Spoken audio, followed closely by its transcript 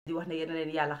di wax ne yéen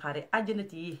leen yàlla xaare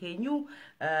àjjanati yi xëy ñu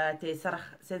te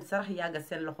seen sarax yàgga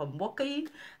seen loxo mbokk yi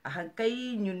kay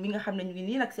ñun mi nga xam ne ñu ngi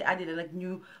nii nag si àddina nag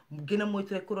ñu gën a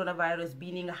moytu rek coronavirus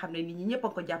bii nii nga xam ne nit ñi ñëpp a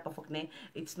ko jàpp foog ne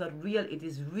it's not real, it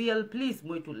is real. Please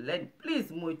moytu leen,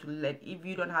 if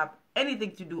you don't have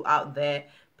anything to do out there,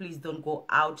 please don't go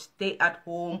out, stay at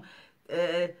home.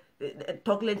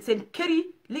 Toog leen seen kër yi.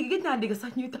 Léegi gëj naa dégg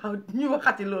sax ñuy taxaw ñu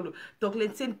waxati loolu. Toog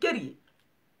leen seen kër yi.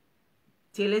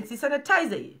 Tee leen si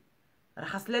sanitizer yi.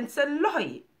 Raxas leen seen loxo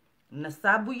yi. Na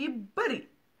saabu yi bëri.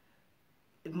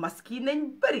 Masque yi nañ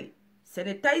bëri.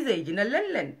 Sanitizer yi dina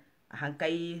leen.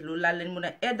 Kay lu laal leen mun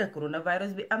a aide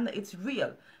coronavirus bi am na it's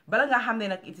real. Bala nga xam ne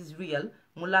nag it is real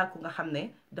mu laal ko nga xam ne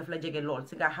daf la jege lool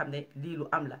si nga xam ne lii lu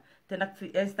am la. Te nag fi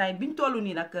instant biñ tollu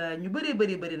nii nag ñu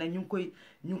bëri nag ñu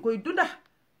ngi koy dunda.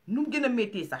 Nu mu gën a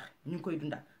métti sax ñu ngi koy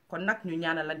dunda kon nag ñu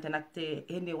ñaanalante nag te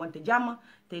yéene wante jàmm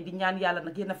te di ñaan yàlla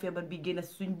nag yenn feebar bi génne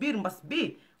suñ biir mbas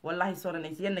bi wallahi sonn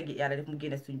nañ si yenn gi yàlla def mu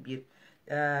génne suñ biir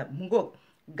mu ngoog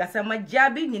Gasama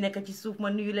Jaabi ñi nekk ci suuf ma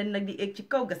nuyu leen nag di egg ci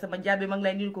kaw Gasama Jaabi ma ngi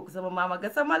lay nuyu kooku sama maama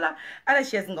Gasama la ana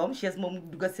Chaise Ngom Chaise moom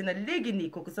dugga si na léegi nii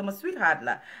kooku sama sweetheart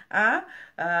la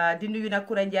di nuyu nag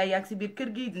Koura Ndiaye yaa ngi si biir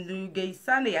kër gi di nuyu Guèye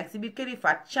Sané yaa ngi si biir kër gi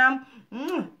Fat Cham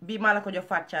bii maa la ko jox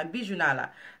Fat Cham bii journal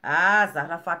la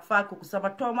Zahra Fat Fall kooku sama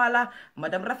tooma la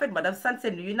madame Rafet madame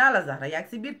Sanse nuyu naa la Zahra yaa ngi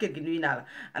si biir kër gi nuyu naa la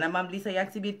ana maam Lisa yaa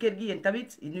ngi si biir kër gi yéen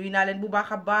tamit nuyu naa leen bu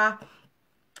baax a baax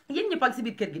yéen ñëpp ak si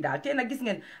biir kër gi daal te nag gis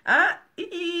ngeen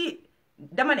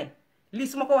dama ne lii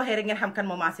su ma ko waxee rek ngeen xam kan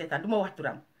moo maa seetaan du ma wax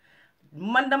turam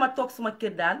man dama toog suma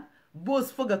kër daal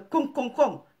boos fëgg a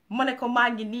koŋ ma ne ko maa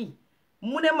ngi nii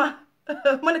mu ne ma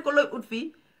ne ko looy ut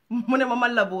fii mu ne ma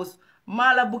man la boos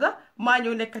maa la bugga maa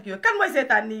ñëw nekk ak yow kan mooy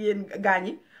seetaan nii yéen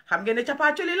gaañi xam ngeen ne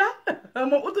capaacoli la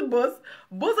moom utut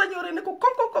boos a ñëw rek ne ko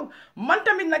koŋ man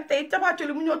tamit nag tey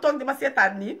capaacoli mu ñëw toog di ma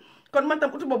seetaan nii kon man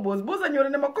tam utuma boos a ñëw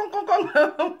rek ne ma koŋ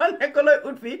ma ne ko looy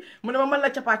ut fii mu ne ma man la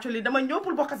capaacoli dama ñëw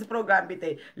pour bokk si programme bi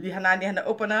tey lii xanaa neex na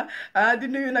ëpp na di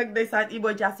nuyu nag ndeysaan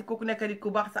Ibo Diassi kooku nekk nit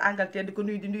ku baax sa Angleterre di ko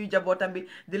nuyu di nuyu jabootam bi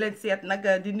di leen seet nag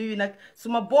di nuyu nag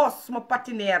suma boos suma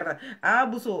partenaire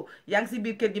Bousso yaa ngi si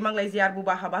biir kër gi maa ngi lay ziar bu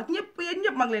baax a baax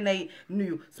ñëpp maa ngi leen ay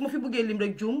nuyu su ma fi buggee lim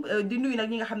rek juum di nuyu nag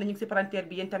ñi nga xam ne ñu ngi si parenteer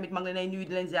bi yéen tamit maa ngi leen ay nuyu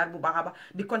di leen ziar bu baax a baax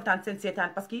di kontaan seen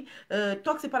seetaan parce que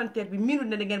toog si parenteer bi minute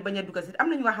ne da ngeen bañ a dugg si am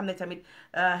na ñu nga xam ne tamit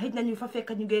xëj na ñu fa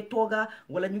fekk ñu ngee tooga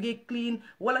wala ñu ngee clean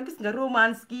wala gis nga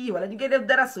romance kii wala ñu ngee def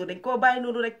dara soo dañ koo bàyyi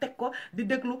noonu rek teg ko di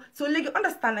déglu soo léegi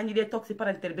understand nañu dee toog si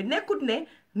parenteer bi nekkut ne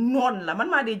noonu la man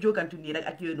maa dee jógantu nii rek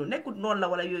ak yooyu noonu nekkut noonu la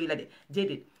wala yooyu la de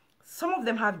déedéet some of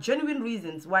them have genuine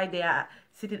reasons why they are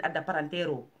sitting at the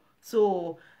parentero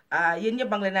so yéen ñëpp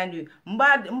maa ngi leen naa nuyu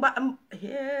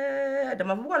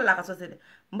dama bëggoon laa ko société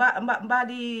mbaa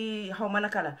di xaw ma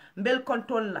naka la mbel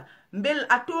contrôle la mbel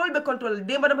a tool be contrôle la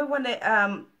démba dama wax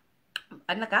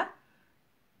ne naka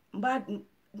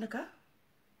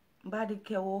mbaa di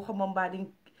keewoo xaw ma mbaa di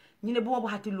ñu ne bu ma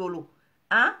waxati loolu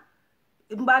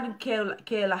mbaa di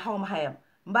kee la xaw ma xayam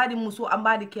mbaa di musu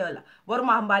mbaa di keew la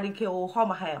waruma mbaa di keewoo xaw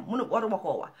ma xayam munu waruma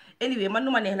koo wax anyway man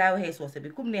nu ma neex laay waxee soose bi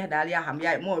kum neex daal yaa xam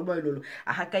yaay mooy loolu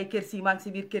kay kër si maa ngi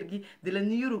si biir kër gi di la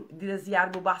nuyu di la ziar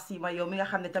bu baax si ma yow mi nga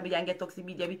xam ne tamit yaa ngi toog si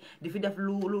media bi di fi def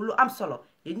lu am solo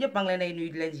yéen ñëpp maa ngi leen ay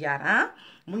nuyu di leen ziar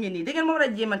mu ngi nii da ngeen ma war a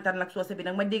jéemantal nag soose bi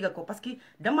nag ma dégg ko parce que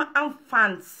dama am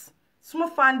fans suma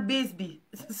fan base bi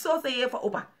soose yee fa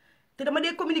uppa te dama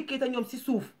dee communiquer te ñoom si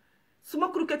suuf suma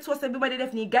croquette soose bi ma dee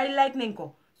def nii gars yi like nañ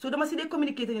ko so dama si dee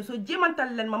communiquer te ñoom soo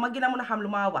jéemantal leen ma gën a mën a xam lu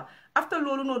maa wax after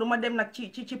loolu noonu ma dem nag ci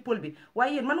pôle bi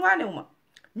waaye yéen man waanewu ma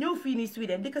ñëw fii nii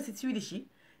Sweden dëkk si Swedish yi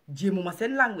jéemuma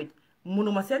seen language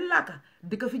munuma seen laaka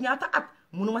dëkk fi ñaata at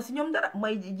munuma si ñoom dara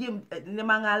may jéem ne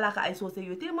maa ngaa laaka ay soose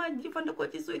yooyu te maa jëfandikoo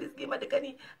ci Swedish gi ma dëkk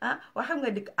nii waa xam nga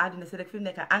dëkk àddina si rek fi mu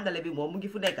nekk anglais bi moom mu ngi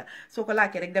fu nekk soo ko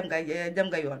laakee rek dem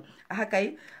nga yoon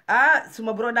kay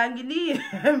suma broda ngi nii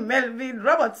Melvin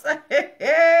Roberts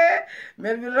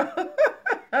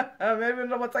Melvin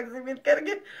Roberts ak si biir kër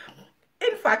gi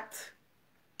in fact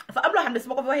dafa am loo xam ne su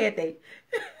ma ko fi waxee tey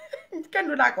kenn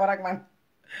du naa ko rek man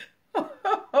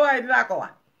waaye dinaa ko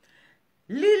wax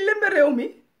lii lëmbe réew mi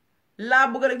laa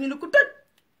bëgg rek ñu ne ku tëj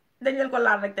dañ leen ko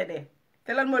laal rek te dee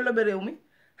te lan mooy lëmbe réew mi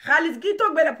xaalis gii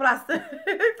toog benn place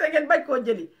te ngeen bañ koo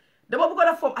jëli dama bëgg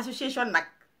a form association nag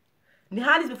ni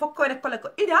xaalis bi foog koy rek collect ko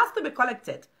it has to be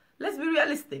collected let's be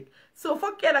realistic so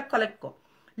foog kee rek collect ko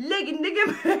léegi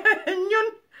ndegem ñun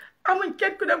amuñ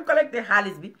kenn ku dem collecté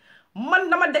xaalis bi man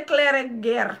dama déclaré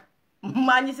guerre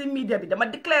maa ngi si media bi dama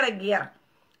déclaré guerre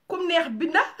kum neex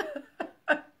binda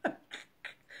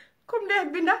kum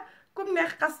neex binda kum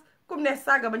neex xas kum neex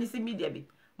saaga ba ñu si media bi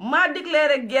maa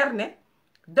déclaré guerre ne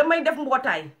damay def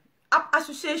mbootaay ab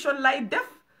association lay def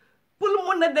pour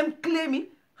mën a dem claim yi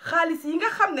xaalis yi nga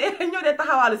xam ne ñoo dee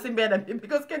taxawaalu si mbedam bi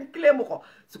because kenn claimu ko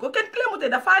su ko kenn claimu te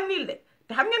dafa niil de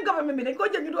te xam ngeen government bi dañ ko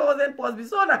jël ñu dugal seen poche bi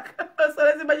soo nag soo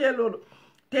leen si bañee loolu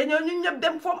te ñoo ñu ñëpp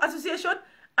dem form association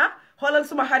xoolal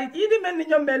suma xarit yi di mel ni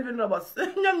ñoom Melvin Robos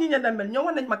ñoom ñi ña mel ñoo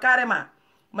woon nañ ma carrément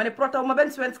ma ne proto ma benn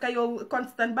swenska yow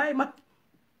constant bàyyi ma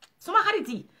suma xarit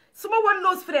yi suma one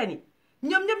nose friend yi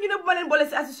ñoom ñëpp ñu ne bu ma leen boole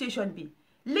si association bi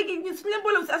léegi ñun suñu leen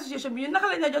boole si association bi ñun naka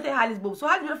lañ la jotee xaalis boobu soo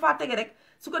xaalis bi dafa tege rek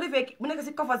su ko defee mu nekk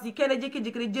si kofas yi kenn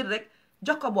jékki-jékki rek jël rek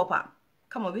jox ko boppam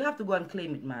come on we have to go and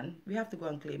claim it man we have to go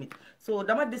and claim it so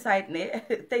dama decide ne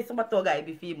tey sama toogaay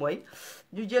bi fii mooy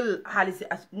ñu jël xaalis si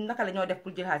naka la ñoo def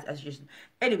pour jël xaalis association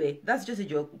anyway that's just a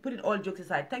joke putting all jokes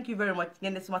aside thank you very much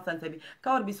ngeen ne suma sant bi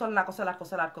kawar bi sol naa ko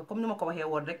solaat ko comme ni ma ko waxee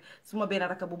woon rek suma benn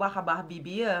rakk bu baax a baax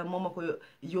bii moom ma ko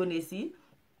yónnee si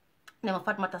ne ma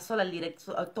Fatmata solal lii rek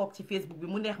toog ci Facebook bi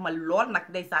mu neex ma lool nag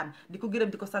ndeysaan di ko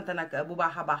gërëm di ko sant nag bu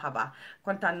baax a baax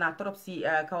kontaan naa trop si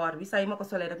kawar bi saa yi ma ko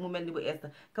solee rek mu mel ni bu ees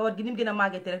kawar gi ni mu gën a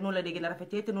màggetee rek noonu la dee gën a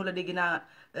rafetee te noonu la dee gën a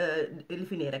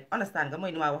lifinee rek understand nga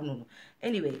mooy ni maa wax noonu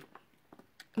anyway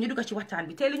ñu dugg ci waxtaan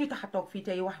bi tey li ñu tax a toog fii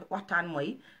tey waxtaan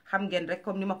mooy xam ngeen rek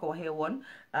comme ni ma ko waxee woon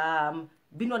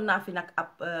bindoon naa fi nag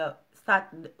ab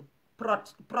start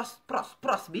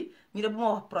pros bi ñu ne bu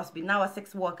ma wax pros bi naawa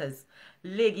sex workers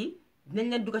léegi nañ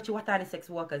leen dugg ci waxtaani sex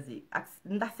workers yi ak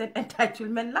ndax seen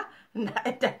entitlement la ndax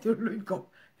entitle luñ ko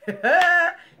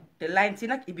te line si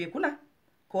nag ibeeku na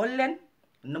call leen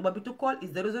number bi to call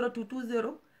is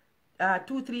 00220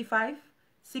 235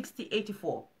 60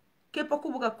 84 képp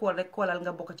ku bëgg a call rek callal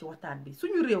nga bokk ci waxtaan bi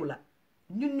suñu réew la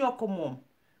ñun ñoo ko moom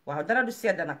waaw dara du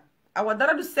sedda nag awa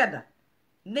dara du sedda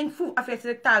nañ fuuf affaire si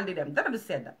rek taal di dem dara du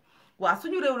sedda waaw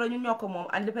suñu réew la ñun ñoo ko moom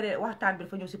and pare waxtaan bi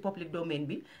dafa ñëw si public domaine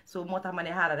bi so moo tax ma ne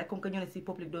xaaral rek comme que ñu ne si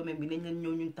public domaine bi nañ leen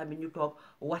ñëw ñun tamit ñu toog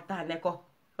waxtaane ko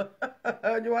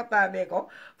ñu waxtaanee ko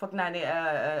foog naa ne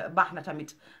baax na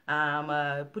tamit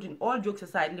putting all jokes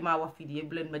aside li ma wax fii di yëpp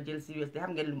bu leen ma jël serious te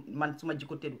xam ngeen man suma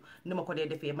jikko tëdu ni ma ko dee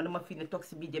defee man ma fii ne toog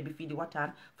si biir bi fii di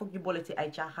waxtaan foog ñu boole si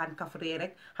ay caaxaan kafree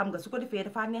rek xam nga su ko defee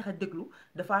dafaa neex a déglu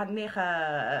dafaa neex a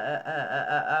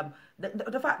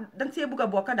danga see bugg a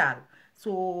bokk daal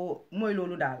so mooy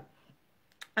loolu daal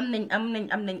am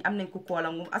nañ ku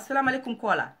koola moom asalaamaaleykum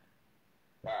koola.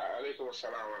 waaleykum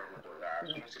salaam wa rahmatulah.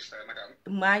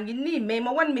 maa ngi nii mais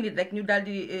ma 1 minute rek ñu daal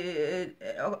di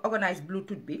organise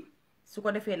bluetooth bi su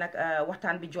ko defee nag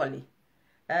waxtaan bi jolli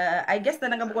ay guest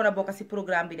na nga bëggoon a bokk si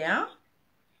programme bi de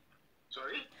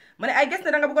sorry. ma ne ay guest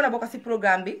na nga bëggoon a bokk si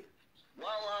programme bi.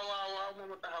 waaw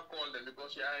moom tax a call de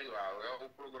because yaay waaw yow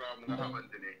programme nga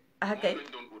xamante ne. kay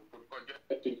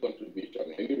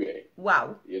waaw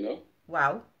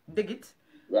waaw dëggit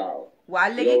waaw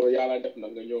léegi yow yàlla def na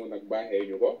nga ñëw nag baaxee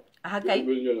ñu ko kay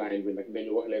ñu line bi nag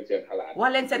dañu wax leen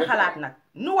seen xalaat nag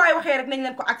nu waay waxee rek nañ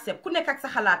leen ko accept ku nekk ak sa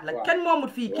xalaat la kenn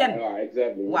moomut fii kenn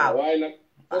exactly waaw waaye nag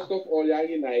first of all yaa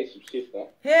ngi nice sister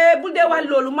bul dee wax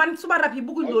loolu man suma rab yi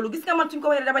bëgguñ loolu gis nga man suñ ko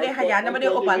waxee dama dee xajaan dama dee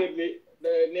ëppal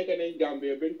nekk nañ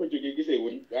Gambia bañ ko jógee gisee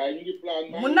wuñ waaye ñu ngi plan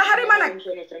mu naxari ma nag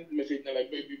seen message ne la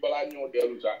bi balaa ñoo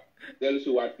dellu si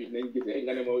waat fii nañ gisee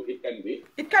nga ne ma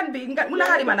it kan bi nga mu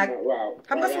naxari ma nag waaw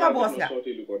xam nga suma boos nga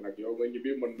sootili ko nag yow nga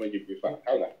ñibbi man ma ñibbi fa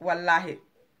xaw la wallaahi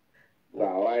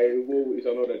waaw waaye boobu is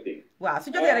another thing waaw su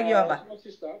jotee rek yomba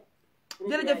sister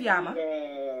jërëjëf yaama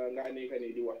nga nekk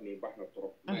nii di wax nii baax na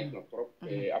trop nice na trop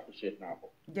te appreciate naa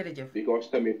ko jërëjëf because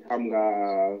tamit xam nga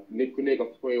nit ku nekk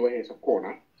koy waxee sa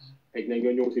koona xëy na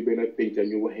nga ñëw si benn pénca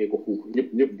ñu waxee ko foofu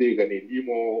ñëpp dégg ne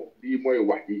lii mooy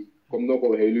wax ji comme noo ko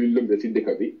waxee luy lëmbe si dëkk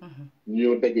bi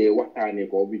ñoo dajee waxtaanee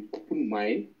ko bi open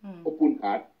mind open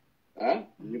heart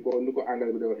ñu ko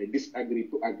anglais bi da waxee disagree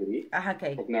to agree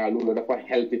kay foog naa loolu dafa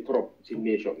healthy trop si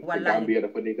nation Gambia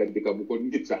dafa nekk dëkk bu ko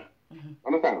nit sax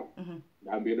understand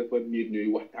Gambia dafa nit ñuy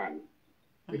waxtaan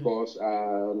because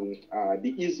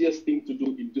the easiest thing to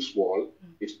do in this world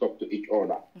is talk to each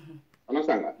other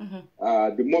understand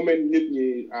nga the moment nit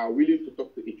ñi are willing to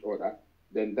talk to each other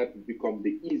then that become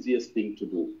the easiest thing to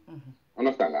do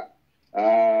understand nga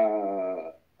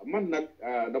man nag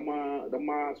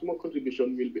dama suma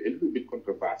contribution will be a little bit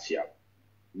controversial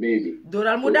maybe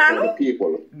dooral mu daanu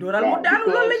people dooral mu daanu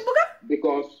loolu lañ bëgg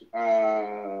because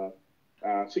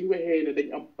suñu waxee ne dañ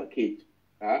am package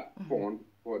fund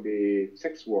for the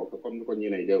sex worker comme ni ko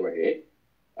ñeneen day waxee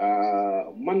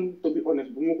man to be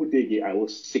honest bu ma ko déggee I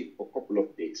was sick for a couple of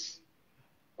days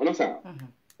understand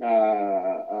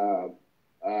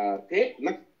te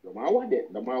nag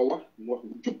damaa wax mu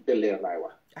jub te leer laay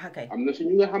wax am na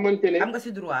suñu nga xamante ne am nga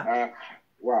si droit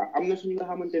waaw am na suñu nga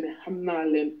xamante ne xam naa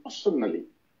leen personally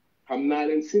xam naa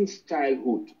leen since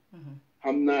childhood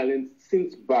xam naa leen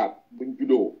since birth buñ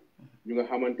juddoo ñu nga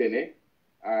xamante ne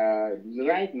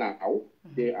right now,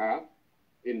 they are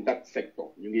in that sector.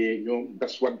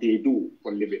 That's what they do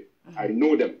for living. I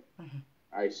know them.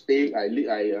 I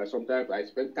sometimes I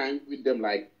spend time with them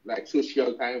like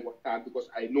social time because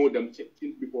I know them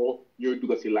since before you do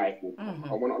the life.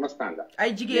 I want to understand that.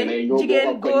 I jigen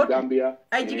góor Gambia.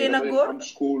 I jigen ak góor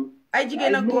school. I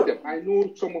jigen ak góor. I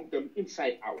know some of them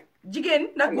inside out.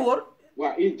 Jigen nak góor.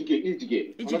 Waaw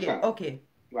jigen. Okay.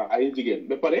 Waaw ay jigen.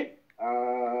 Ba pare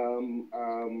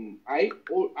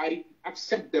I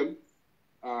accept them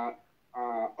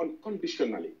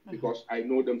unconditionally because I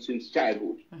know them since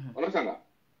childhood. Understand that?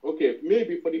 Okay,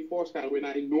 maybe for the first time when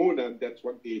I know that that's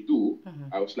what they do,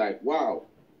 I was like, wow,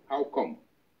 how come?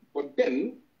 But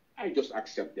then I just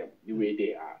accept them the way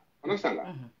they are. Understand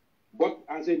that? But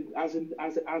as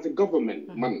a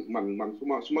government, man,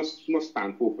 suma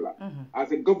stand for that.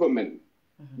 As a government,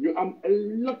 you have a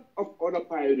lot of other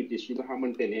priorities you have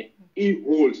maintained. In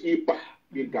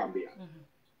Gambia.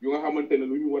 You nga xamantene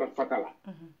lu ñu wara fatala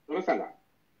understand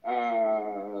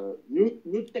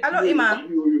ñu tek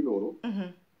yoyu nonu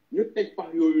ñu tek pax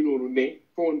yoyu nonu ne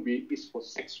phone bi is for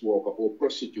sex worker or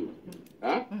prostitute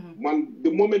man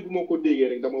the moment bu mako déggé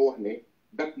rek dama wax ne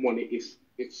that money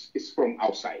is from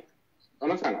outside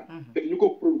understand te ñu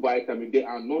ko provide tamit they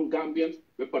are non-Gambians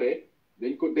ba pare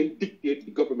dañ dictate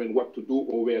the government what to do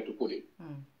or where to put it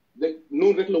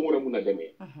non rek la wara mëna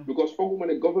démé because foguma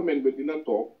ne government bi dina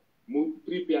tok mu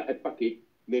prepare a package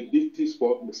ne this is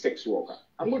for the sex worker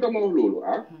am nga dama wax loolu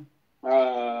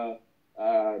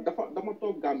dama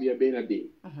toog Gambia benn day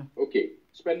okay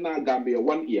spend na Gambia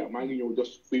 1 year maa ngi ñëw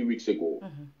just 3 weeks ago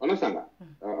understand nga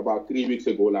about 3 weeks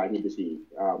ago laa ñibbi si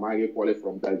maa ngi call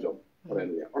from Belgium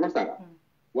understand nga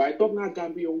waaye toog naa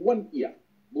Gambia 1 year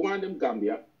bu maa dem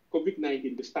Gambia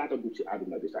COVID-19 bi start bu ci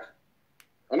àdduna bi sax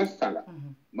understand nga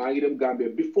maa ngi dem Gambia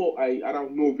before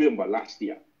around November last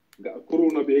year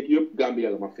corona beeg yëpp Gambia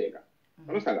la ma fekka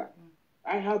understand nga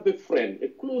I have a friend a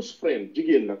close friend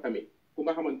jigéen la tamit ku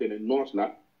nga xamante ne nurse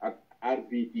la ak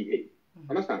RVTA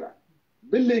understand nga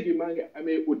ba léegi maa ngi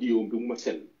amee audio bi mu ma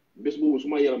seen bés boobu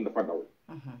suma yaram dafa daw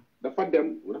dafa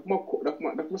dem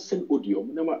daf ma seen audio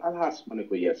mu ne ma alhaas ma ne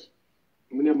ko yes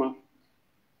mu ne ma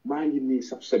maa ngi nii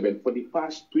saf seben for the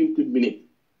past 20 minutes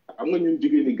am nga ñun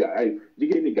jigéeni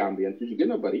Gambien su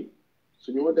gën a bari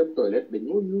su ñoo dem toilette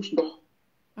dañoo use ndox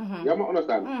yaa ma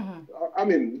understand I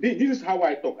mean this is how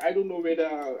I talk I don't know whether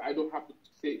I don't have to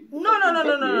say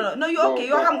no you okay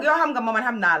yoo xam nga ma man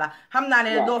xam naa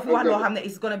ne doo fi wax loo xam ne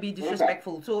it's gonna be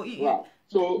disrespectful so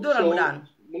dooral mu daan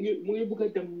mu ngi bëgg a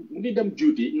dem mu ngi dem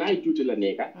duty night duty la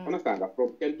nekka understand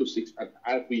from 10 to 6 at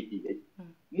RPTH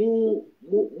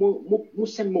mu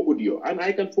send ma audio and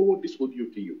I can forward this audio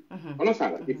to you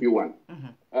understand if you want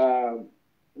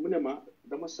mu ne ma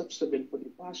dama seben for the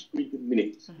past 20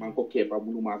 minutes maa ngi ko keepa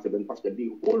mënuma seben parce que the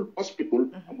whole hospital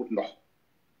amut ndox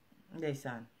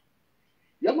ndeysaan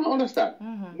yaa ma understand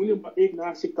mu ne ma egg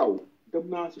naa si kaw dem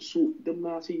naa si suuf dem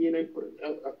naa si yeneen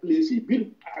place yi biir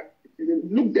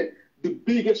look at the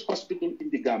biggest hospital in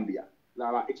the Gambia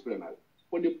la explain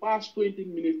for the past 20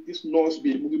 minutes this nurse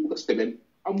bi mu ngi bëgg a seben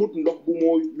amut ndox bu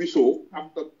moo wisoo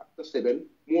after seben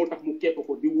moo tax mu keepa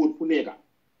ko di wóor fu nekka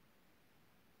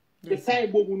te tay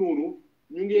boobu noonu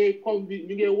ñu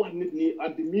ngi wax nit ñi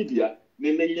at the media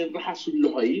ne nañ leen raxas suñ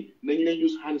loxo yi nañ leen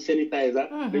use hand sanitizer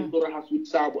dañ ko raxas with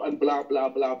saabu and bla bla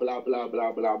bla bla bla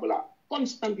bla bla bla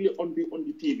constantly on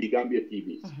the TV Gambia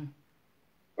TV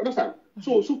understand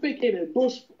so su fekkee ne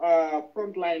those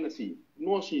frontliners yi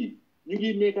nurse yi ñu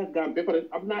ngi nekk ak Gambia ba pare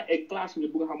am naa ay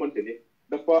classmate bu nga xamante ne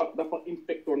dafa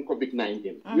infect on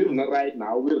COVID-19 wér na right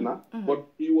now wér na but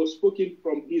he was spoken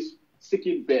from his sick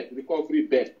bed recovery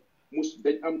bed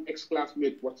dañ am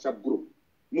ex-classmate WhatsApp group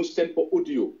mu send ko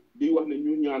audio di wax ne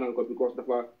ñu ñaanal ko because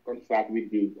dafa contact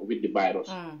with the virus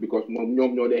because moom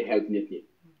ñoom ñoo dee help nit ñi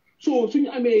so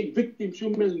suñu amee victimes yu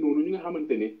mel noonu ñu nga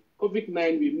xamante ne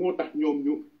COVID-19 bi moo tax ñoom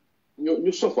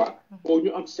ñu suffer or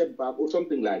ñu am setback or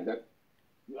something like that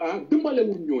dimbale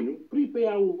wuñ ñooñu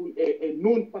prepare wuñ a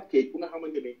known package bu nga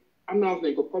xamante ne announce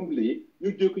nañ ko comme lii ñu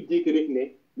jékki-jékki rek ne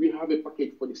we have a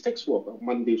package for the sex worker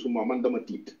man dama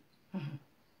tiit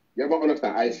yaa ma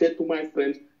understand I said to my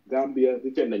friends Gambia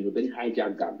return nañu dañ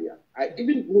hijack Gambia I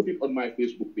even wrote it on my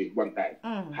Facebook page one time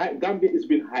Gambia is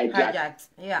being hijacked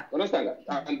yeah understand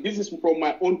that and this is from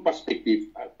my own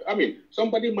perspective I mean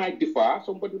somebody might differ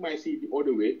somebody might see it the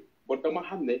other way but dama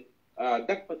xam ne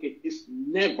that package is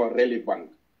never relevant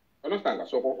understand that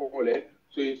soo ko xoolee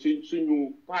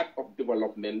suñu part of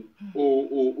development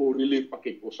or relief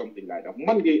package or something like that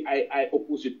man ngay I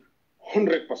oppose it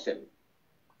 100%.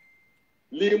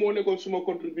 Lii moo nekkoon suma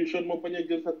contribution ma bañ a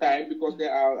jël sa time because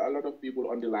there are a lot of people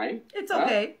on the line. It's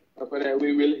okay.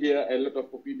 We will hear a lot of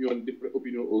different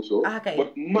opinion also. Okay.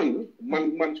 But man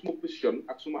suma position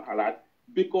ak suma halat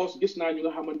because gis naa ñu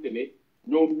nga xamante ne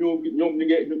ñoom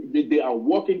they are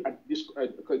working at this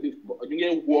ñu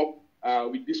ngi work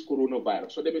with this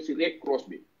coronavirus. So demee si Red Cross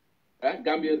bi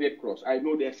Gambia Red Cross I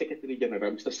know their Secretary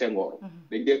General Mr. Senghor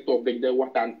dañ dee toog dañ dee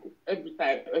waxtaan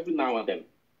every now and then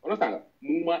understand nga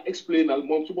mu ma explainal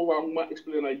moom su boobaa mu ma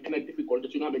explainal yenn difficulté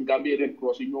su nga xam ne Gambia Red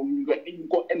Cross yi ñoom ñu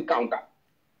ko encounter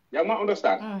yaa ma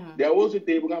understand there was a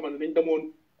day bu nga xam ne dañ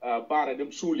demoon baara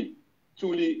dem suuli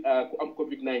ku am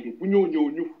COVID-19 bu ñëw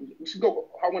ñu si nga ko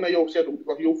xam nga ne yow seetu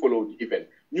because yow follow the event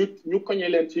ñu koñe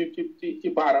leen ci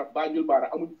baara Banjul baara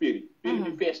amuñ féeri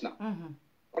bi fees na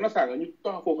understand nga ñu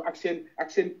tax foofu ak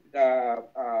seen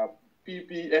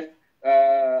PPF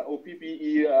ou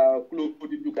PPE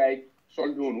clothing yu gaay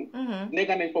sol noonu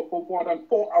nekk nañ ko for more than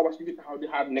 4 hours ñu ngi taxaw di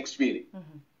xaar next féeri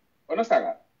understand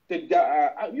nga te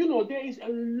you know there is a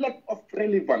lot of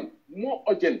relevant more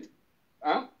urgent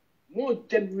more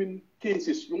genuine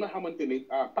cases yu nga xamante ne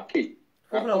package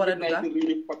COVID-19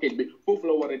 relief package bi foofu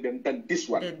la war a dem than this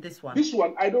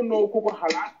one I don't know ku ko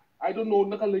xalaat I don't know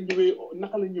naka la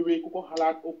ñëwee ku ko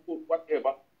xalaat or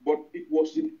whatever but it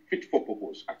wasn't fit for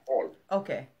purpose at all.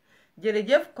 Okay.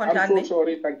 Jërëjëf kontaan nañ. I'm so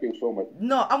sorry, thank you so much.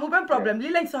 No, amul benn problème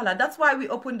lii lañ soxla that's why we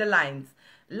open the lines.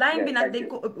 Line bi nag dañ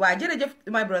ko waaw jërëjëf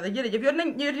my brother jërëjëf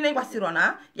yoon dinañ wax si ron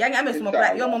yaa ngi amee suma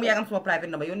yow moom yaa ngi am suma private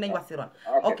number yoon nañ wax si ron.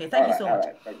 Okay, thank you so much.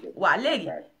 waaw léegi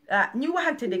ñu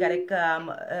waxante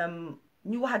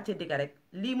dëgg rek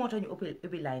lii moo tax ñu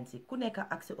ubbi line si ku nekk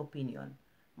ak sa opinion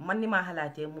man ni maa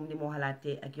xalaatee moom ni moo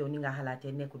xalaatee ak yow ni nga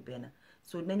xalaatee nekkul benn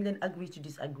so nañ leen agree to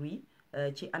disagree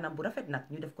ci anam bu rafet nag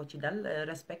ñu def ko ci dal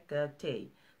respect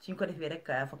tey suñ ko defee rek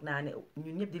foog naa ne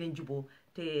ñun ñëpp dinañ juboo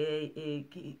te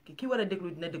ki war a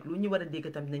déglu dina déglu ñi war a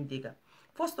dégg tam dinañ dégg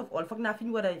first of all foog naa fi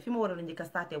ma waroon a njëkk a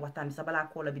starté waxtaan bi sa balaa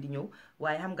koola bi di ñëw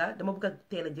waaye xam nga dama bëgg a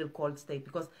teel a jël call tey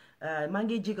because maa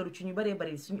ngi jégalu ci ñu bëree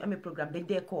bëri suñu amee programme dañ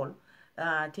dee call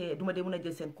te duma dee mën a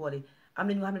jël seen call yi am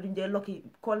na ñu nga xam ne duñ dee lokki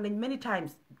call nañ many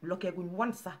times lokkee guñ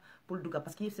once sax pour dugga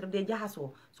parce que yëf si daf dee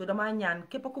jaxasoo so damaa ñaan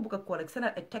képp ku bëgg a call rek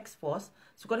seenal ak text force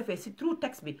su ko defee si through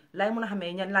text bi laay mën a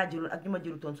xamee ñan laa jëloon ak ñu ma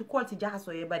jëlutoon su call si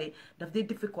jaxasoo yee bari daf dee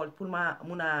difficult pour ma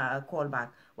mun a call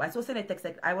back waaye soo seenee text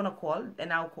rek I wanna call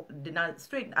and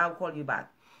I'll call you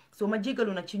back so ma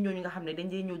jégalu nag ci ñooñu nga xam ne dañ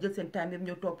dee ñëw jël seen time yëpp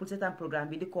ñëw toog pour seetaan programme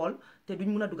bi di call te duñ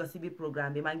mun a dugga si biir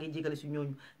programme bi maa ngi jégalu si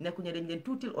ñooñu nekkuñu dañ leen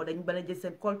tuutil o dañ bana jël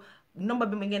seen call number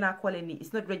bi ma ngeen a callee nii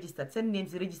it's not registered seen name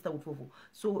si register wut foofu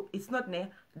so it's not ne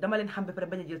dama leen xam ba pare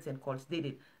bañ a jël seen calls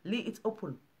déedéet lii it's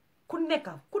open ku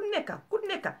nekka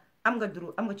am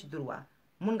nga ci droit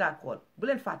mun ngaa call bu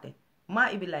leen fàtte maa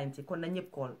ibi line si kon na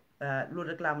ñëpp call loolu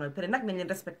rek laa mën a pare nag nañ leen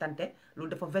respectante loolu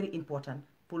dafa very important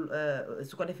pour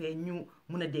su ko defee ñu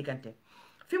mun a déggante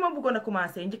fi ma bëggoon a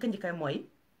commencé njëkka mooy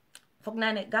foog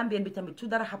naa ne Gambien bi tamit su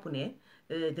dara xappu ne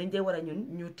dañ dee war a ñun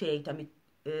ñu teey tamit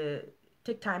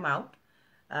take time out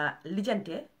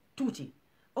lijjante tuuti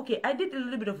okay I did a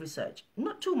little bit of research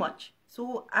not too much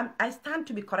so I stand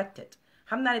to be corrected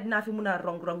xam naa ne dinaa fi mun a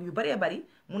rong yu bëree bëri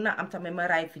mun naa am tamit ma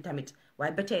raay fi tamit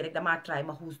waaye ba tey rek damaa try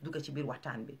ma xuus dugga ci biir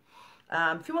waxtaan bi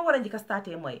fi ma war a njëkk a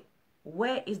starté mooy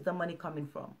where is the money coming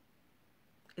from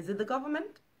is it the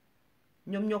government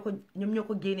ñoom ñoo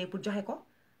ko génnee pour joxe ko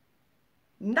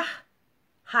ndax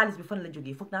xaalis bi fan la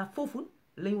jógee foog naa foofu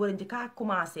lañ war a njëkk a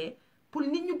commencé pour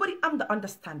nit ñu bëri am the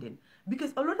understanding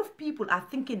because a lot of people are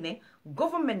thinking ne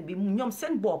government bi ñoom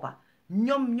seen boppa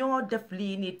ñoom ñoo def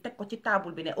lii nii teg ko ci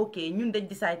table bi ne ok ñun dañ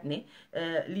decide ne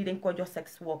lii dañ ko jox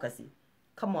sex workers yi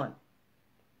come on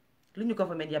lu ñu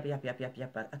government yàpp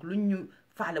ak lu ñu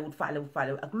faalewut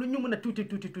ak lu ñu mën a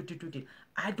tuuti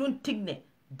I don't think ne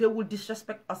they will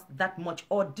disrespect us that much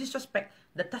or disrespect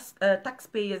the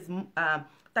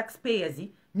taxpayers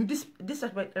yi ñu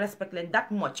disrespect leen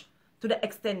that much to the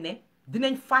extent ne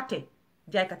dinañ fàtte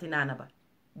jaaykati naana ba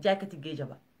jaaykati géeja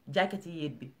ba jaaykati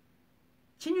yéet bi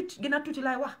ci ñu gën a tuuti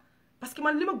laay wax parce que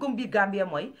man li ma gëm biir Gambia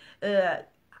mooy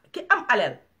ki am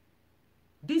alal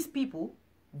these people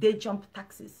they jump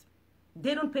taxes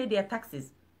they don't pay their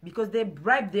taxes because they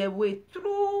bribe their way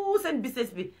through seen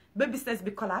business bi ba business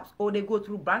bi collapse or they go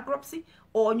through bankruptcy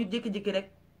or ñu jékki-jékki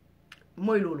rek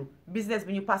mooy loolu business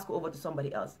bi ñu pass ko over to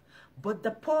somebody else but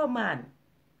the poor man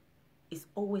is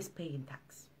always paying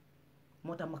tax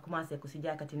moo tax ma commencé ko si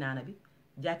jaaykati naana bi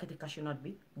jaaykati cashew nut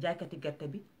bi jaaykati gerte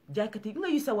bi jaaykati nga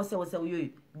yu sew a sew yooyu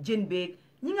jën beeg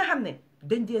ñi nga xam ne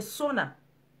dañ dee sona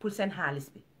pour seen xaalis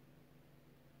bi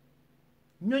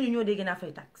ñooñu ñoo dee gën a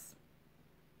fay tax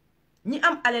ñi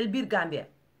am alal biir Gambia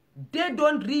they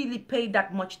don't really pay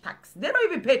that much tax they don't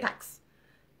even pay tax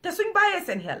te suñ bàyyee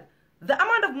seen xel the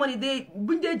amount of money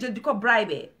buñ dee jël di ko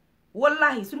bribe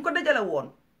wallahi suñ ko dajale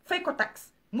woon fay ko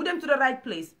tax mu dem to the right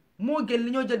place moo gën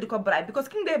li ñoo jël di ko bribe because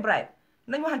ki nga dee bribe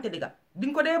nañ waxante digga di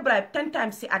nga ko dee bribe 10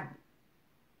 times si at bi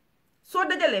soo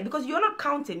dajalee because you're not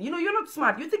counting you're not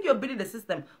smart you think you're beating the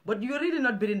system but you're really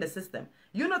not beating the system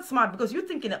you're not smart because you're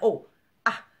thinking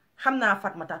xam naa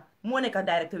Fatmata moo nekk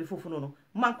directeur bi foofu noonu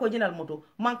maa ngi koo jëndal moto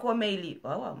maa ngi koo may lii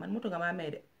waaw man moto nga maa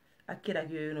may de ak kii ak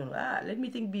yooyu noonu let me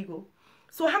think bii ko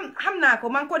so xam naa ko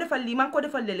maa ngi koo defal lii maa ngi koo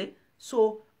defal lele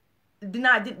so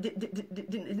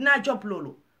dinaa jump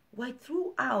loolu waaye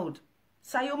throughout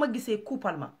saa yoo ma gisee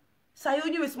kuupal ma saa yoo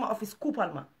ñëwee suma office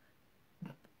kuupal ma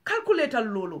calculatal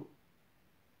loolu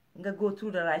nga go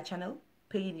through the right channel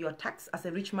paying your tax as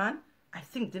a rich man I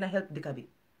think dina help dëkk bi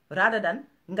rather than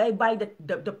ngay buy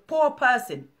the poor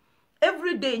person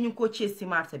every day ñu ngi ko chase si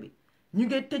marché bi ñu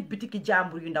ngi tëj bitiki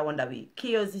jàmbur yu ndaw a ndaw yi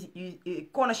kiosks yi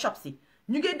corner shops yi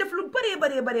ñu ngi def lu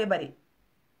bari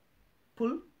pour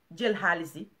jël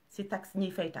xaalis yi si tax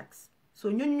ñiy fay tax so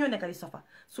ñun ñoo nekk di sofa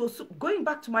so going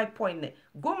back to my point ne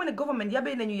gooma ne government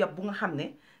yabee nañu yab bu nga xam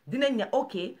ne dinañ ne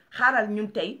ok xaaral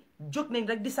ñun tey jóg nañ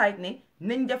rek decide ne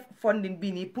nañ def funding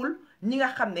bii nii pour ñi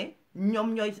nga xam ne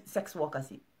ñoom ñooy sex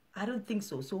workers yi I don't think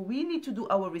so we need to do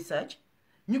our research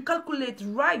ñu calculate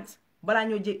right balaa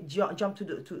ñoo jump to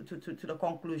the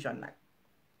conclusion nag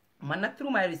man nag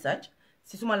through my research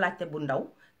si suma laajte bu ndaw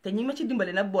te ñi ma ci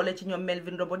dimbali nag boole ci ñoom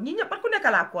Melvin Robot ñi ñëpp man ku nekk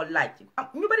laa ko laaj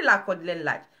ñu bari laa ko di leen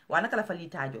laaj waa naka la fa lii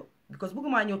taajoo because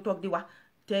bëgguma ñëw toog di wax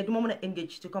te duma mën a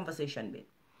engage ci conversation bi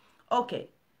ok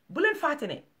bu leen fàtte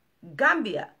ne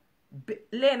Gambia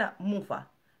leena mu fa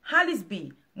xaalis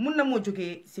bi mun na moo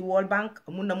jógee si World Bank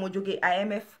mun na moo jógee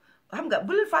IMF xam nga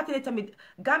bu leen fàtte ne tamit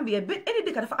Gambia ba any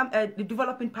dëkk dafa am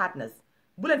developing partners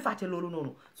bu leen fàtte loolu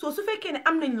noonu so su fekkee ne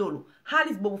am nañ loolu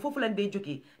xaalis boobu foofu leen day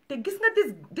jógee te gis nga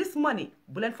this money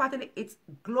bu leen fàtte ne it's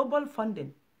global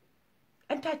funding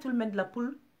entitlement la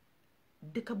pour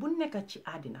dëkk bu nekk ci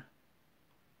àddina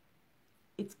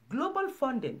it's global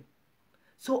funding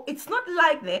so it's not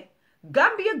like ne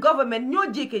Gambia government ñoo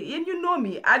jékkee yéen you know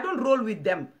me I don't roll with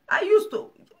them I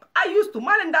used to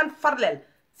maa leen daan farleel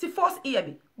si first year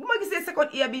bi bu ma gisee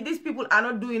second year bi these people are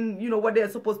not doing what they are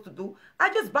supposed to do I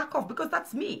just back off because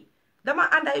that's me dama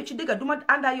àndaa yow ci dëgga duma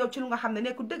àndaa yow ci lu nga xam ne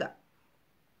nekkul dëgga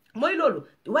mooy loolu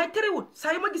waaye terewut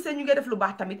saa yu ma gisee ñu ngi def lu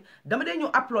baax tamit dama dee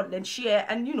ñëw upload leen share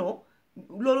and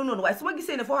loolu noonu waaye su ma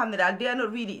gisee ne foo xam ne daal they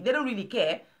don't really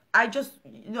care I just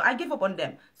I give up on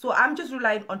them so I'm just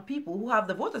relying on people who have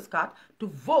the voters card to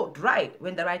vote right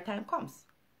when the right time comes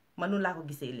man noonu laa ko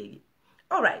gisee léegi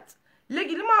all right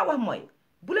léegi li ma wax mooy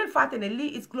bu leen fàtte ne lii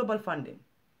is global funding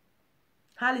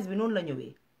xaalis bi noonu la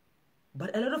ñëwee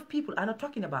but a lot of people are not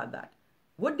talking about that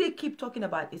what they keep talking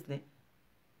about is ne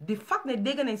the fact ne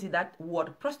dégg nañ si that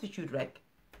word prostitute rek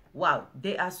wow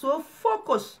they are so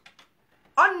focused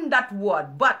on that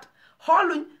word but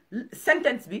xooluñ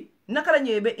sentence bi naka la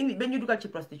ñëwee ba ñu dugal ci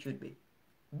prostitute bi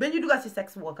ba ñu dugal ci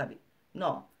sex worker bi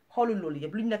non xooluñ loolu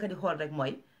yëpp lu ñu nekk di xool rek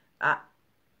mooy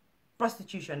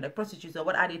prostitution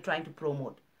what are they trying to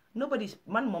promote nobody's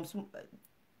man moom su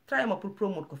try ma pour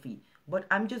promote ko fii but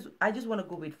I just want to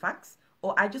go with facts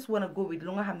or I just want to go with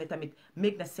lu nga xam ne tamit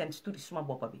make na sense tuuti suma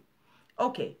boppa bi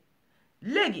ok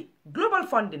léegi global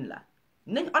funding la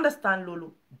nañ understand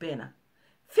loolu benn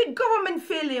fi government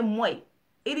failee mooy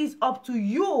it is up to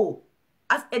you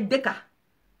as a dëkka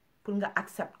pour nga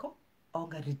accept ko or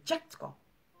nga reject ko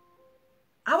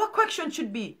our question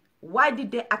should be why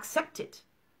did they accept it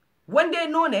when they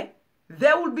know ne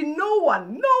there will be no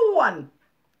one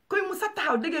koy musa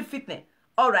taxaw dëgër fit ne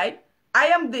all right I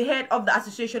am the head of the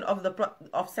association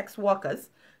of sex workers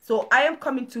so I am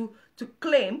coming to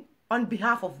claim on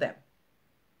behalf of them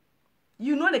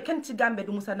ne kenn ci Gambia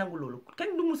du musa nangu loolu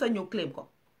kenn du musa ñëw claim ko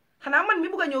xanaa man mi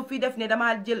bugg a ñëw fii def ne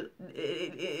dama jël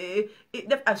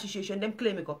def association dem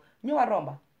claim ko ñu war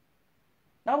romba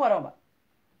da war romba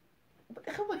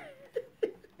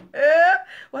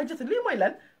waaye jot lii mooy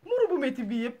lan muru bu métti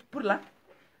bii yëpp pour la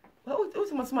waaw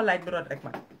aussi ma suma laaj bi root rek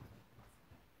man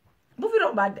bu fi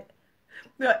rombaat de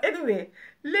anyway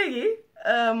léegi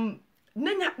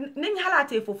nañ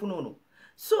xalaatee foofu noonu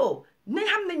so nañ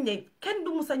xam nañ ne kenn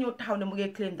du musa ñëw taxaw ne mu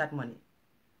ngi claim that money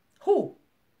who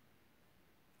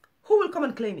will come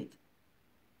and claim it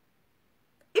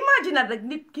imagine that rek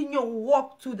nit ki ñëw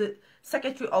walk to the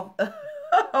secretary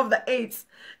of the AIDS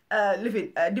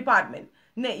living department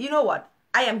ne you know what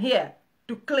I am here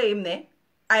to claim ne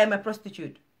I am a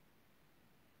prostitute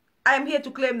I am here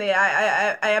to claim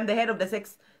that I am the head of the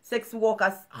sex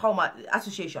workers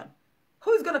association.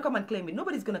 Who is going to come and claim it?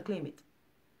 Nobody's going to claim it.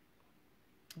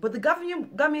 But the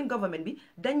Gambian government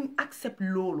then accept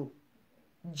lolo.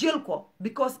 Jël ko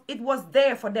because it was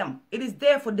there for them. It is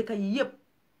there for dëkk yi yëpp.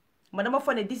 ma dama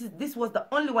fa ne this was the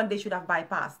only one they should have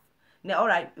bypassed ne all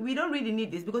right we don't really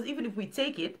need this because even if we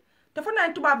take it te fa naa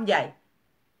tubaab njaay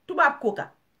tubaab kooka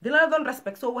dina la doon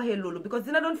respect soo waxee loolu because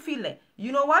dina doon feel ne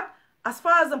you know what as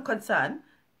far as I'm concerned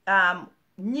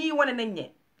ñii wane nañ ne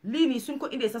lii nii suñ ko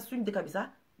indee sax suñ dëkk bi sax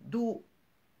du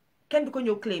kenn du ko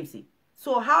ñëw claim si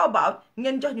so how about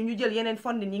ngeen jox ñu jël yeneen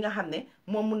funding yi nga xam ne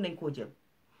moom mun nañ koo jël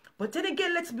but then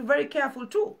again let's be very careful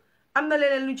too am na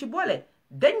leneen luñ ci boole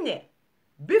dañ ne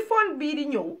bi fond bii di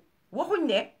ñëw waxuñ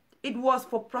ne it was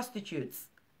for prostitutes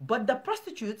but the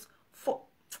prostitutes for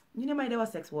ñu ne may they were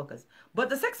sex workers but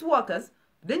the sex workers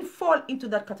dañ fall into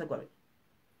that category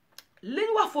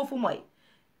liñ wax foofu mooy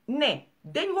ne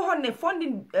dañ waxoon ne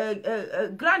funding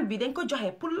grant bi dañ ko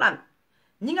joxe pour lan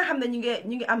ñi nga xam ne ñu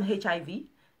ngi am HIV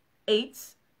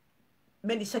AIDS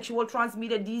maybe sexual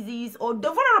transmitted disease or the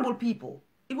vulnerable people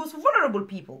it was for vulnerable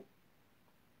people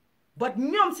but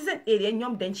ñoom si seen area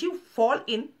ñoom dañ ci fall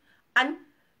in and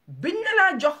biñ la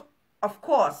laa jox of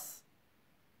course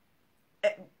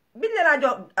biñ la laa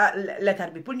jox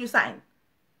letter bi pour ñu sign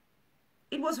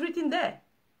it was written there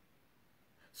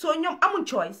so ñoom amul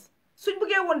choice suñ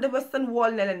bëggee woon the western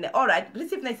wall ne leen ne all right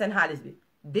receive nañ seen xaalis bi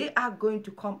they are going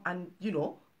to come and you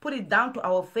know put it down to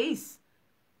our face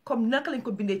comme naka lañ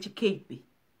ko bindee ci kayit bi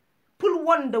pour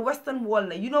won the western wall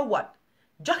ne you know what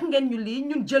jox ngeen ñu lii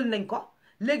ñun jël nañ ko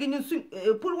léegi ñun suñ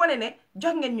pour wane ne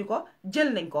jox ngeen ñu ko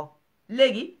jël nañ ko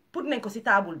léegi put nañ ko si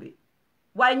table bi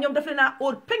waaye ñoom daf leen a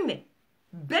óor peg ne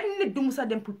benn nit du musa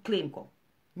dem pour claim ko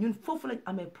ñun foofu lañ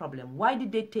amee problème why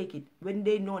did they take it when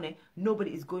they know ne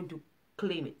nobody is going to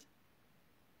claim it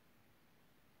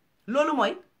loolu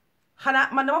mooy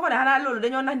xanaa man dama fa ne xanaa loolu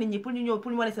dañoo nax nit ñi pour ñu ñëw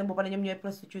pour ñu wane seen bopp ne ñoom ñooy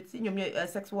prostitutes yi ñoom ñooy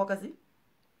sex workers yi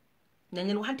nañ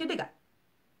leen waxante dëgga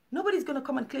nobody is gonna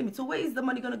come and claim it so where is the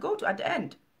money gonna go to at the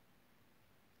end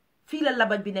fii la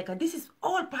labaj bi nekka this is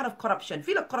all part of corruption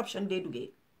fii la corruption day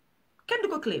duggee kenn du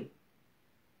ko claim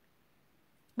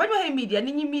bañ waxee media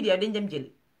nit ñi media dañ dem jël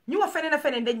ñu wax feneen a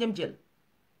feneen dañ dem jël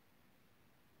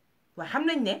waaye xam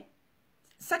nañ ne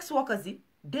sex workers yi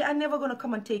they are never gonna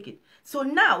come and take it so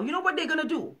now you know what they're gonna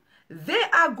do they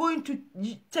are going to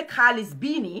take xaalis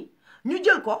bii nii ñu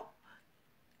jël ko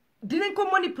dinañ ko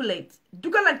manipulate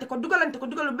dugalante ko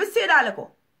ba séedaale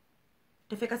ko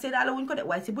te fekk séedaale wuñ ko de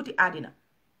waaye si buti àddina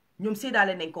ñoom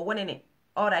séedaale nañ ko wane ne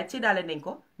all right séedaale nañ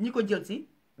ko ñi ko jël si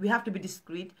we have to be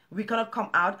discreet we cannot come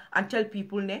out and tell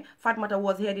people ne Fatmata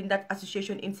was heading that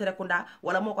association in Serekunda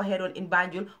wala moo ko headoon in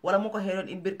Banjul wala moo ko headoon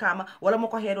in Birkama wala moo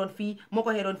ko headoon fii moo ko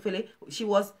headoon fële she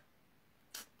was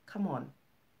come on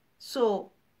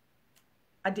so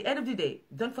at the end of the day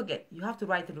don't forget you have to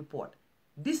write a report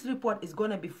this report is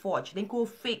gonna be forged dañ ko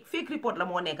fake report la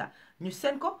moo nekka ñu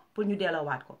send ko pour ñu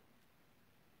delloowaat ko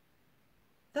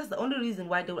that's the only reason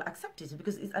why they will accept it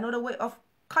because it's another way of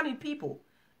conning people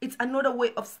it's another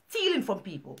way of stealing from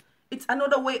people it's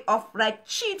another way of like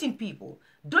cheating people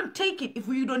don't take it if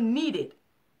you don't need it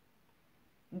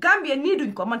Gambia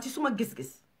needuñ ko man ci suma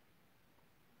gis-gis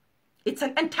it's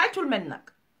an entitlement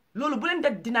nag loolu bu leen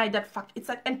that deny that fact it's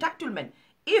an entitlement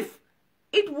if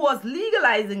it was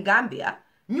legalized in Gambia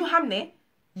ñu xam ne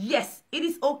yes it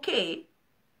is okay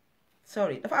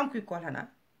sorry dafa am kuy call xanaa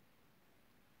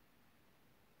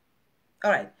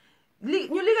all right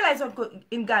ñu legalize on ko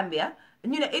in Gambia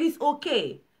ñu ne it is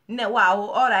okay ne waaw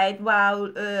all right waaw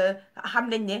xam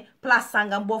nañ ne place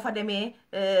sangam boo fa demee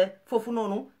foofu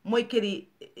noonu mooy këri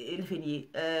lifin yi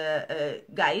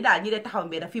gars yi daal ñi dee taxaw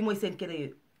mbee fii mooy seen kër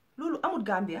yooyu loolu amut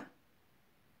Gambia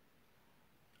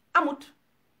amut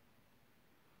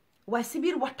waaye si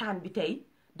biir waxtaan bi tey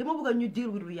dama bëgg ñu deal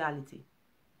with reality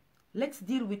let's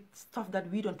deal with stuff that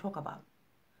we don't talk about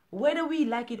whether we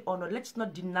like it or not let's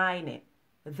not deny it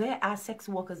there are sex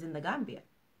workers in the Gambia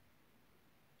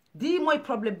di mooy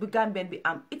problème bi Gambian bi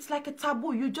am it's like a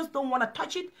taboo you just don't want to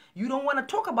touch it you don't want to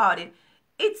talk about it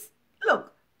it's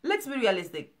look let's be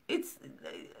realistic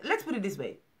let's put it this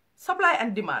way supply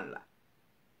and demand la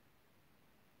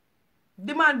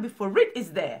demand before it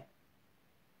is there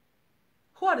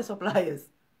who are the suppliers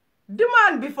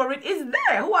demand before it is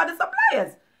there who are the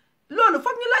suppliers loolu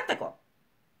foog ñu laajte ko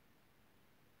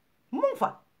mu ngi fa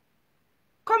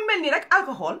comme mel ni rek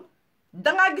alcohol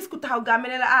dangaa gis ku taxaw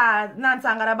Gambia ne la naan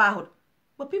sangara baaxut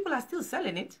but people are still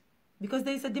selling it because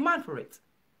there is a demand for it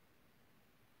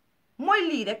mooy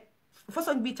lii rek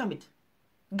façon bi tamit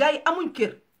gars yi amuñ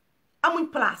kër amuñ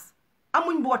place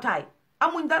amuñ mbootaay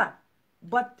amuñ dara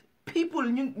but people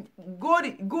ñu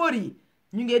góor yi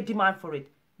ñu ngee demand for it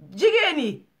jigéen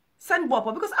yi seen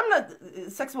boppa because am na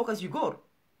sex workers yu góor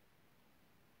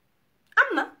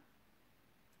am na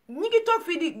ñu ngi toog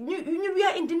fii di ñu we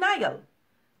are in denial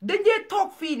dañ dee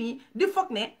toog fii nii di foog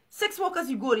ne sex workers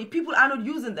yu góor yi people are not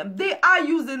using them. They are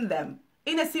using them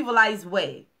in a civilized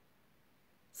way.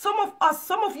 Some of us,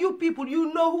 some of you people,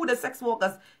 you know who the sex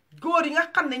workers góor yi nga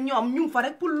xam ne ñoom ñu ngi fa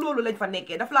rek pour loolu lañ fa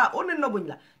nekkee daf laa on na buñ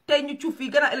la tey ñu cuuf fii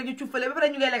gën a ëllëg ñu cuuf fële ba pare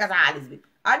ñu ngay lekk sa xaalis bi.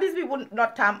 Are these people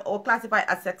not termed or classified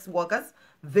as sex workers?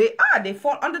 They are. They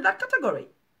fall under that category.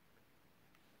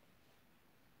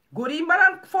 góor yi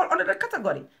mbaraan fall under that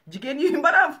category. Jigéen yi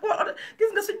mbaraan fall under.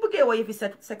 Gis nga suñ bëggee woye fi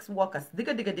sex workers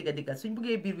digga suñ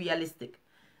bëggee bi realistic.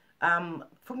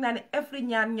 Foog naa ne every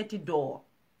ñaar ñetti door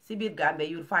si biir Gambia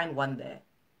you'll find one there.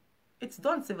 It's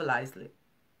done civilizedly.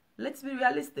 Let's be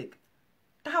realistic.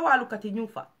 Taxawaalukat yi ñu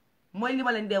fa. Mooy li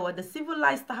ma leen dee wax the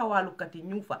civilized taxawaalukat yi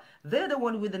ñu fa. They're the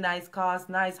one with the nice cars,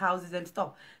 nice houses and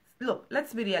stuff. Look,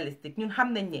 let's be realistic. Ñun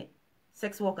xam nañ ne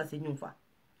sex workers yi ñu fa.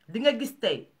 Di nga gis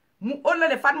tey mu olla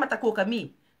ne Fatmata Kooka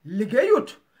mii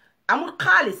liggéeyut amul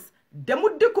xaalis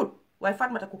demut dëkkut waaye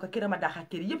Fatmata Kooka këram a daaxa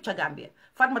kër yëpp ca Gambia.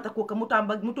 Fatmata Kooka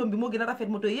motoom bi moo gën a rafet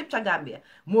moto yëpp ca Gambia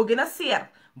moo gën a seer.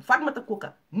 Fatmata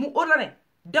Kooka mu olla ne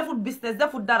defut business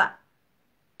defut dara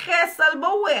xeesal ba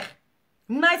weex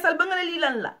naysal ba nga ne lii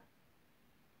lan la.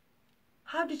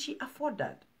 How did she afford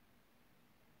that?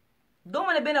 doo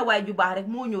ma ne benn waay ju baax rek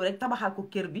moo ñëw rek tabaxal ko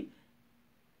kër bi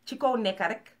ci kaw nekka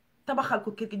rek tabaxal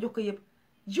ko kër gi jox ko yëpp.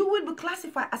 You will be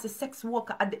classified as a sex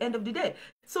worker at the end of the day.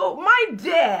 So my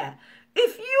dear,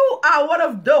 if you are one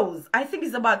of those, I think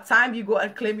it's about time you go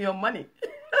and claim your money.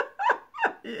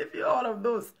 If you're one of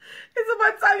those, it's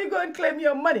about time you go and claim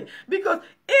your money. Because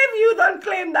if you don't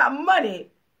claim that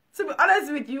money, to be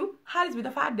honest with you, xaalis bi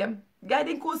dafa dem gars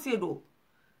yi dañ koo séedoo.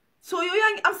 So yow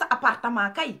yaa ngi am sa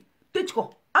appartement kay tëj ko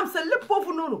am sa lépp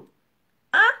foofu noonu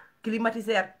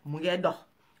climatiseur mu ngee dox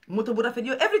moto bu rafet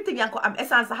yow everything yaa ngi ko am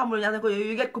essence sa xamul yaa ngi ko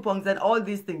you get coupons and all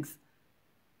these things.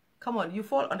 Come on, you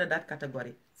fall under that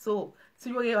category. So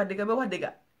suñu waxee wax dëgg ba wax dëgg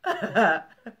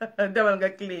demal nga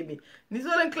claim yi ni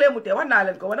soo leen claimutee wax naa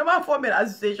leen ko ma damaa formé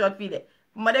association fii de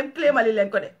ma dem claimali leen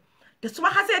ko de te su ma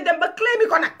xasee dem ba claimi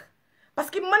ko nag parce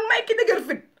que man may ki dëgër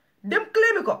fit dem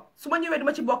claimi ko su ma ñëwee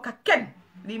duma ci bokk ak kenn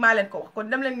lii maa leen ko wax kon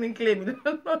dem leen ngeen claimi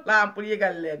loolu laa am pour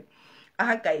yëgal leen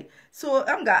kay. So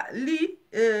am nga lii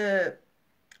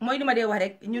mooy li ma dee wax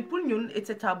rek ñun pour ñun it's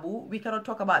a taboo, we cannot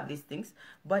talk about these things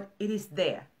but it is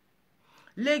there.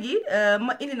 léegi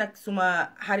ma indi nag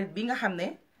suma xarit bi nga xam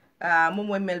ne moom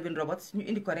mooy Melvin Roberts ñu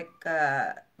indi ko rek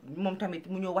moom tamit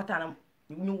mu ñëw waxtaanam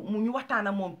ñu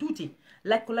waxtaanam moom tuuti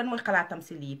laaj ko lan mooy xalaatam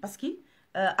si lii parce que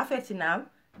affaire si naaw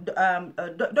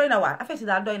doy na waar affaire si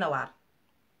daal doy na waar.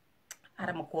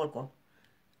 Adama kool ko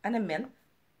ana mel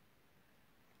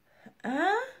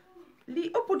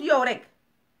lii ëpput yow rek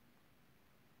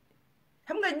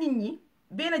xam nga nit ñi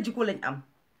benn jikko lañ am.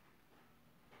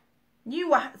 ñuy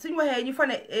wax suñu waxee ñu fa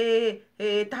ne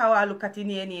taxawaalukat yi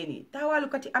nii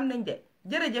taxawaalukat yi am nañ de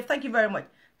jërëjëf thank you very much.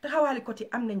 taxawaalukat yi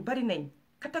am nañ bari nañ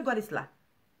catégories la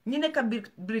ñi nekk biir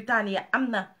Britannia am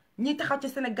na ñi taxaw ci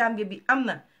Sénégambie bi am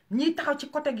na ñi taxaw ci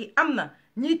côté gi am na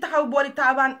ñi taxaw boori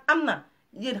Taabaan am na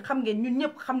yéen xam ngeen ñun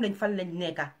ñëpp xam nañ fan lañ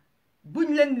nekka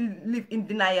buñ leen live in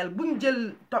denial buñ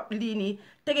jël topp lii nii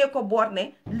tegee ko boor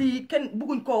ne lii kenn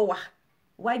bëgguñ koo wax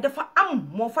waaye dafa am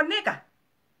moo fa nekka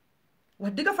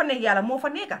wax dëgg fa nekk yàlla moo fa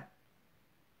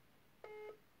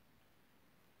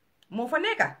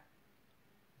nekka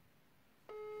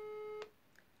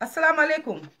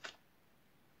asalaamaaleykum.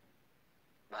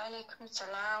 waaleykum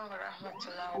salaam wa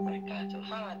rahmatulah wa barakaatu.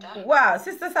 Famata. waaw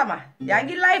sista Sama yaa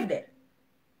ngi live de.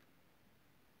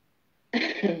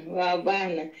 waaw baax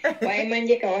na waaye man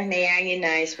njëkk a wax ne yaa ngi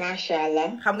nice macha allah.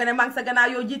 xam nga ne maa ngi sa gannaaw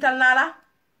yow jiital naa la.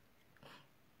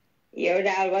 yow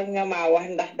daal war nga maa wax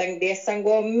ndax dang dee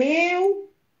sangoo meew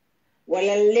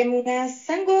wala lem nga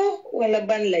sangoo wala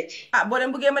ban la ci. boo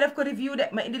leen bëggee ma def ko review de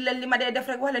ma indi leen li ma dee def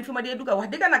rek wax leen fi ma dee duga wax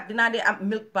dëgg nag dinaa dee am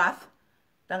milk bath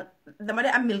dama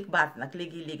dee am milk bath nag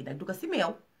léegi nag duga si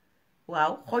meew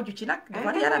waaw xooju ci nag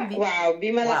defar yaram bi. waaw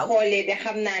bi ma la xoolee de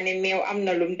xam naa ne meew am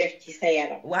na lum def ci sa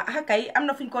yaram. waaw kay am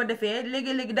na fu ñu ko defee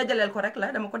léegi dajaleel ko rek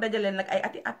la dama ko dajaleel nag ay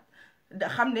ati at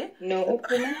xam ne. non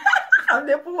ëpp na. xam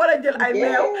ne pour war a jël ay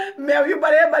meew yu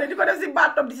bari di ko def si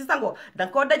baatop di si sangoo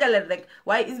danga koo dajaleel rek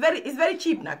waaye it's very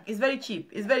cheap nag it's very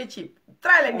cheap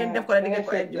try leen ngeen def ko la di ngeen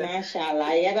ko enjoy. macha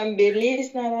allah yaram bi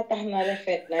liis na la tax na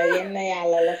rafet na yéen na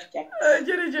yàlla laf ca.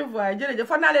 jërëjëf waay jërëjëf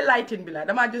fan naa ne lighting bi la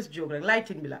damaa just jóg rek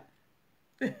lighting bi la.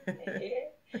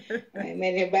 waaye ma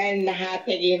ne bàyyi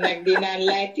naxaate gi nag di naan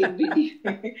lighting bi di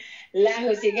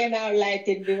laaxu si gannaaw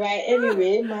lighting bi waaye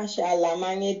anyway macha allah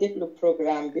maa ngi déglu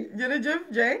programme bi. jërëjëf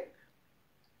Dieng.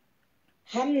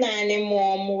 xam naa ne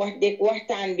moom wax dëgg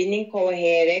waxtaan bi ni nga ko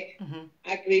waxee rek.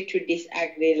 agree to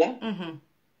disagree la.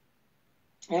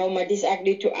 ma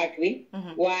disagree to agree.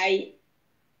 Why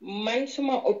man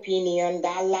suma opinion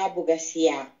daal laa bëgg a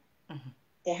siyaa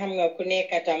te xam nga ku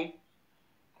nekk tam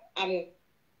am.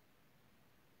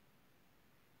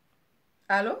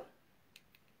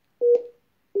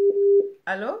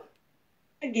 allo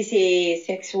gisee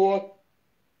sex work.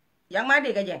 yaa ngi maa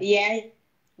dégg Jeng. yaay.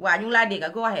 waa ñu ngi laa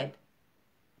dégg go ahead.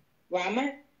 waa ma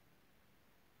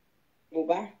bu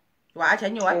baax. waa ca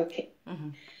ñëwaat. ok.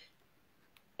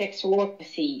 sex work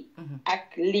si.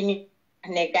 ak li ñu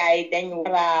ne gars yi dañu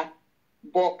war a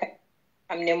bokk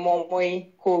xam ne moom mooy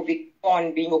covid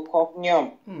on bi ñu kook ñoom.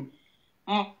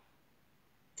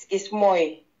 gis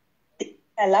mooy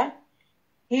la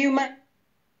human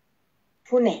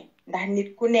fu ne ndax nit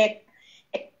ku nekk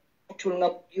tul nga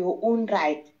your own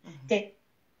right te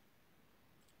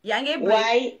yaa ngi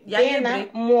waaye benn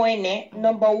mooy ne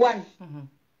number one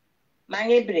maa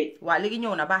ngi break. waa léegi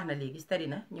ñëw na baax na léegi stadi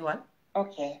na ñëwal.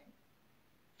 ok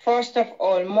first of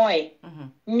all mooy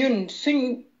ñun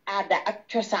suñ aada ak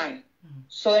cosaan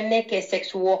soo nekkee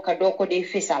sex worker doo ko dee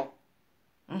fisal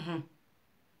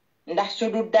ndax su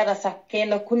du dara sax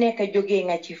kenn ku nekk jógee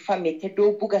nga ci famille te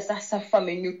doo bugga sax sa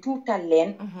famille ñu tuutal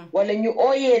leen wala ñu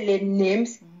ooyee leen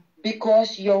names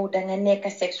because yow danga nekk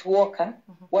sex worker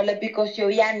wala because yow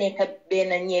yaa nekk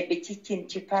benn ñebe ci cin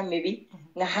ci famille bi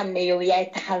nga xam ne yow yaay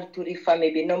taxal turi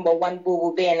famille bi number one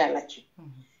boobu benn la ci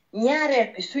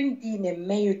ñaareel bi suñ diine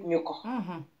mayut ñu ko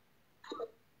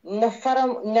nga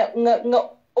faram nga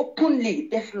openly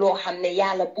def loo xam ne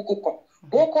yàlla bugg ko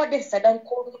boo ko def sax danga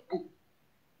koo nëbbu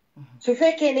su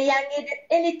fekkee ne yaa ngi def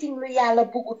anything lu yàlla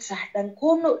bugut sax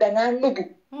dangaa nëbbu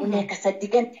mu nekk sa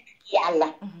diggante ak yàlla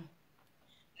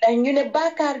ndax ñu ne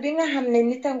baakaar bi nga xam ne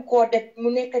nitam koo def mu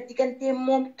nekk diggante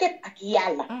moom képp ak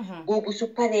yàlla boobu su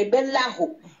paree ba laaxu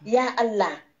yaa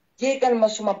Allah jégal ma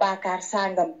suma baakaar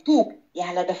sangam tuub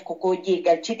yàlla daf ko koo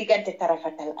jégal ci diggante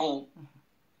tarafatal ayn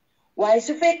waaye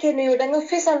su fekkee ne yow danga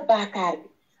fesal baakaar bi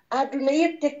àdduna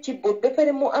yëpp teg ci bët ba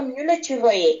pare mu am ñu la ci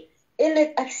royee ëllëg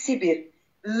ak sibir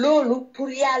loolu pour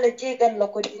yàlla jégal la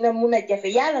ko dina mun a jafe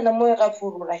yàlla na mooy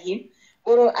Gafuru Rahim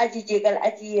borom aji jégal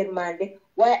aji yërmande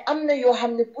waaye am na yoo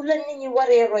xam ne bu la nit ñi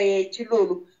waree royee ci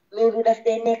loolu daf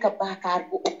day nekk baakaar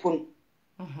bu ëppun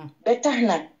ba tax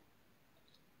na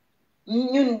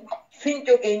ñun fiñ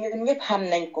jógee ñun ñëpp xam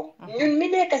nañ ko ñun mi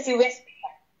nekk si west bi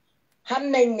xam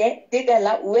nañ ne dëgg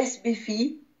la west bi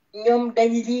fii ñoom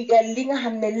dañ liigal li nga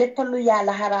xam ne lépp lu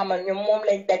yàlla xaraamal ñoom moom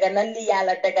lañ daganal li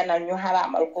yàlla daganal ñu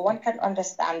xaraamal ko one can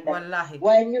understand that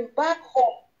waaye ñun back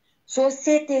home soo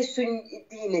seetee suñ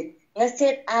diine nga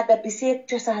seet aada bi seet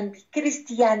cosaan bi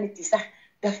christianity sax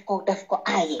daf ko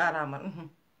aaye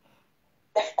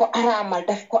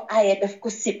daf ko aaye daf ko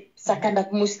sib sakan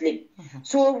ak muslim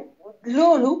soo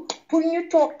loolu pour ñu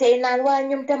toog tey naan waaye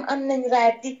ñoom tam am nañ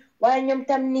raat di waaye ñoom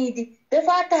tam nii di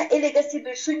dafa tax ëllëg si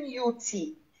biir suñ yuut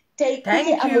si tey ku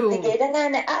ci amul liggéey dangaa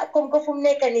ne comme que fu mu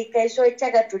nekk nii kay sooy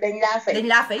cagatu dañ laa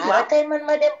fay waaw kay man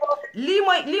ma dem boobu lii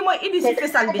mooy indi si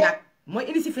fesal bi nag mooy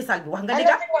indi si fesal bi wax nga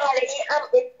dëgg waale yi am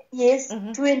 8 years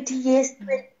 20 years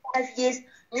 25 years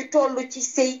ñu toll ci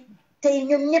sëy tey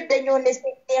ñoom ñëpp dañoo ne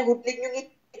sëy neexut li ñu ngi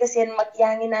dégg seen mag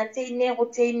yaa ngi naan sëy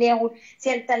neexut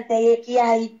seen tante yeeg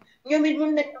yaay ñoom it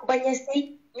mun nañu bañ a sëy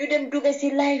ñu dem dugga si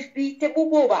life bi te bu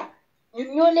boobaa ñun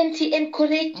ñoo leen ci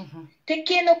encourage te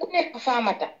kenn ku nekk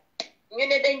faamata ñu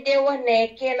ne dañ dee wax ne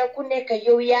kenn ku nekk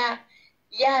yow yaa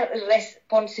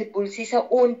responsible si sa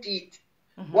own deed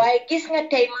waaye gis nga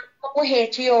tey man ma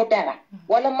waxee ci yow dara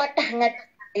wala ma tax nga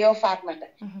yow Fatmata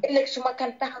ëllëg su ma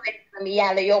kan taxawee kanam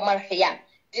yàlla yow mal xiyaam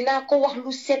dinaa ko wax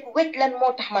lu set wecc lan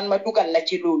moo tax man ma dugal la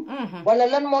ci loolu wala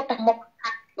lan moo tax ma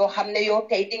yoo xam ne yow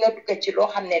tey di nga dugga ci loo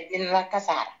xam ne dina la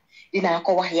kasaara dinaa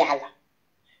ko wax yàlla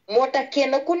moo tax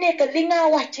kenn ku nekk li nga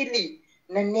wax ci lii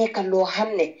na nekk loo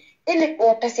xam ne ëllëg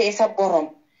boo tasee sa borom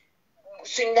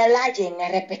suñ la laajee nga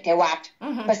répété waat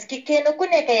parce que kenn ku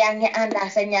nekk yaa ngi àndaa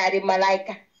sa ñaari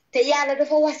malayka te yàlla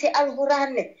dafa wax si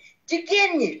alxuraan ne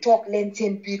jigéen ñi toog leen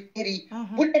seen biir kër yi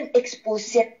bu leen expose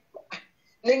seen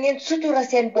na ngeen sutura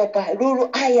seen boppa loolu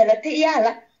aaya la te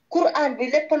yàlla Quran bi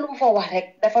lépp lu mu fa wax rek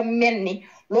dafa mel ni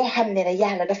loo xam ne ne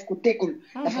yàlla daf ko dégul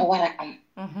dafa war a am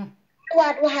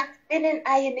waat waxaat beneen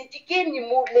aaya ne jigéen ñi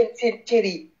muur leen seen cër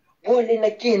yi boole na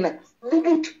génn lu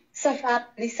dut sa faat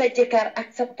li sa jëkkër ak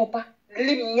sa papa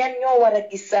lim ñan ñoo war a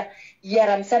gis sa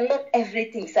yaram sa not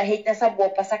everything sa xëj na sa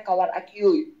boppa sa kawar ak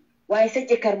yooyu waaye sa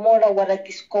jëkkër moo la war a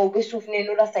gis kaw ba suuf ne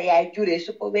nu la sa yaay juree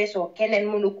su ko weesoo keneen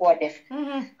mënu koo def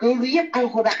loolu yëpp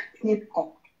alxuraan nit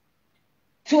ko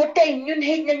soo tey ñun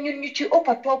xëj na ñun ñu ci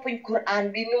ëppa toppuñ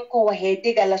Quran bi nu ko waxee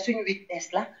dégga la suñu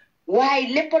weakness la waaye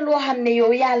lépp loo xam ne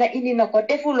yow yàlla indi na ko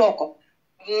defuloo ko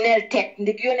nel teg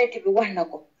ndig yonent bi wax na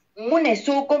ko mu ne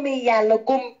soo gomee yàlla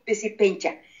gom bési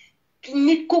penca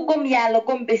nit ku gom yàlla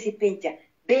gom bési penca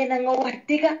benn nga wax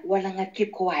dëgga wala nga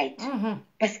keep quiet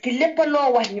parce que lépp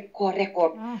loo wax ñu ko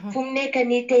record fu mu nekk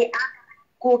nii tey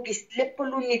koo gis lépp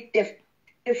lu nit def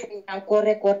defuñu ko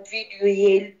record vidéo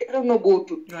yee dara na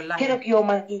bootul keroog yow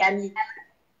ma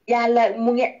yàlla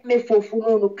mu ngi amee foofu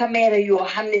noonu caméra yoo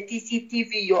xam ne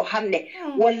CCTV yoo xam ne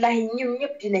wallahi ñun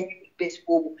ñëpp dinañ bés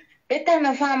boobu ba tax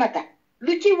na Famata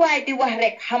lu ci waay di wax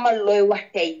rek xamal looy wax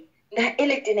tey ndax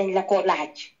ëllëg dinañ la ko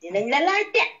laaj dinañ la laaj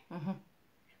de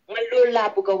man loolu laa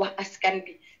bëgg a wax askan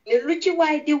bi ne lu ci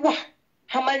waay di wax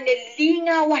xamal ne lii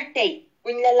nga wax tey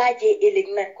buñ la laajee ëllëg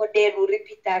na ko dellu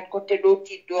répétaat ko te doo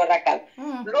tiit doo ragal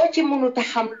loo ci mënut a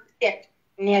xam lu set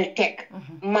neel teg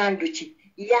mandu ci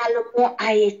yàlla moo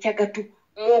aaye cagatu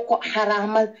moo ko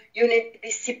xaraamal yonent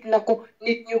bi sib na ko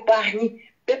nit ñu baax ñi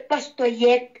ba pasto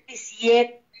yeeg bis yeeg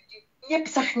ñëpp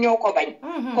sax ñoo ko bañ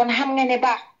kon xam nga ne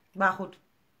baaxut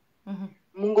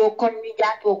mu ngoo kon ñu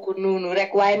jàppoo ko noonu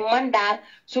rek waaye man daal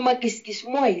suma gis-gis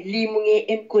mooy lii mu ngi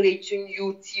encourage suñ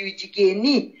youth yu jigéen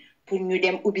nii pour ñu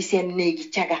dem ubbi seen néegi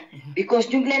caga because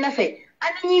ñu ngi leen a fay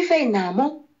ana ñiy fay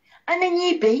naamo ana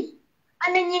ñiy béy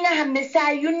ana ñi nga xam ne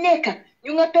saa yu nekk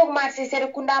ñu nga toog marché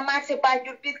Serekunda marché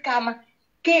Banjul biir Kaama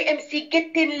KMC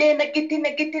géttin leen a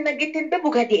géttin ba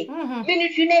bugg a dee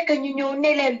minute yu nekk ñu ñëw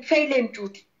ne leen fay leen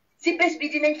juuti si bés bi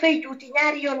dinañ fay juuti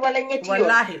ñaari yoon wala ñetti yoon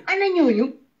ana ñooñu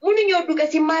mënuñoo dugg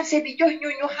si marché bi jox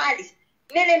ñooñu xaalis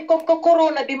ne leen comme que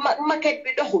corona bi maquette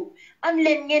bi doxul am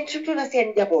leen ngeen sutura seen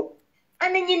njaboot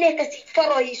ana ñi nekk si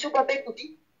faro yi suba ba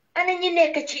guddi ana ñi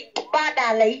nekk ci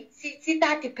baadaala yi si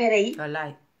taati pere yi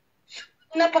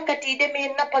nappakat yi demee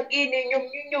nappa génne ñoom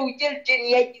ñu ñëw jël jën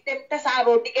ya dem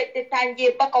tasaaroo diggante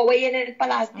tànjee ba ko wa yeneen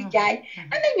place di jaay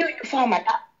ana ñooñu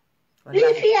Famata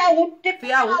lii fiyaawut te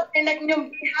ne nag ñoom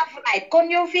di half right kon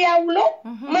yow fiyaawuloo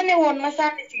ma ne woon na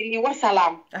sànni si lii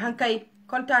wasalaam kay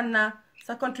kontaan naa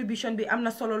sa contribution bi am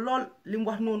na solo lool li mu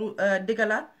wax noonu dëgg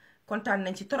la kontaan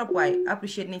nañ ci trop waaye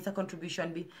appreciate nañ sa contribution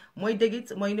bi mooy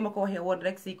dëggit mooy ni ma ko waxee woon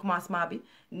rek si commencement bi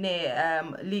ne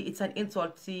lii it's an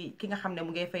insult si ki nga xam ne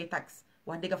mu ngay fay tax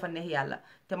wax dëgg fa neex yàlla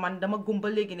te man dama gumba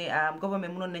léegi ne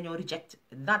government mënoon nañoo reject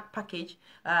that package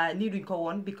nii duñ ko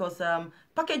woon because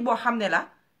package boo xam ne la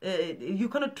you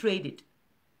cannot trade it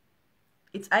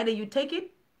it's either you take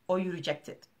it or you reject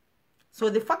it so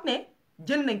the fact ne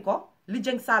jël nañ ko li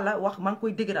Jeng Salla wax maa ngi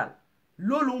koy dëgëral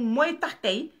loolu mooy tax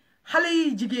tey xale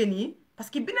yi jigéen yi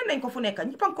parce que bind nañ ko fu nekk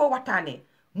ñëpp a ngi koo waxtaanee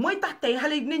mooy tax tey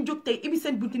xale yi dinañ jóg tey ibi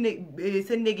seen bunti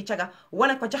seen néegi caga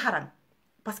wane ko jaxaran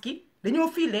parce que dañoo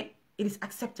feel ne it is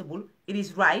acceptable it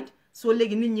is right so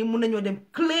léegi nit ñi mun nañoo dem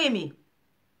claim yi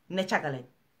ne caga lañ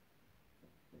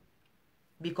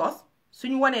because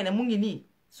suñu wanee ne mu ngi nii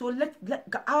so let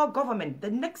our government the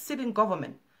next sitting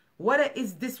government whether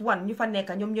is this one ñu fa nekk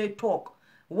ñoom ñooy toog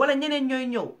wala ñeneen ñooy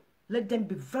ñëw let them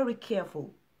be very careful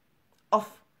of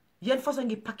yan façon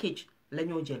ngi package la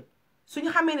ñoo jël suñu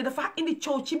xamee ne dafa indi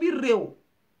coow ci biir réew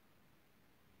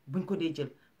buñ ko dee jël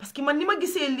parce que man ni ma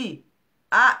gisee lii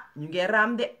ñu ngee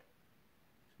raam de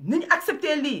niñ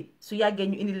accepté lii su yàggee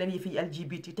ñu indi leen yi fi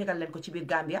LGBT tegal leen ko ci biir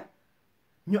Gambia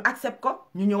ñu accept ko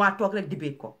ñu ñëwaat toog rek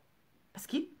debate ko parce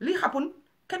que lii xapun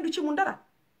kenn du ci mun dara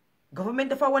government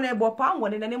dafa wane boppam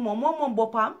wane na ne moom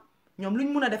boppam ñoom luñ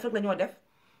mun a def rek la ñoo def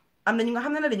am na ñu nga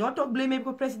xam ne dañoo toog blame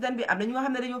ko président bi am na ñu nga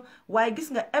xam ne dañoo waaye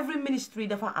gis nga every ministry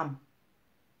dafa am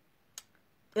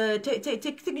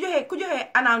te ku joxe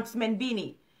announcement bii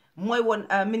nii mooy woon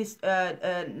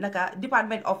naka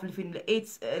department of lifin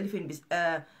AIDS lifin bi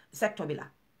sector bi la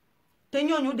te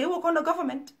ñooñu they work on the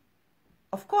government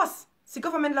of course si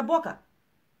government la bokka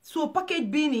so package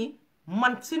bii nii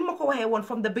man si nu ma ko waxee woon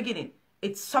from the beginning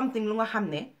it's something lu nga xam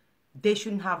ne they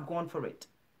shouldn't have gone for it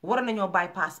war nañoo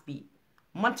bypass bii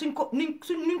man suñ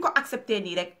ko accepté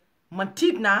nii rek man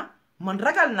tiit naa man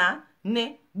ragal naa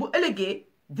ne bu ëllëgee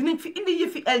dinañ fi indi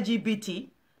yëfi LGBT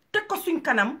teg ko suñ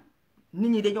kanam nit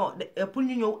ñi dañoo pour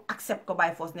ñu ñëw accept ko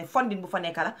by force ne funding bu fa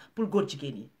nekka la pour góor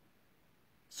jigéen yi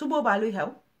su boobaa luy xew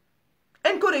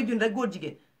encourage yun rek góor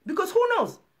jigéen because who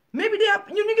knows maybe they are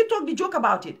ñu ngi toog di joke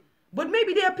about it but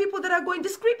maybe there are people that are going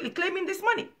discreetly claiming this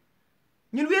money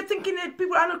ñun we are thinking that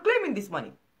people are not claiming this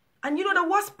money and you know the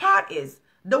worst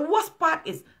part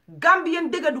is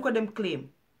Gambian dëgga du ko dem claim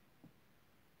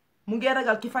mu ngi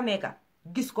ragal ki fa nekka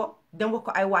gis ko dem wax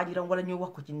ko ay waajuram wala ñu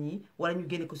wax ko ci ñii wala ñu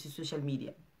génne ko ci social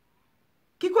media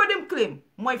ki ko dem claim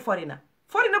mooy foreigner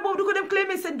boobu du ko dem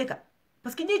claimé seen dëkka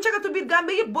parce que ñiy cagatu biir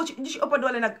Gambie yëpp boo ci ëpp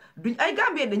doole nag duñ ay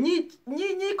Gambien de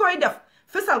ñii koy def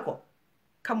fesal ko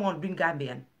come on duñ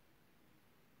Gambien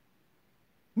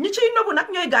ñi ciy nobu nag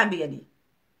ñooy Gambien yi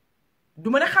du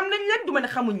ma ne xam nañ leen du ma ne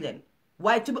xamuñ leen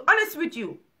waaye to be honest with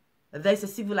you there's a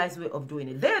civilized way of doing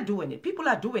it. They're doing it. People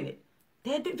are doing it.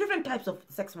 There are different types of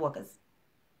sex workers.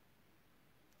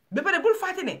 But bul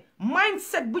fàtte ne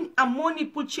mindset buñ am moo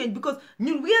need pour change because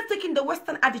ñun we are taking the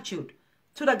Western attitude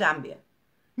to the Gambia.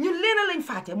 ñun leena lañ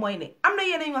fàtte mooy ne am na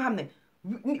yeneen yoo xam ne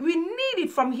we need it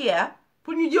from here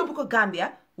pour ñu yóbbu ko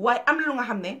Gambia waaye am na lu nga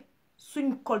xam ne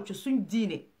suñ culture suñ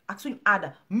diine ak suñ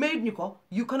aada made ñu ko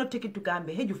you cannot take it to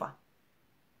Gambia xëju fa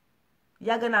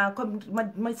yàgg naa comme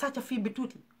ma sàcca fii bi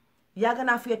tuuti yàgg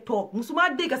naa fee toog musuma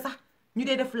dégg sax ñu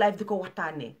dee def live di ko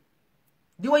waxtaanee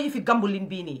di wayi fi gambulin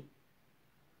bii nii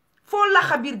foo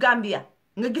laxa biir Gambia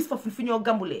nga gis fa fi ñoo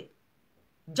gambulee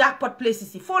jackpot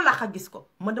places yi foo laxa gis ko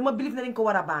man dama believe ne dañ ko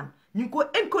war a baan ñu ngi ko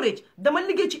encourage dama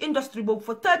liggéey ci industry boobu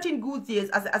for 13 good years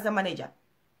as a manager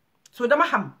so dama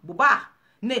xam bu baax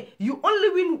ne you only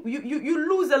win you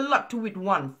lose a lot to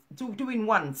win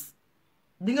once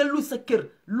di nga lose sa kër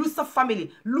lose sa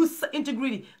family lose sa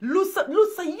integrity lose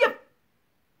sa yëpp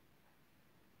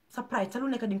sa pride sa lu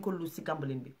nekk di nga ko lose si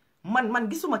gambulin bi man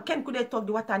gisuma kenn ku dee toog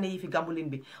di waxtaane yi fi gambulin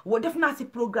bi def naa si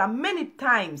programme many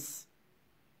times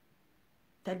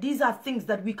that these are things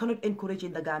that we cannot encourage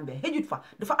in the Gambia xëjut fa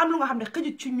dafa am lu nga xam ne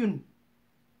xëjut ci ñun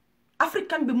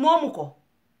africain bi moomu ko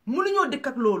mënuñoo dëkk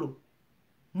ak loolu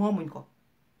moomuñ ko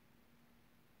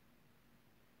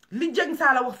li jëng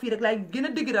saa la wax fii rek laay gën a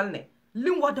dëgëral ne li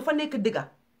mu wax dafa nekk dëgga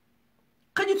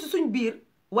xëjut ci suñ biir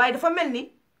waaye dafa mel ni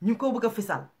ñu ngi ko bëgg a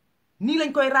fisal nii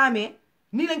lañ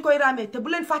koy raamee te bu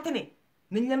leen fàtte ne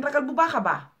nañ leen ragal bu baax a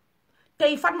baax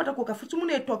tey Fatmata Koka su mu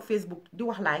nee toog Facebook di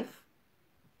wax live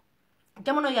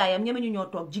jamono yaayam ñeme ñu ñoo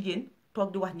toog jigéen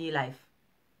toog di wax nii live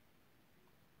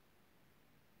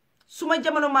suma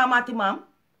jamono maamaati maam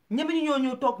ñeme ñu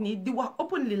ñoo toog nii di wax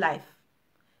openly live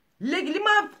léegi li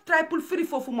ma try pour firi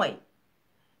foofu mooy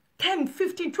 10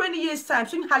 15 20 years time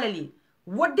suñ xalel yi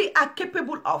what they are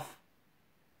capable of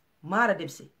maara dem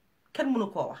si kenn mënu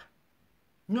koo wax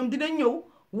ñoom dina ñëw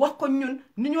wax ko ñun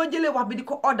ni ñoo jëlee wax bi di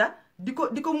ko oda di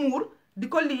ko muur di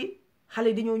ko lii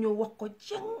xale dañoo ñëw wax ko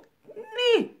ceng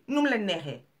nii nu mu leen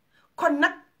neexee kon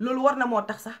nag loolu war na moo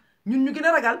tax sax ñun ñu gën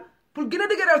a ragal pour gën a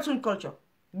dëgëral suñ culture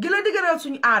gën a dëgëral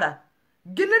suñ aada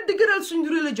gën a dëgëral suñ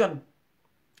religion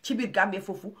ci biir Gambie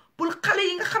foofu pour xale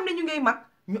yi nga xam ne ñu ngay mag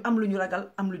ñu am lu ñu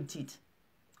ragal am luñ tiit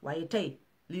waaye tey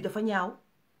lii dafa ñaaw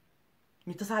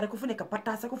ñu tasaare ko fu nekk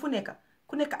partage ko fu nekk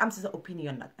ku nekk am si sa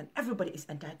opinion nag and everybody is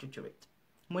entitled to it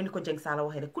mooy ni ko Jeng Saala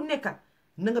waxee rek ku nekk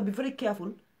na nga be very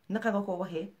careful naka nga ko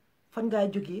waxee fan ngaa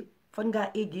jógee fan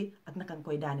ngaa éggee ak naka nga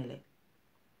koy daanelee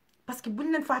parce que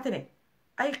buñ leen fàtte ne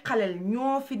ay xaleel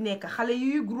ñoo fi nekk xale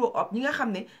yuy grow up ñi nga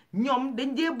xam ne ñoom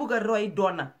dañ dee bëgg a roy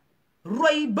doona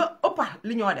roy ba ëppa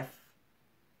li ñoo def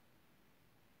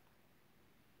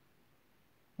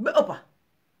ba ëppa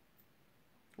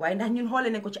waaye ndax ñun xoole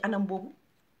nañ ko ci anam boobu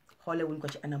xoole wuñ ko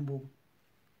ci anam boobu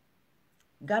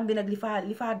Gambie nag li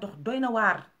faa dox doy na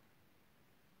waar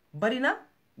bari na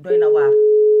doy na waar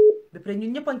ba pare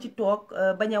ñun ñëpp a ngi ci toog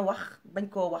bañ a wax bañ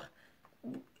koo wax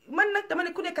man nag dama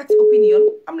ne ku nekk ak si opinion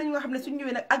am na ñu nga xam ne suñ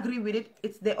ñëwee nag agree with it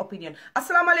it's their opinion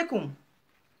asalaamaaleykum.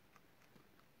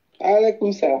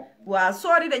 Alaikum salam. Wow,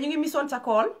 sorry that you missed on a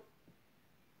call.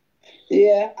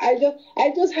 Yeah, I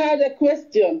just had a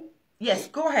question. Yes,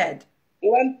 go ahead.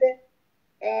 One thing,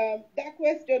 that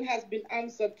question has been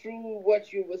answered through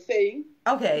what you were saying.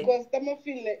 Okay. Because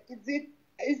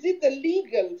is it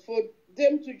illegal for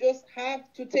them to just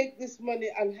have to take this money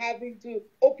and having to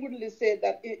openly say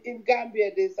that in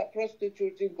Gambia there's a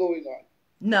prostituting going on?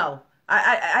 No,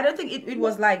 I don't think it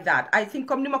was like that. I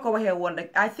think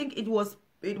I think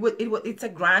it's a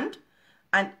grant,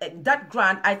 and that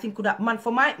grant I think could have my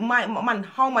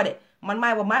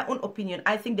own opinion,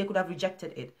 I think they could have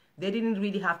rejected it. They didn't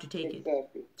really have to take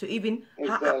exactly. it to even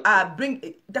exactly.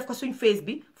 bring the face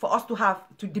be for us to have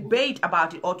to debate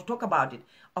about it or to talk about it.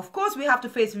 Of course, we have to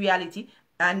face reality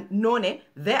and know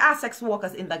there are sex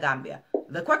workers in the Gambia.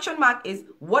 The question mark is,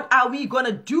 what are we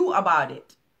gonna do about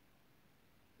it?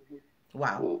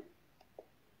 Wow.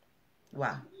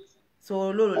 Wow. So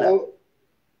Lulu.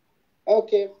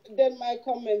 Okay, then my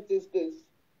comment is this.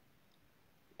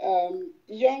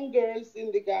 Young girls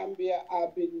in the Gambia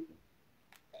have been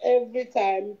every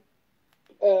time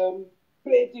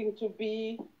plating to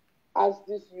be as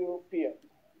this European.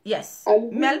 Yes.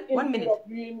 And Mel, 1 minute.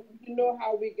 You know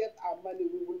how we get our money.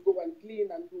 We will go and clean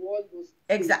and do all those things.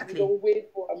 Exactly. We don't wait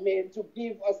for a man to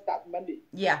give us that money.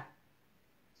 Yeah.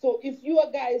 So if you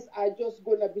guys are just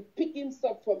going to be picking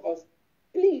stuff from us,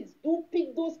 please don't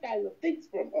pick those kind of things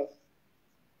from us.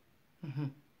 Mm-hmm.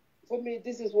 For me,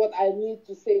 this is what I need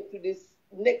to say to this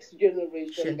next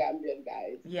generation Sure. Gambian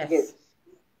guys. Yes. Girls.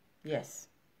 Yes.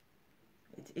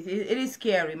 It is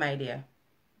scary, my dear.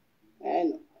 I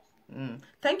know.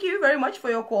 Thank you very much for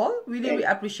your call. Really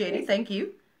appreciate it. Thank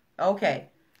you. Okay.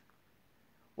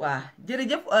 Waa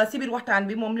jërëjëf si biir waxtaan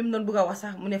bi moom li mu doon bëgg a wax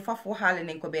sax mu ne faf waxaale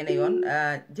nañ ko benn yoon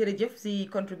jërëjëf si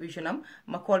contribution am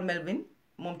ma call Melvin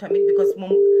moom tamit because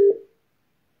moom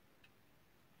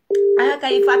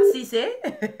kay Fat Cissé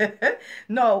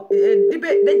no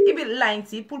dañ ibi line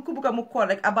si pour ku bëgg a mu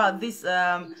call rek about this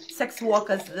sex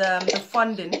workers the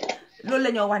funding loolu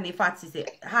la ñoo wax ni Fat Cissé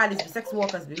xaalis bi sex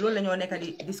workers bi loolu la ñoo nekk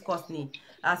di discuss nii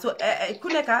so ku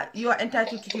nekk you are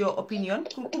entitled to your opinion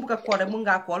ku bëgg a call rek mun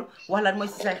ngaa call wax lan mooy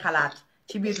si say xalaat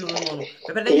ci biir loolu noonu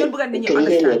ba pare dañu bëgg nit ñi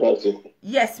understand.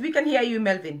 Yes, we can hear you,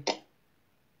 Melvin.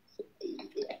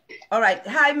 All right,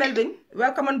 hi Melvin,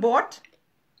 welcome on board.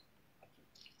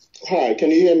 Hi, can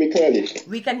you hear me clearly?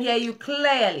 We can hear you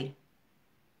clearly.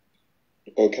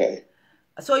 Okay.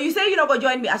 So you say you're not going to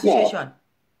join me association?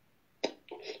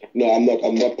 No, I'm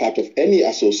not part of any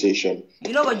association.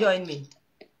 You're not going to join me?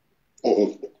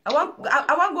 I want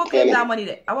to go claim that money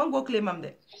there. I want to go claim them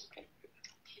there.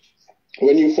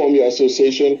 When you form your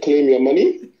association, claim your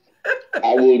money.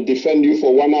 I will defend you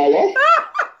for 1 hour.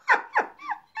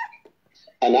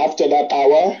 And after that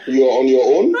hour, you're on your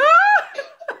own.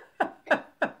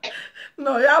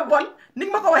 No, yeah, but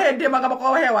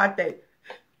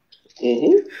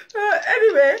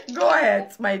anyway, go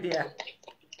ahead, my dear.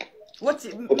 What's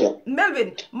okay.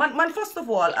 Melvin? Man, first of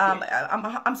all,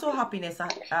 I'm so happy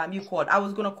you called. I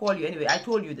was gonna call you anyway. I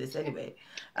told you this anyway.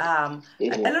 A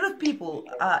lot of people,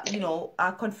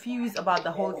 are confused about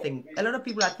the whole thing. A lot of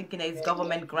people are thinking it's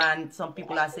government grant. Some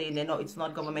people are saying, no, it's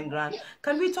not government grant.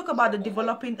 Can we talk about the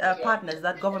developing partners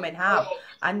that government have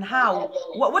and how?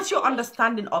 What's your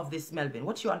understanding of this, Melvin?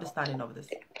 What's your understanding of this?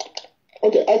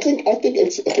 Okay, I think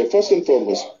it's okay. First and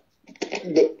foremost,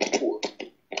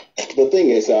 the thing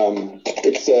is,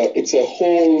 it's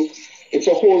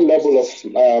a whole level of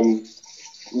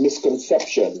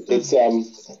misconception.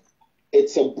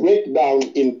 It's a breakdown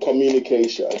in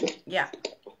communication. Yeah.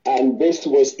 And this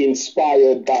was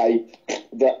inspired by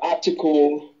the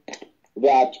article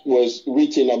that was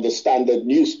written on the Standard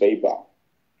newspaper.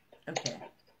 Okay.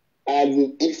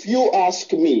 And if you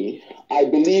ask me, I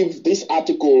believe this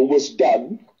article was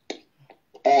done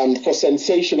for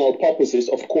sensational purposes,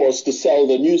 of course, to sell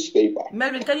the newspaper.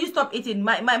 Melvin, can you stop eating?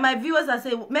 My viewers are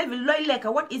saying, Melvin,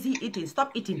 what is he eating?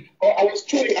 Stop eating. Oh, I was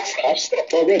chewing. I've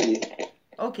stopped already.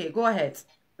 Okay, go ahead.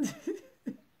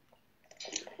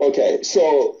 Okay,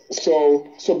 so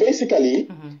basically,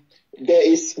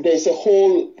 there's a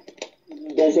whole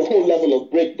level of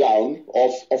breakdown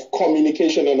of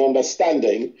communication and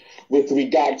understanding with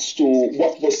regards to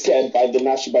what was said by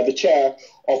the chair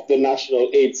of the National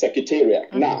AIDS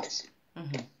Secretariat, NAS.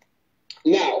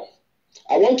 Now,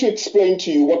 I want to explain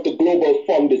to you what the Global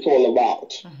Fund is all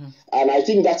about. And I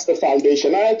think that's the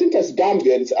foundation. And I think as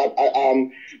Gambians,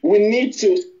 we need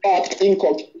to start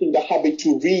inculcating the habit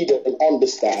to read and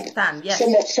understand. Yes.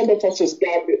 Some of us as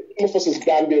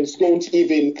Gambians don't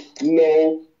even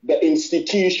know the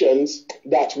institutions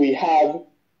that we have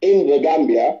in the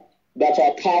Gambia that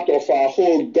are part of our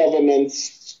whole governance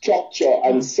structure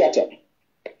and setup.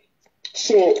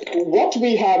 So what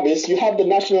we have is you have the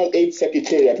National AIDS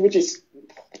Secretariat, which is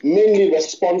mainly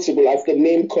responsible, as the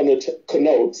name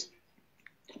connotes,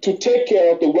 to take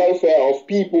care of the welfare of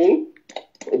people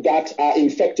that are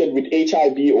infected with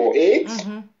HIV or AIDS,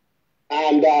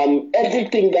 and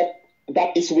everything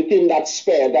that is within that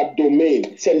sphere, that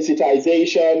domain,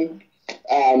 sensitization,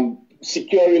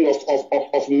 securing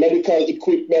of medical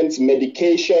equipment,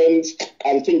 medications,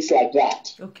 and things like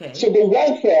that. Okay. So the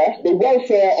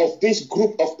welfare of this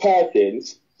group of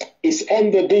persons is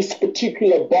under this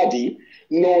particular body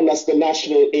known as the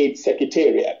National AIDS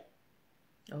Secretariat.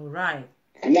 All right.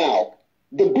 Now,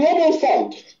 the Global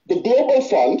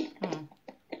Fund,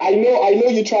 I know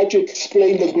you tried to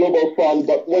explain the Global Fund,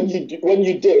 but when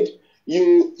you did,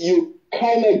 you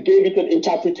kind of gave it an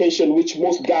interpretation which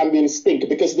most Gambians think,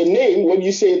 because the name, when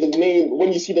you see the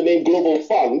name Global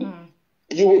Fund,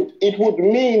 it would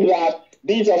mean that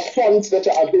these are funds that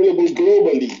are available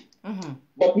globally.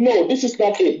 But no, this is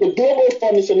not it. The Global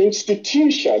Fund is an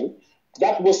institution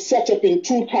that was set up in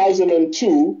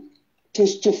 2002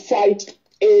 to fight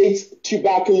AIDS,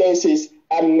 tuberculosis,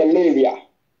 and malaria.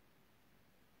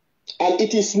 And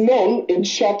it is known in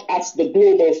short as the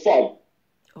Global Fund.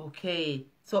 Okay.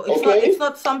 So it's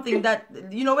not something that,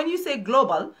 when you say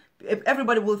global,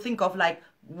 everybody will think of like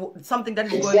something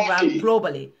that is going around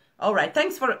globally. All right.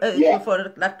 Thanks for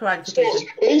that clarification. So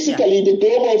basically, the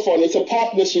Global Fund is a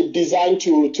partnership designed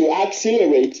to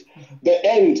accelerate the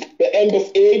end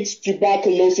of AIDS,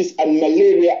 tuberculosis, and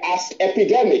malaria as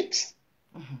epidemics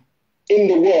in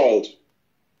the world.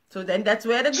 So then that's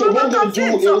where the So global what comes they do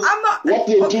in. is, So I'm not. what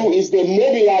they do is they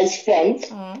mobilize funds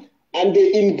and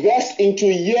they invest into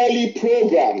yearly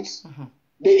programs.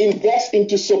 They invest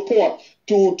into support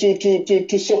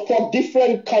to support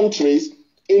different countries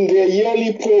in their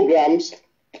yearly programs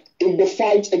in the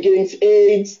fight against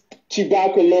AIDS,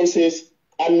 tuberculosis,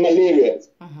 and malaria.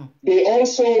 They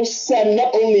also send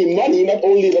not only money, not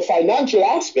only the financial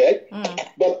aspect,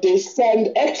 but they send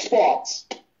experts.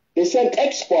 They send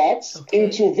experts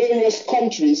into various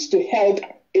countries to help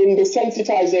in the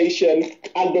sensitization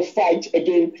and the fight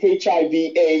against HIV,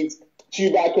 AIDS,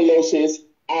 tuberculosis,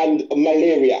 and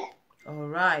malaria. All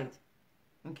right.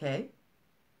 Okay.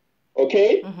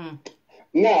 Okay?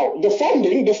 Now, the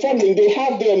funding, they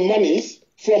have their monies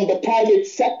from the private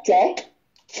sector,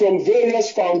 from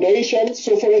various foundations.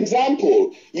 So, for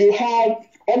example, you have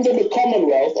under the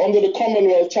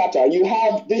Commonwealth Charter, you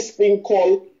have this thing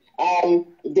called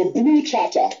the Blue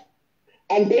Charter.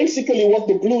 And basically what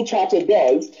the Blue Charter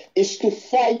does is to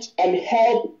fight and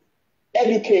help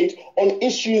educate on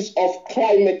issues of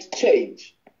climate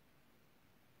change.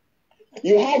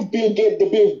 You have the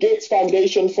Bill Gates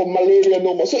Foundation for Malaria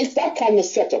No More. So it's that kind of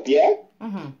setup, yeah?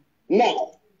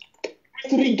 Now,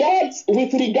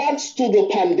 with regards to the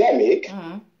pandemic,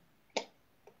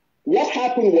 what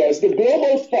happened was the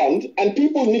Global Fund, and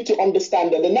people need to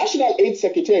understand that the National AIDS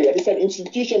Secretariat is an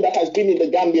institution that has been in the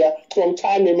Gambia from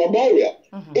time immemorial.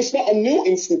 It's not a new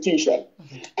institution.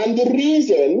 And the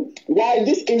reason why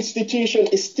this institution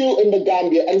is still in the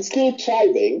Gambia and still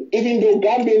thriving, even though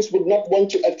Gambians would not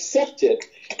want to accept it,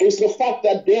 is the fact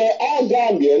that there are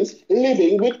Gambians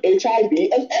living with HIV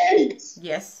and AIDS.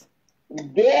 Yes.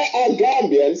 There are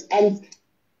Gambians, and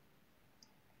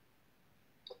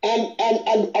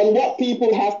what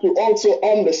people have to also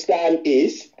understand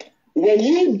is when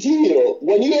you are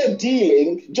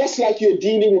dealing, just like you're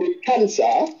dealing with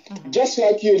cancer, just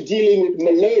like you're dealing with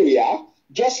malaria,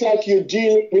 just like you're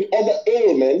dealing with other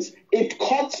ailments, it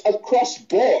cuts across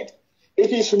board.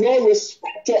 It is no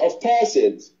respecter of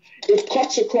persons. It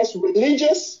cuts across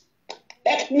religious,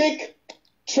 ethnic,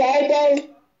 tribal,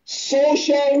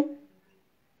 social,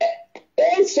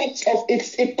 all sorts of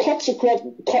it cuts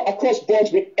across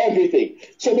boards with everything.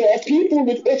 So there are people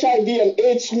with HIV and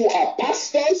AIDS who are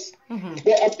pastors.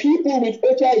 There are people with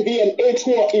HIV and AIDS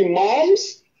who are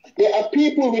imams. There are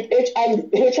people with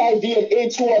HIV and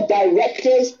AIDS who are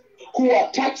directors, who are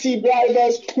taxi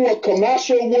drivers, who are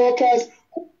commercial workers.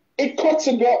 It cuts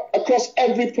across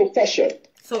every profession.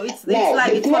 So it's for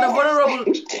the vulnerable.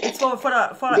 It's for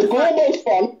the Global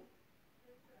Fund.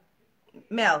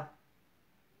 Mel.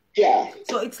 Yeah.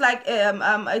 So it's like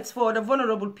it's for the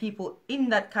vulnerable people in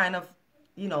that kind of,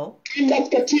 in that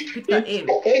category,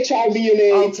 HIV and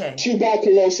AIDS,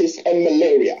 tuberculosis and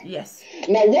malaria. Yes.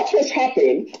 Now what has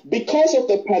happened because of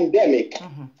the pandemic,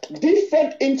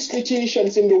 different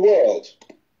institutions in the world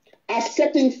are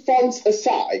setting funds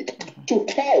aside to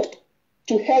help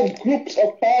groups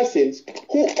of persons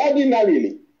who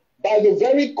ordinarily, by the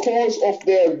very course of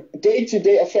their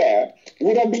day-to-day affair,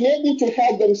 would have been able to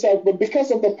help themselves, but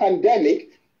because of the pandemic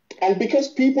and because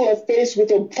people are faced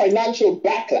with a financial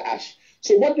backlash,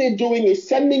 so what they're doing is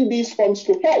sending these funds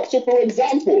to help. So, for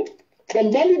example, the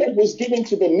money that was given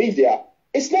to the media,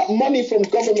 it's not money from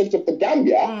government of the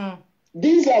Gambia.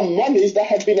 These are monies that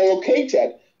have been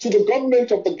allocated to the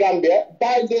government of the Gambia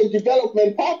by their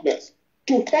development partners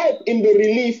to help in the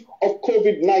relief of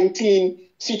COVID-19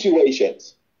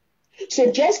 situations.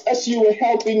 So just as you were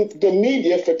helping the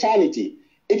media fraternity,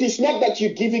 it is not that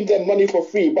you're giving them money for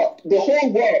free, but the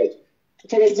whole world.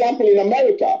 For example, in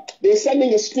America, they're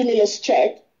sending a stimulus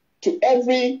check to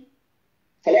every...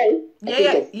 Hello?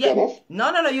 Yeah.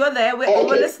 No, you're there. We're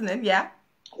listening, yeah.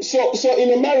 So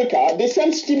in America, they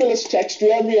send stimulus checks to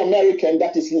every American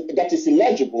that is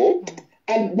eligible.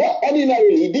 And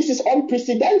ordinarily, this is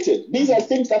unprecedented. These are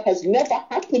things that has never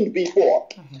happened before.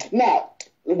 Now,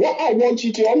 what I want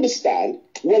you to understand,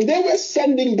 when they were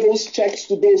sending those checks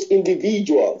to those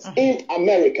individuals in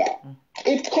America,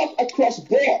 it cut across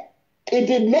board. It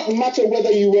did not matter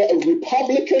whether you were a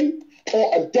Republican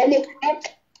or a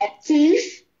Democrat, a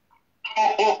thief,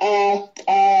 a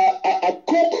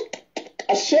cook,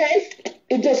 a chef.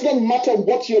 It does not matter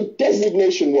what your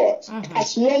designation was.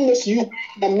 As long as you are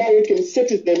an American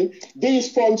citizen,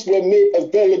 these funds were made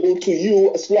available to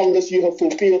you as long as you have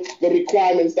fulfilled the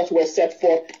requirements that were set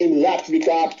forth in that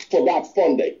regard for that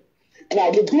funding.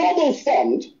 Now, the Global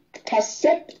Fund has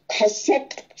set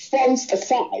funds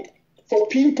aside for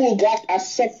people that are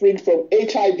suffering from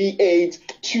HIV, AIDS,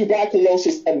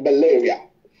 tuberculosis, and malaria.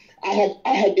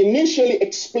 I had initially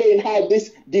explained how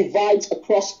this divides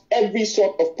across every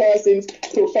sort of person's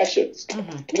professions.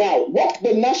 Now, what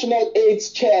the National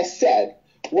AIDS Chair said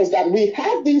was that we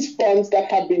have these funds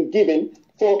that have been given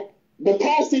for the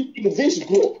person in this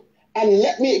group. And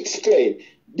let me explain.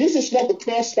 This is not the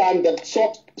first time that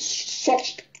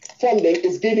such funding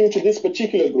is given to this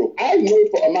particular group. I know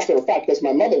for a matter of fact, because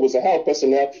my mother was a health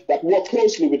personnel that worked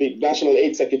closely with the National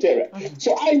AIDS Secretariat.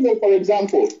 So I know, for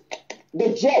example, the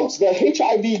drugs, the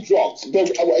HIV drugs,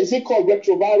 is it called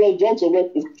retroviral drugs or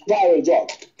viral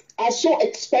drugs, are so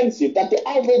expensive that the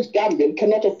average Gambian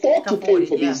cannot afford to pay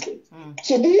for these things.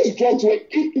 So these drugs were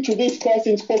given to these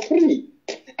persons for free.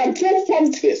 And who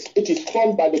funds this? It is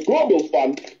funded by the Global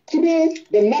Fund through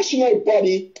the national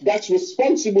body that's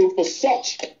responsible for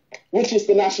such, which is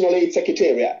the National AIDS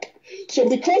Secretariat. So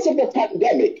because of the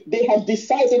pandemic, they have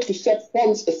decided to set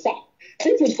funds aside.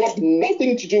 This has got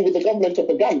nothing to do with the government of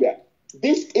the Gambia.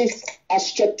 This is a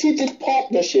strategic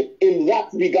partnership in that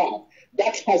regard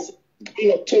that has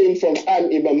been obtained from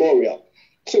time immemorial.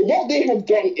 So what they have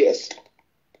done is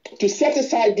to set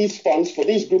aside these funds for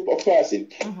this group of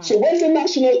persons. So when the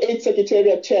National AIDS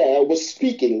Secretariat Chair was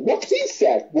speaking, what he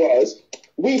said was,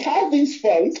 we have these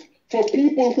funds for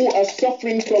people who are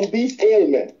suffering from these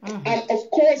ailments. And of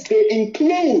course, they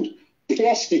include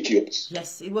prostitutes.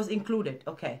 Yes, it was included.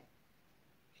 Okay.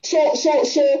 So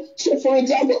for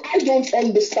example, I don't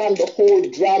understand the whole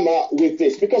drama with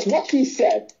this, because what he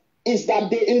said is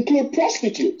that they include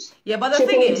prostitutes. Yeah, but the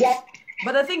thing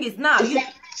is now,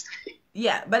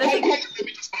 yeah, but I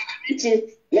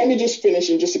think let me just finish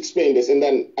and just explain this, and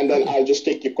then I'll just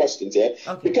take your questions. Yeah,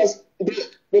 because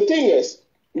the thing is,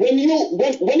 when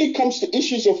it comes to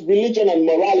issues of religion and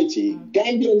morality,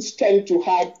 Gambians tend to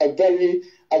have a very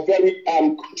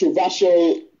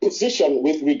controversial position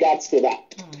with regards to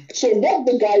that. So what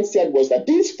the guy said was that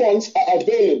these funds are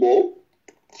available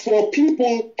for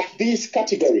people of these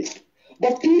categories.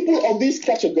 But people of these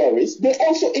categories, they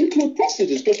also include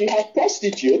prostitutes, because you have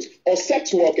prostitutes or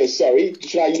sex workers,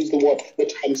 should I use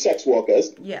the term sex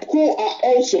workers, who are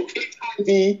also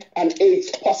HIV and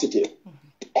AIDS positive.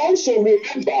 Also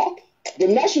remember, the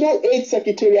National AIDS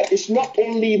Secretariat is not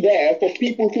only there for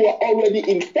people who are already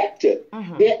infected.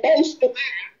 They're also there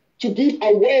to give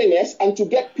awareness and to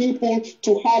get people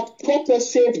to have proper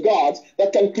safeguards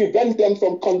that can prevent them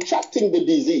from contracting the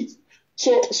disease.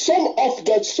 So some of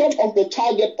the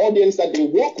target audience that they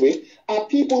work with are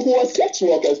people who are sex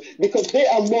workers, because they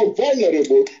are more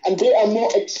vulnerable and they are more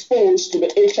exposed to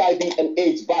the HIV and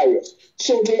AIDS virus.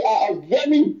 So they are a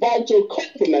very vital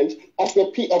component of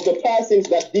the persons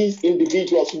that these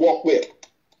individuals work with.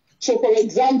 So for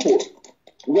example,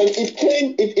 when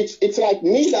it's like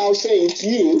me now saying to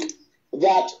you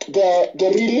that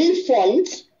the relief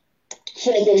funds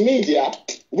for the media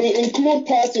will include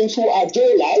persons who are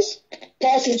jailers,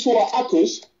 persons who are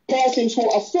accused, persons who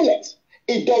are fullers.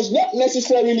 It does not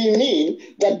necessarily mean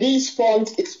that these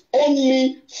funds is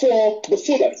only for the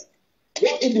fullers.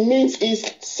 What it means is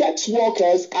sex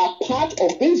workers are part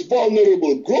of this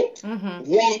vulnerable group that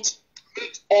makes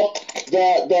up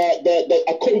the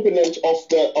accompaniment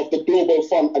of the Global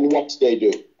Fund and what they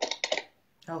do.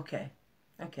 Okay,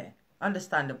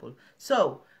 understandable.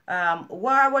 So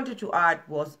what I wanted to add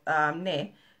was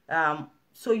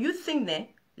so you think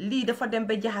leader for them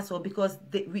because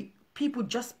people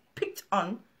just picked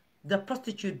on the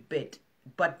prostitute bit,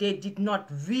 but they did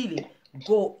not really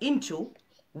go into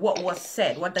what was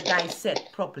said, what the guy said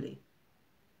properly.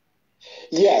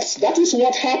 Yes, that is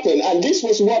what happened, and this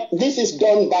is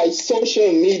done by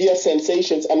social media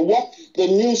sensations and what the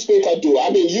newspaper do. I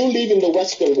mean, you live in the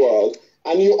Western world,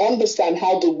 and you understand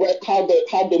how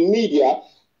the media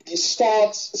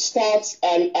starts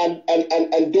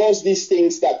and does these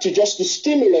things to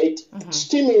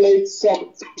stimulate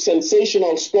some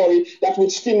sensational story that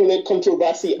would stimulate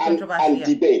controversy and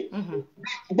debate.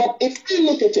 But if you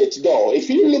look at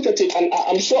it, and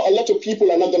I'm sure a lot of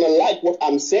people are not going to like what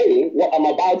I'm saying, what I'm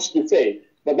about to say,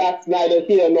 but that's neither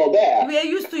here nor there. We are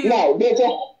used to you. Now,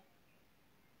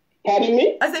 pardon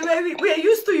me? I said we are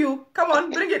used to you. Come on,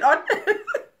 bring it on.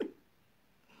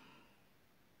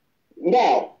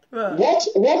 Now, what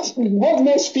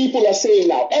most people are saying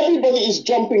now, everybody is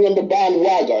jumping on the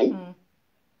bandwagon,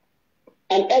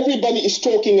 and everybody is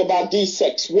talking about these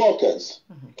sex workers.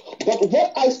 But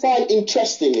what I find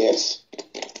interesting is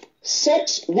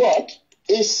sex work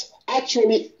is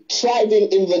actually thriving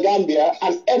in the Gambia,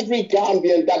 and every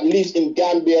Gambian that lives in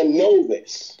Gambia knows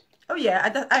this. Oh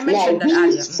yeah, I mentioned that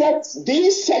earlier.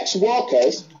 These sex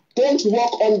workers don't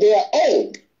work on their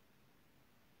own.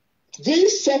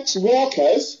 These sex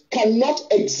workers cannot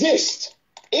exist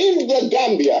in the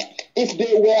Gambia if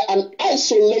they were an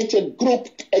isolated group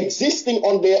existing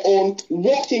on their own,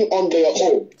 working on their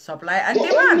own. Supply and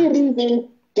demand.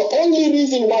 The only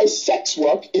reason why sex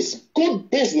work is good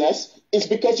business is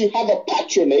because you have a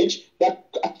patronage that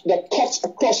cuts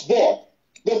across board.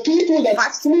 The people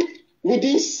that sleep with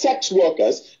these sex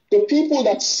workers, the people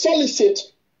that solicit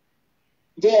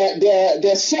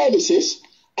their services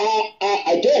are,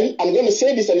 again, I'm going to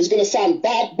say this and it's going to sound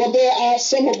bad, but there are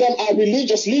some of them are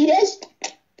religious leaders,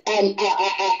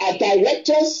 are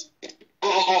directors,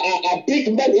 are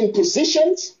big men in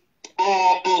positions,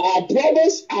 are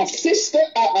brothers, are sisters,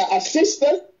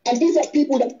 and these are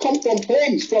people that come from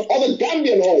homes, from other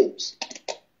Gambian homes.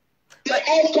 They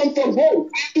all come from home.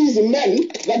 These men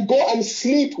that go and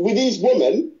sleep with these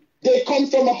women, they come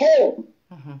from a home.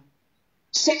 Mm-hmm.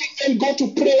 Some of them go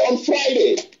to pray on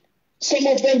Friday. Some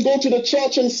of them go to the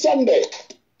church on Sunday.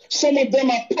 Some of them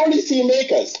are policy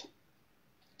makers.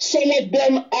 Some of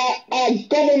them are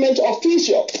government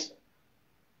officials.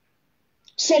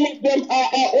 Some of them are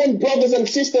our own brothers and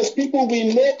sisters, people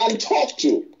we know and talk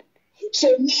to. So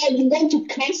now you want to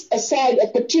cast aside a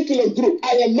particular group.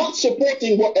 I am not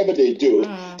supporting whatever they do.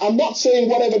 I'm not saying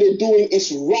whatever they're doing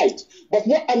is right. But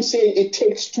what I'm saying, it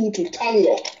takes two to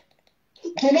tango.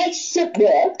 Do not sit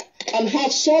there and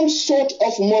have some sort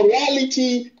of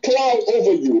morality cloud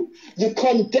over you. You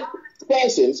condemn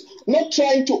persons, not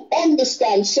trying to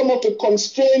understand some of the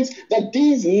constraints that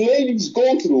these ladies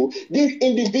go through, these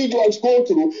individuals go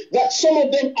through, that some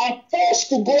of them are forced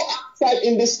to go outside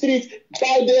in the streets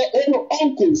by their own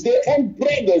uncles, their own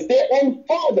brothers, their own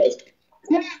fathers,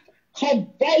 who have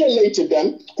violated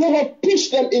them, who have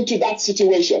pushed them into that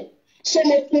situation.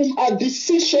 Some of whom are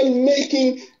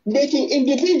decision-making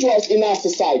individuals in our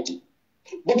society.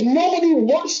 But nobody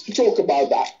wants to talk about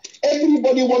that.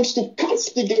 Everybody wants to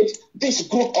castigate this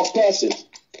group of persons.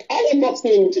 I am not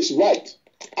saying it is right.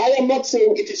 I am not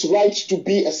saying it is right to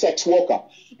be a sex worker.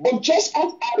 But just as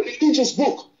our religious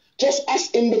book, just as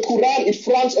in the Quran it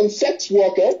frowns on sex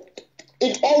worker,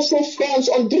 it also frowns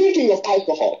on drinking of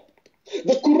alcohol.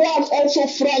 The Quran also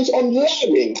frowns on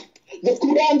lying. The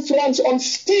Quran frowns on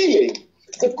stealing.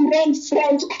 The Quran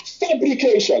frowns on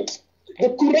fabrications. The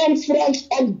Quran frowns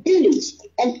on bullies,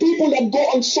 on people that go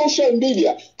on social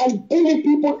media and bully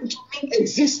people into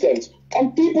non-existence,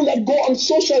 on people that go on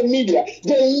social media.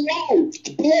 They lie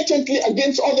blatantly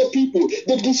against other people.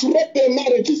 They disrupt their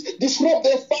marriages, disrupt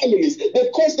their families. They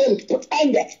cause them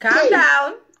anger. Calm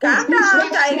down,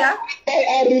 Tiger. By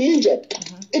our religion.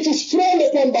 It is frowned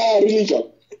upon by our religion.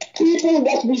 People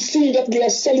that we see that we are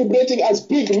celebrating as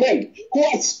big men, who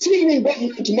are stealing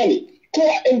government money, who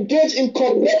are engaged in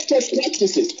corrupted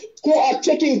practices, who are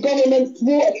taking government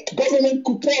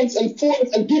coupons and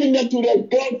phones and giving them to their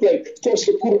girlfriend. Does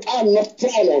the Quran not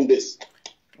frown on this?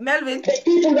 Melvin,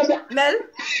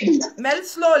 Mel,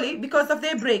 slowly, because of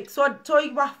their break. So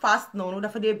you were fast now, no,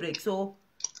 for their break. So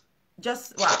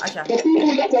just the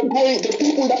people that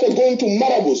are going to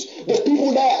marabouts, the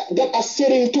people that are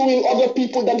sitting doing other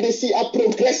people that they see are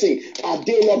progressing, are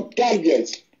they not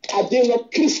Gambians? Are they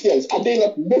not Christians? Are they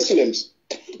not Muslims?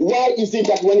 Why is it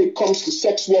that when it comes to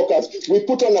sex workers, we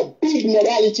put on a big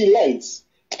morality lens,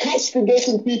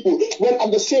 castigating people, when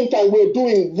at the same time we're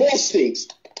doing worse things?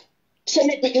 Some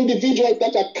of the individuals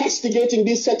that are castigating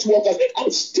these sex workers are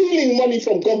stealing money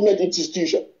from government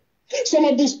institutions. Some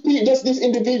of these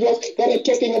individuals that are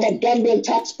talking about Gambian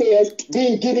taxpayers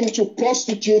being given to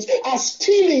prostitutes are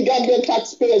stealing Gambian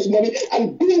taxpayers' money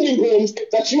and building homes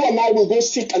that you and I will go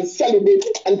sit and celebrate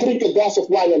and drink a glass of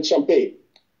wine and champagne.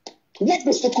 What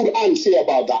does the Quran say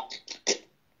about that?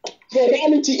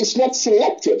 Morality is not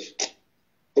selective.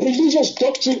 Religious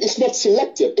doctrine is not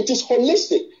selective. It is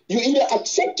holistic. You either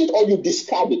accept it or you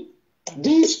discard it.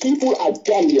 These people are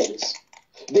Gambians.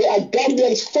 They are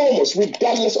Gambians foremost,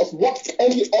 regardless of what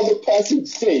any other person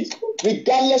says,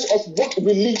 regardless of what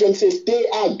religion says. They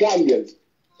are Gambians.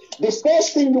 The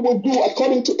first thing you will do,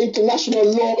 according to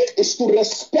international law, is to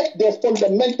respect their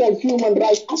fundamental human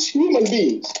rights as human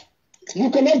beings.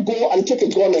 You cannot go and take a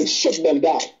gun and shoot them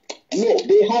down. No,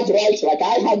 they have rights like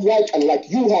I have rights and like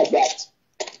you have rights.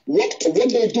 What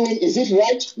they're doing, is it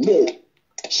right? No.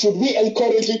 Should we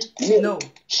encourage it? No.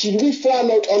 Should we frown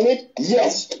on it?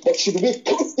 Yes. But should we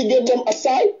castigate them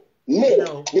aside?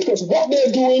 No. Because what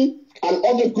they're doing,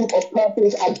 another group of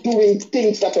persons are doing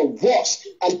things that are worse.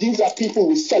 And these are people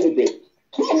we celebrate.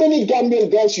 How many Gambian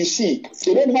girls you see?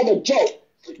 They don't have a job.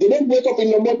 They don't wake up in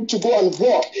the morning to go and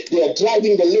work. They are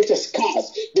driving the latest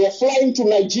cars. They are flying to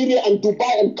Nigeria and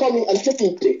Dubai and coming and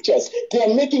taking pictures. They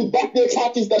are making birthday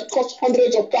parties that cost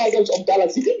hundreds of thousands of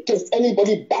dollars. Does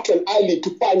anybody bat an eyelid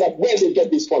to find out where they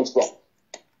get these funds from?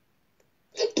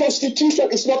 Prostitution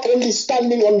is not only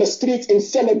standing on the streets in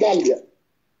Senegambia.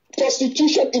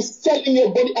 Prostitution is selling your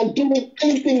body and doing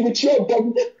anything with your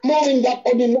body, knowing that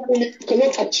ordinarily you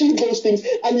cannot achieve those things,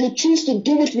 and you choose to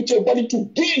do it with your body to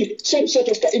gain some sort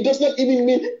of. It does not even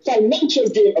mean financial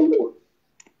gain alone.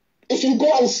 If you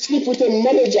go and sleep with a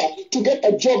manager to get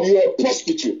a job, you're a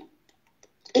prostitute.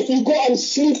 If you go and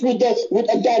sleep with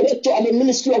a director at the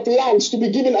Ministry of Lands to be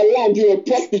given a land, you're a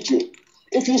prostitute.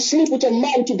 If you sleep with a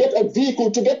man to get a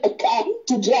vehicle, to get a car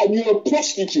to drive, you're a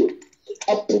prostitute.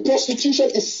 Prostitution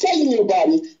is selling your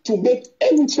body to make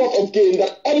any sort of gain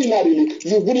that ordinarily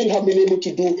you wouldn't have been able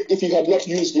to do if you had not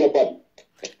used your body.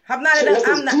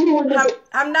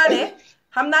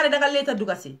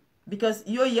 Because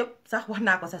you're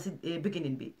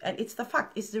beginning, and it's the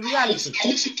fact, it's the reality.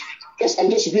 Yes,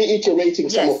 I'm just reiterating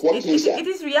some of what you said. It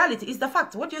is reality, it's the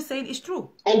fact. What you're saying is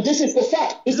true. And this is the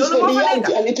fact. This is the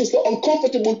reality, and it is the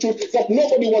uncomfortable truth that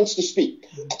nobody wants to speak.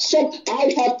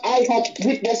 I have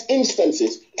witnessed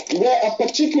instances where a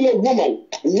particular woman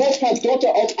woke her daughter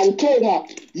up and told her,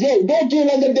 "Yo, don't get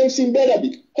under them sin better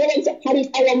be. This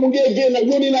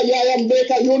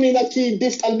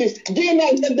and this. Gain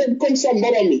out let them come some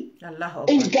more me."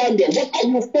 In Gambia, what are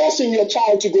you forcing your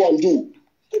child to go and do?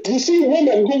 You see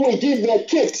women who will give their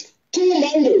kids two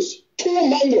mangoes,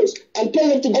 and tell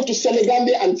them to go to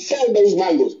Senegambia and sell those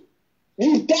mangoes.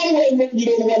 You damn well know you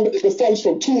don't want the funds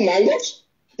from 2 mangoes.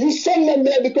 You send them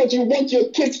there because you want your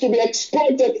kids to be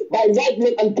exploited by white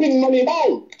men and bring money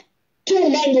home. 2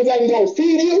 mangoes ain't going to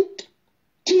feed you.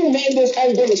 2 mangoes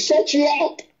ain't going to sort you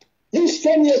out. You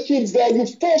send your kids there, you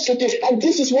force your kids, and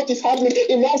this is what is happening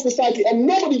in our society, and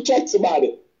nobody talks about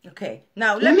it. Okay,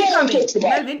 now let me come in.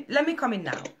 Melvin, let me come in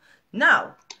now.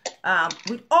 Now,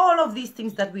 with all of these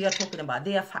things that we are talking about,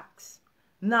 they are facts.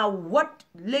 Now, what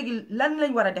lan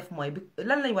lañ wara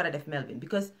def Melvin?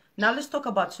 Because now let's talk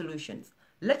about solutions.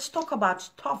 Let's talk about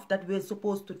stuff that we're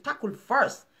supposed to tackle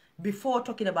first before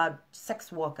talking about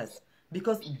sex workers.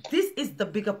 Because this is the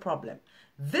bigger problem.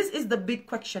 This is the big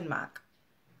question mark.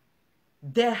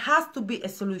 There has to be a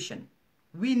solution.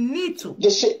 We need to.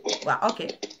 Well, okay.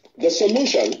 The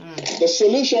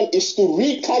solution is to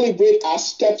recalibrate our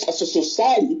steps as a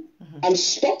society and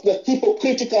stop the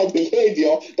hypocritical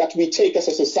behavior that we take as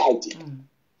a society.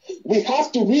 We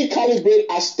have to recalibrate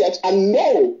our steps and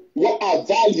know what our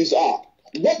values are.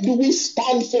 What do we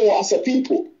stand for as a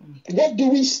people? What do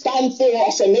we stand for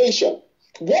as a nation?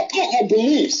 What are our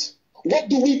beliefs? What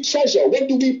do we treasure? What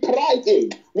do we pride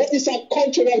in? What is our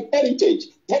cultural heritage?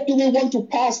 What do we want to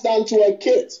pass down to our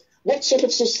kids? What sort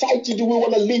of society do we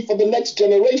want to leave for the next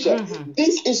generation?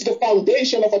 This is the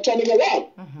foundation of a turning around.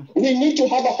 We need to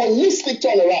have a holistic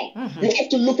turnaround. You have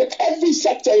to look at every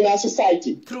sector in our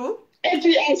society. True.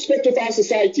 Every aspect of our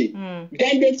society.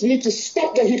 Gambians need to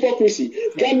stop the hypocrisy.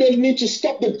 Gambians need to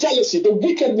stop the jealousy, the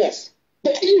wickedness,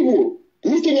 the evil.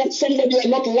 Looking at somebody and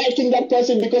not liking that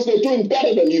person because they're doing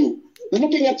better than you.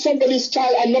 Looking at somebody's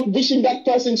child and not wishing that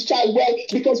person's child well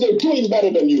because they're doing better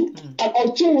than you. And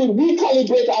until we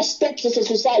recalibrate our steps as a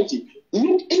society,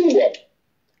 look inward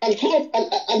and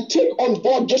and take on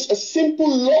board just a simple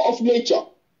law of nature.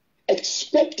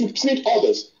 Expect to treat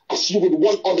others as you would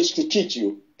want others to treat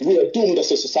you. We are doomed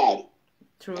as a society.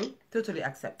 True. Totally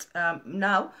accept.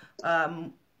 Now,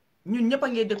 ñun ñëpp a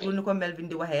ngi déglu ni ko Melvin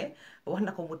di waxee wax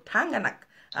na ko mu tàng nag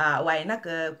waaye nag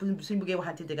suñ bëggee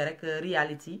waxante dëgg rek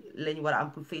reality lañ war a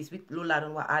am pour face with loolu laa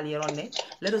doon wax earlier on ne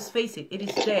let us face it, it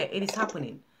is there, it is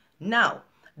happening. Now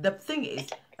the thing is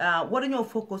waruñoo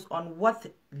focus on what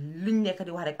liñ nekk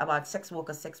di wax rek about sex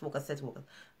workers.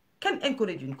 Kenn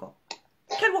encourage yuñ ko,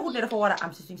 kenn waxut ne dafa war a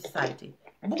am si suñ society,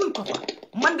 bëgguñ ko fa.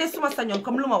 Man de suma sañoon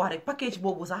comme lu ma wax rek package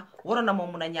boobu sax waroon na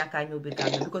moom mun a ñàkkaa ñëw biir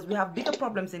Gambia because we have bigger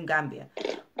problems in Gambia.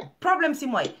 Problem si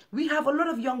mooy we have a lot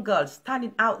of young girls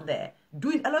standing out there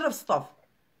doing a lot of stuff.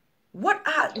 What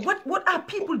are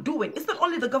people doing? It's not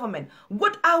only the government.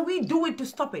 What are we doing to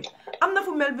stop it? Am na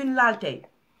fu Melvin laal tey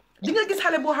di nga gis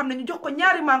xale boo xam ne ñu jox ko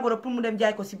ñaari mangoro pour mu dem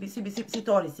jaay ko si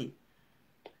tool yi si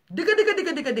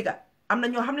digga am na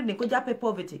ñoo xam ne dañ ko jàppee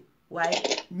poverty waaye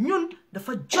ñun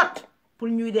dafa jot pour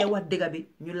ñuy dee wax digga bi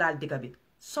ñu laal digga bi.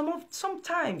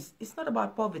 Sometimes it's not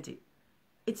about poverty.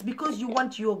 It's because you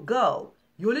want your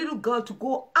little girl to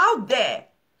go out there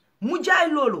mu jaay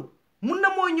loolu mun na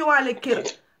moo ñëwaale kër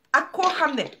ak koo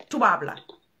xam ne tubaab la.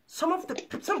 Some of the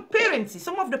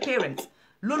parents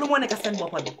loolu moo nekk seen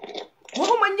boppa bi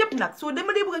waxuma ñëpp nag soo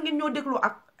dama dee bëgg ngeen ñoo déglu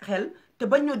ak xel te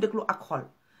bañ ñoo déglu ak xol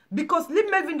because li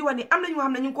Melvin di wax ni am na ñoo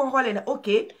xam ne ñu ngi ko xoolee ne ok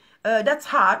that's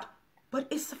hard but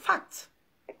it's a fact.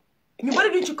 ñu bari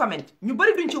duñ ci comment, ñu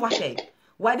bari duñ ci wax tey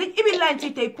waaye dañ ibi line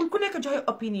ci tey pour ku nekk joxe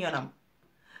opinion am.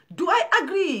 do I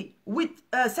agree with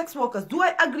sex workers? Do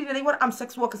I agree that they want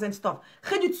sex workers and stuff?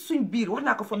 Xëjut suñ biir wax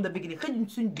naa ko from the beginning xëjut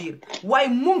suñ biir waaye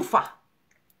mu ngi fa.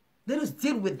 Let us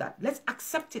deal with that. Let's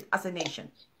accept it as a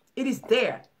nation. It is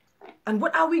there. And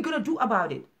what are we going to do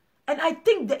about it? And I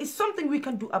think there is something we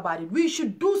can do about it. We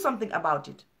should do something about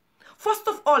it. First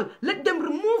of all, let them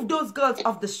remove those girls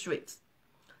off the streets.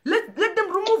 Let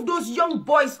them remove those young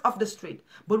boys off the street.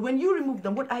 But when you remove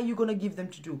them, what are you going to give them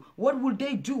to do? What will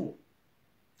they do?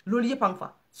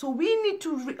 So we need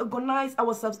to reorganize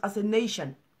ourselves as a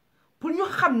nation. Pour ñu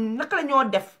xam naka la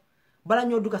ñoo def bala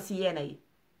ñoo dugg ci yéena yi.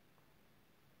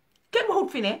 Kenn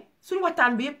waxut fi ne suñu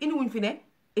waxtaan bi yëpp indi wuñ fi ne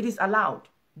it is allowed.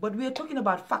 But we are talking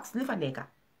about facts li fa nekka.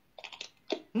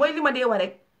 Mooy li ma dee wax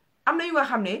rek am na yu nga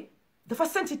xam ne dafa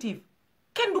sensitive.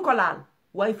 Kenn du ko laal.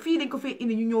 Waaye fii dañ ko fee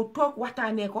indi ñu ñëw toog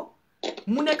waxtaanee ko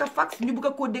mu nekk facts ñu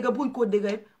bëgg koo dégg buñ koo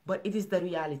dégg but it is the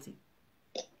reality.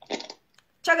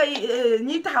 Caga yi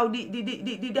ñiy taxaw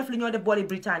di def li ñoo def booli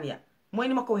Britannia mooy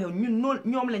ni ma ko waxee ñun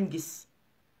ñoom lañ gis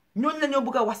ñooñu la ñoo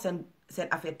bëgg a wax seen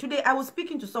affaire. Today I was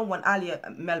speaking to someone earlier,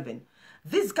 Melvin.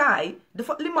 This guy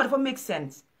li ma dafa make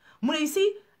sense mu ne you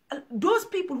see those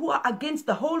people who are against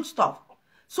the whole stuff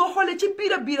soo xoolee ci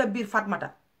biir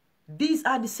Fatmata these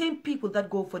are the same people that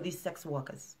go for these sex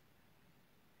workers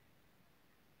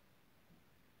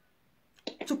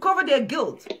to cover their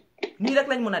guilt. Nii rek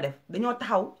lañ mën a def dañoo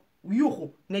taxaw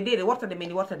yuuxu ne déedéet warta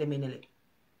demee ne le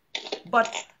but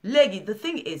léegi the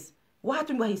thing is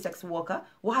waxatuñ waxi sex worker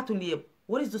waxatuñ li yëpp.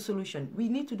 What is the solution? We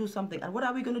need to do something. And what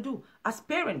are we going to do? As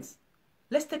parents,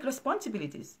 let's take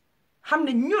responsibilities. Xam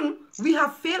ne ñun we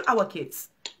have failed our kids.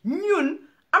 Ñun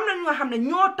am na ñu nga xam ne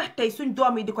ñoo tax tey suñ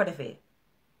doom yi di ko defee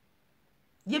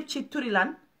yëpp ci turi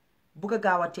lan bugg a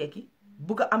gaaw a tekki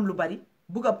bugg a am lu bari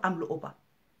bugg a am lu ëppa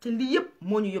te lii yëpp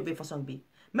moo ñu yóbbee façon bi.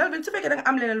 Melvin su fekkee da nga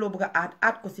am leneen loo bugg a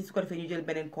add ko si su ko defee ñu jël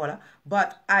beneen koola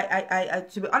but I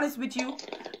to be honest with you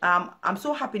I'm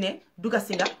so happy ne dugga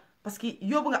si nga parce que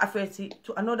yóbbu nga affaire si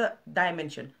to another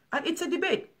dimension and it's a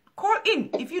debate. Call in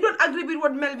if you don't agree with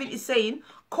what Melvin is saying.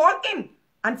 Call in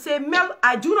and say, Mel,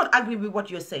 I do not agree with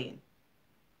what you're saying.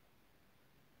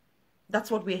 That's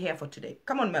what we're here for today.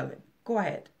 Come on, Melvin, go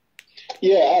ahead.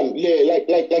 Yeah,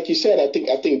 like you said, I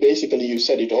think basically you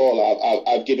said it all.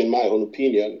 I've given my own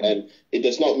opinion, and it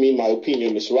does not mean my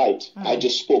opinion is right. I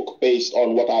just spoke based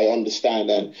on what I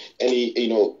understand, and any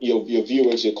your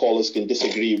viewers, your callers can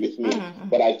disagree with me,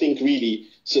 but I think really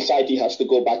society has to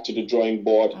go back to the drawing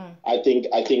board. I think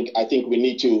we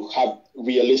need to have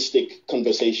realistic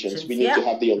conversations. We need to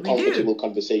have the uncomfortable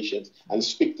conversations and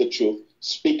speak the truth.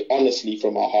 Speak honestly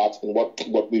from our hearts and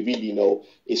what we really know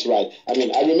is right. I mean,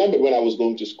 I remember when I was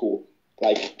going to school,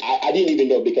 like I didn't even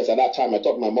know, because at that time I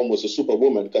thought my mom was a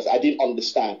superwoman because I didn't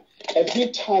understand.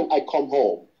 Every time I come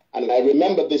home, and I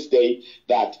remember this day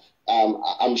that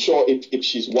I'm sure if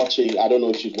she's watching, I don't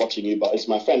know if she's watching you, but it's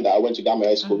my friend that I went to Gambia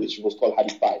High School. She was called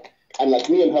Hadi Pai. And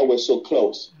like me and her were so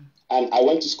close. And I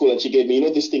went to school and she gave me,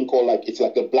 this thing called it's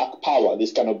like a black power,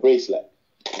 this kind of bracelet.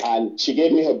 And she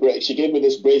gave me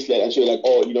this bracelet, and she was like,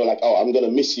 I'm gonna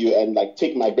miss you, and like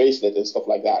take my bracelet and stuff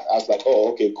like that. I was like,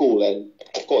 oh, okay, cool. And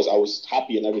of course I was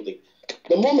happy and everything.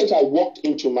 The moment I walked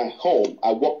into my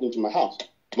house,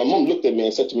 my mom looked at me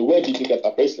and said to me, where did you get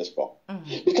that bracelet from?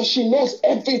 Because she knows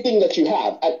everything that you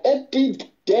have, and every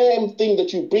damn thing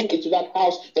that you bring into that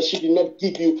house that she did not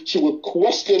give you, she will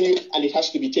question you, and it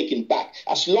has to be taken back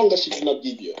as long as she did not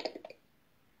give you.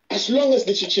 As long as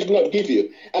she did not give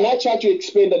you. And I tried to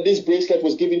explain that this bracelet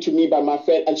was given to me by my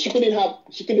friend, and she couldn't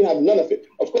have none of it.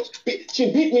 Of course,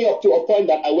 she beat me up to a point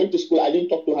that I went to school. I didn't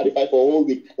talk to Hadifai for a whole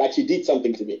week, like she did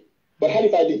something to me. But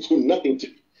Hadifai did do nothing to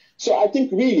me. So I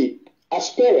think really, as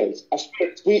parents,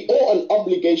 we owe an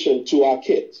obligation to our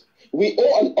kids. We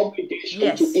owe an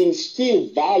obligation to instill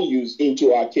values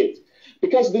into our kids.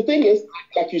 Because the thing is,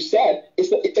 like you said,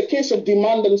 it's a case of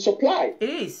demand and supply. It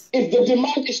is. If the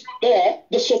demand is not there,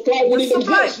 the supply will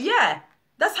not exist. Yeah,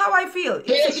 that's how I feel.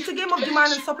 It's a game of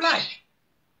demand and supply.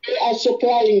 They are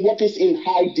supplying what is in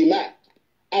high demand.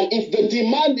 And if the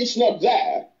demand is not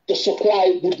there, the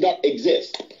supply would not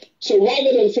exist. So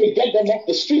rather than say get them off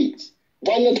the streets,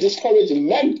 why not discourage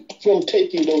men from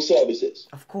taking those services?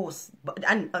 Of course.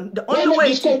 And the only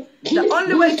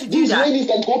way to do these that... ladies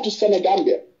that go to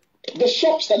Senegambia, the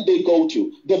shops that they go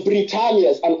to, the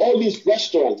Britannias and all these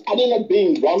restaurants, are they not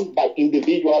being run by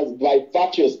individuals, by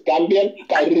virtuous Gambians,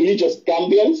 by religious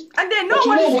Gambians? And they know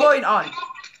what is going on.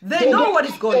 They know what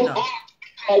is going on.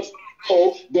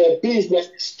 So their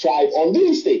businesses thrive on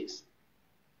these things.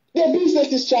 Their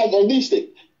businesses thrive on these things.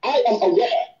 I am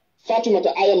aware,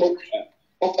 Fatimata, I am aware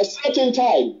of a certain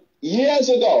time, years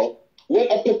ago,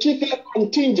 when a particular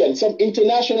contingent, some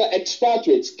international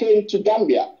expatriates came to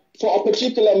Gambia for a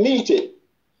particular meeting.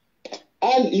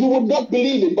 And you would not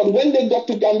believe it, but when they got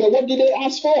to Gambia, what did they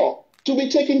ask for? To be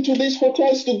taken to these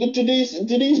hotels, to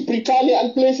these Britannia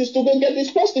and places to go get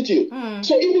this prostitute.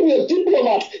 So even your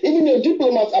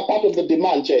diplomats are part of the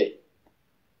demand, Jay.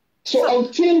 So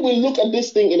until we look at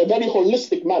this thing in a very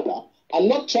holistic manner and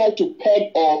not try to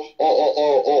peg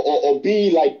or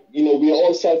be like, we're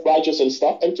all self-righteous and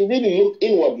stuff, and to really look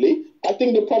inwardly, I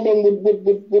think the problem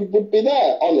would be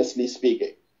there, honestly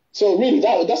speaking. So really,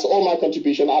 that's all my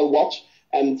contribution. I'll watch.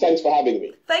 And thanks for having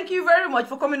me. Thank you very much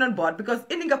for coming on board, because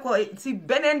in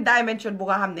Benin dimension,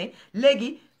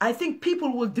 I think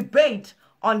people will debate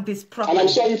on this problem. And I'm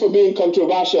sorry for being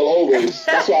controversial always.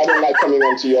 That's why I don't like coming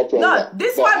onto your program. No,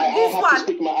 this one. I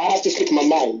have to speak my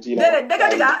mind,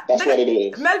 That's what it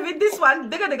is. Melvin, this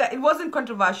one, it wasn't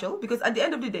controversial, because at the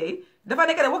end of the day,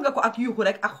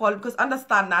 because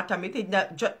understand na tamit. I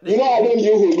don't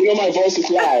yuhu. My voice is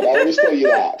loud. I always tell you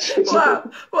that.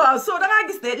 Wow. So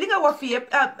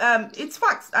it's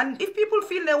facts. And if people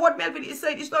feel that what Melvin is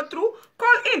saying is not true,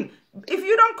 call in. If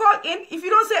you don't call in, if you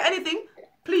don't say anything,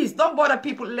 please don't bother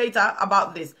people later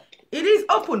about this. It is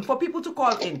open for people to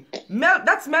call in.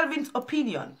 That's Melvin's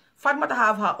opinion. Fatma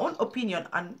have her own opinion,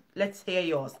 and let's hear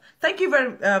yours. Thank you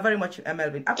very much,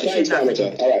 Melvin. Appreciate that.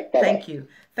 All right, thank you.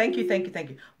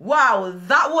 Wow,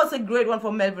 that was a great one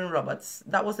from Melvin Roberts.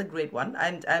 That was a great one,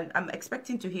 and I'm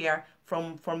expecting to hear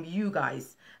from you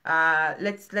guys.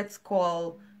 Let's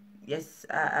call. Yes,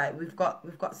 we've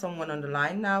got someone on the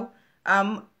line now.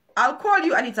 I'll call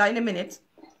you, Anita, in a minute.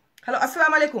 Hello,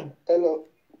 assalamu alaikum. Hello,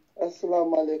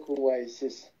 assalamu alaikum, waay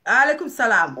sis. Alaikum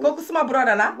salam. Koku suma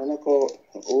brother la. Manako,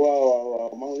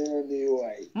 wow, maa ngi leen di nuyu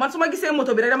waay. Man suma gisee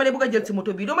moto bi rek dama lay bëgg a jël ci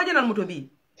moto bi. Doo ma jënal moto bi.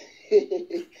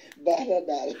 Baax na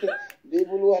daal. Bii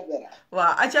bul wax dara.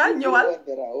 Waaw, acca ñëwal.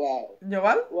 Waaw.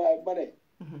 Ñëwal. Waay ma ne.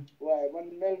 Waay man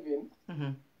Melvin.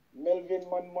 Melvin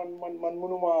man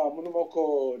mënuma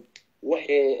ko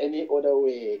waxee any other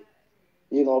way,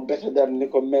 better than ni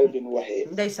ko Melvin waxee.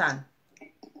 Ndeysaan.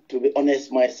 To be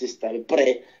honest, my sister,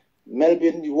 pray.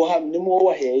 Melvin, you have no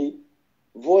more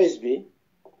voice be.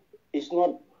 It's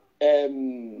not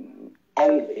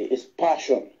angry, it's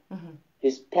passion.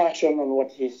 His passion on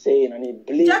what he's saying, and he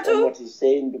believes on what he's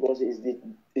saying, because it's the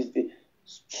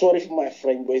sorry for my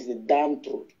friend, but it's the damn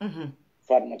truth.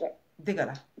 Fatmata.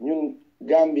 Digala. Ñun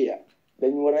Gambia,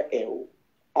 dañu wara ew.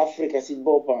 Africa si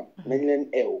bopam, nañ leen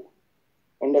ew.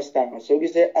 Understand? So we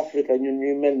say Africa, ñun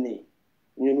ñu melni.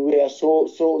 We are so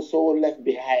left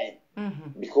behind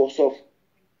because of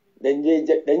the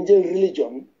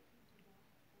religion,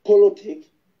 politics,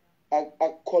 and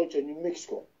culture. You mix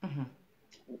ko.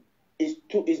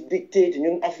 It's dictated.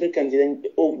 You Africans then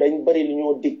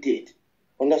dictate.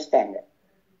 Understand?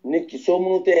 Niki so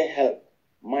many help.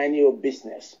 Mind your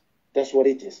business. That's what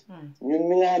it is.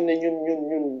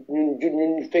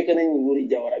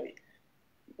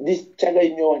 This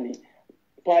chaga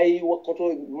pay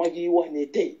wakoto magi wax ni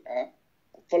tay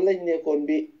fa lañ nekkon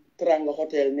bi Tranga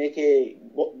Hotel nekkee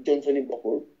Johnson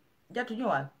bokul jatu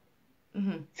ñewal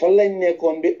fa lañ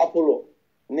nekkon bi Apollo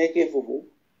nekkee fofu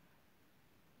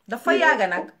dafa yaaga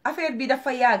nak affaire bi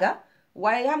dafa yaaga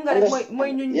waye xam nga rek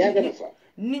moy ñun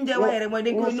niñ de waye rek moy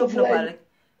dañ ko nopp noppal rek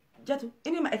jatu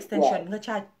indi ma extension nga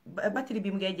charge batterie bi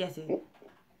mu ngay jessé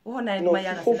waxon na ma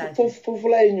yaaga ci laaj fofu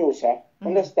lay ñew sax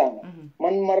understand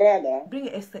man marada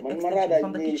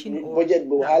from the kitchen or budget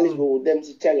bu halis bu dem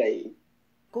ci caga yi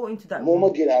go into that moma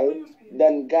giral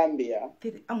dan Gambia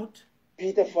amut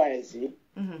Peter Files yi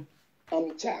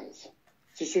am chance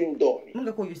ci suñ doom yi mën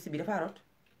nga ko use bi dafa rot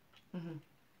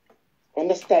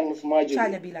understand fu ma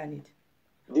caga bi la nit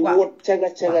di wot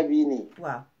caga bi ni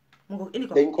waaw mu ngo indi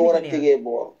ko dañ ko wara tegee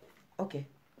boor okay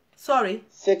sorry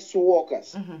sex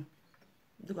workers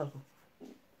dugal ko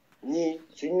ñi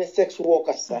suñu ne sex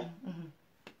workers sax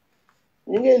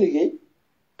ñu ngi liggéey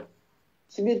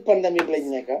ci biir pandemic lañ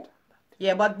nekk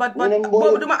yeah but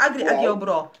boobu duma agree ak yow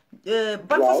bro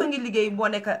ban façon ngi liggéey moo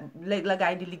nekk la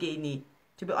gaay di liggéey nii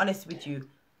to be honest with you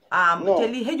te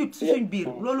li xejut ci suñ biir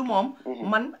loolu moom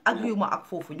man agree ma ak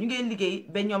foofu ñu ngi liggéey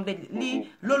ba ñoom dañ lii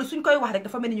loolu suñ koy wax rek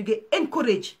dafa mel ni ñu ngi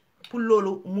encourage pour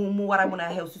loolu mu war a mën a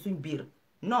xew ci suñ biir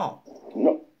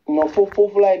non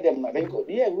foofu lay dem na dañ ko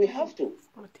we have to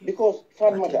because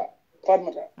Fatmata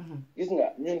gis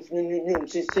nga ñun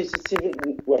si civil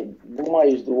bu ma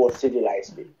use the word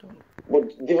civilized bi but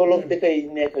develop dëkk yi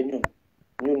nekk ñun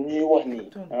ñuy wax nii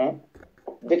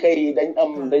dëkk yi dañ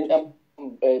am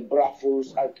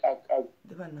brothels ak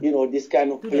this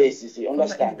kind of places you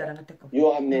understand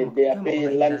yoo xam ne they are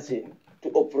paying licensing to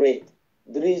operate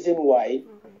the reason why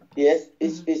yes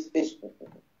is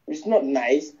it's not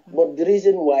nice, but the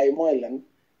reason why Moylan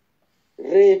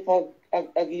rape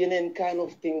ak kind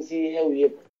of things he have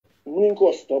yet mënuñ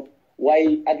ko stop,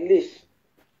 why at least,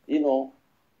 you know,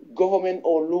 government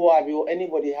or law or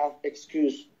anybody have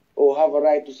excuse or have a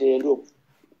right to say, look,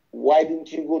 why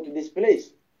didn't you go to this place?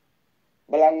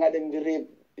 Balanga them the rape,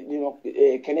 you know,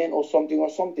 Kenyan or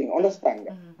something, understand?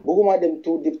 Buguma them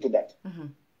too deep to that.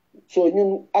 So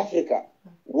in Africa,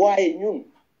 why ñun?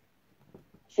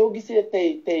 So gisee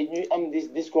tey ñuy am this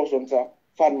discussion sa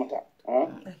Fatmata,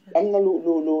 am na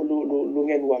lu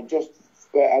ngeen wax just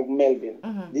ak Melvin,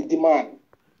 the demand.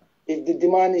 If the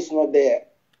demand is not there.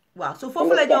 Wow, so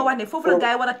foofu la ñoo wax ne foofu la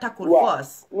guy war a tackle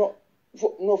first. No,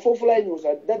 foofu la ñoo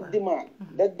sax that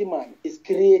demand is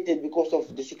created because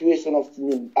of the situation of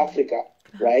Africa,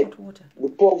 right? The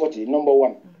poverty, number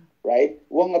one, right?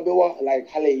 Wax nga ba wax like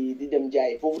xale yi di dem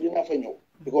jaay foofu dina fa ñëw.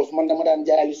 Because man dama daan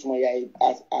jaayali suma yaay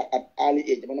at early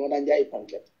age, man dama daan jaayi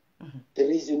pamphlet. The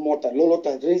reason moo tax loolu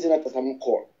tax reason tax sama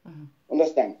call.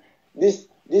 Understand? This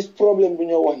problem bi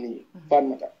ñoo wax nii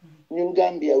Fatmata ñun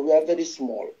Gambia we are very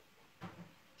small.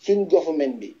 Suñ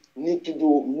government bi need to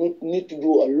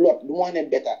do a lot. Du ma ne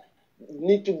better.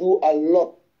 Need to do a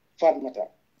lot Fatmata.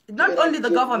 Not only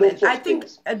the government, I think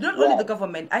only the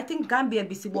government. I think Gambia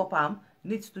bi si boppam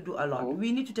needs to do a lot.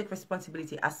 We need to take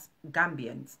responsibility as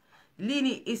Gambians.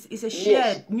 Lini is a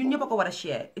shared, you never go a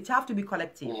share. It have to be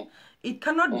collective. It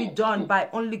cannot be done by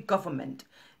only government.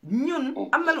 Ñun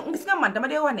am na lu gis nga man dama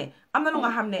dee wax ne am na lu nga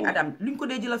xam ne Adam luñ ko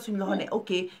dee jëlal suñu loxo ne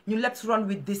okay ñu let's run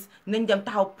with this nañ dem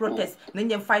taxaw protest nañ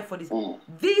dem fight for this.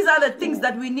 These are the things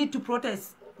that we need to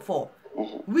protest for.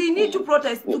 We need to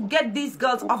protest to get these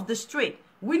girls off the street.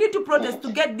 We need to protest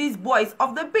to get these boys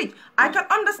off the beach. I can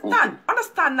understand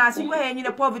now, see where you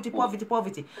know poverty.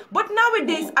 But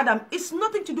nowadays, Adam, it's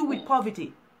nothing to do with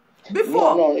poverty.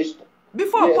 Before,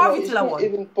 poverty it's not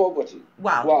even poverty.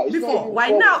 Wow. Before,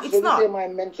 why now it's not? The reason I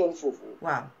mentioned Fufu.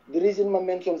 Wow. The reason I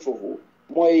mentioned Fufu,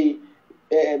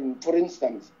 for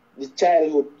instance, the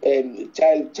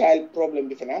child problem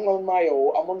different. I'm on my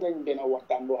own. I'm on the what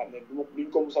I'm doing.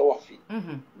 Become so wafi.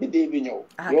 The day we know.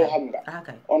 Yo hamga.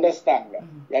 Understand that.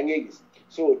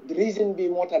 So the reason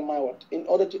being what I'm what in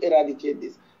order to eradicate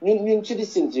this, new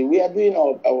citizens we are doing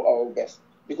our best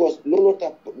because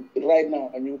Lolota right now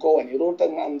and you go and you wrote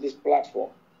on this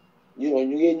platform. You know,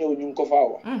 you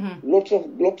cover lots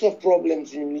of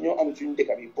problems you know I'm trying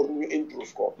to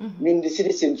improve ko. The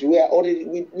citizens we are already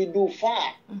we do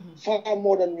far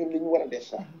more than you what they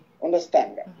say.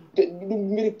 Understand that? The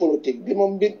mere politics, the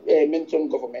moment mention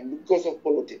government because of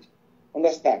politics.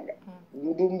 Understand that?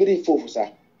 Do mere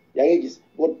fofusa.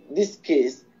 But this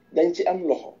case, then she am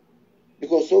loho.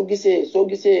 Because so gise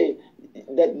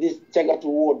that this Chagatu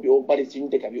ward be or Paris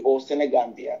or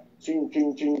Senegambia,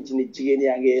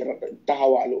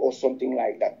 or something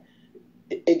like that.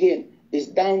 Again, it's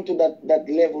down to that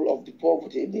level of the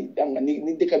poverty.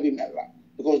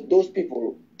 Because those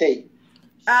people take.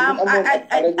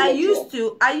 I used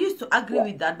to agree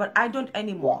with that, but I don't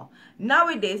anymore.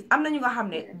 Nowadays,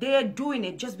 they are doing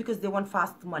it just because they want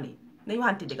fast money.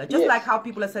 Just like how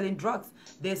people are selling drugs.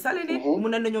 They're selling it,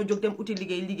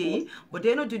 but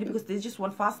they're not doing it because they just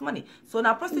want fast money. So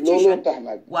now prostitution,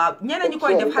 wow,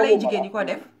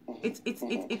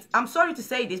 it's I'm sorry to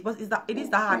say this, but it is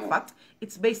the hard fact.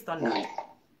 It's based on that.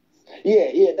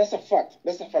 Yeah, that's a fact.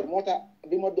 Mota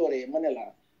Bimodore,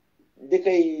 Manila, they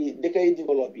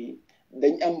develop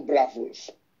then am bravos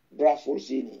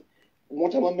ini.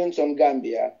 Mota mention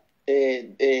Gambia,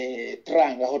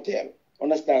 Tranga Hotel.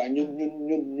 Understand?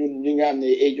 You have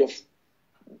the age of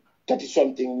 30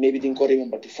 something, maybe they can't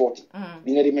remember to 40.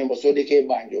 They remember, so they came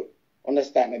banjo.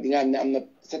 Understand? I'm a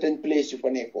certain place you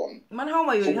can come. Man, how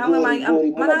are you? How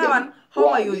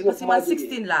are you? Because I'm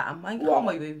 16 la. How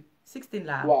are you? 16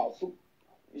 la. Wow. So,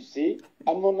 you see,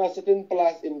 I'm on a certain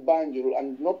place in Banjul,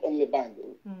 and not only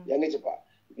Banjul.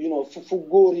 You know,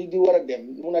 Fugori, the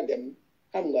one of them,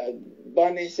 Hanga,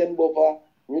 Bane Senbopa,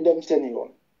 you them senior.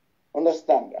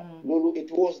 Understand that? Lulu, it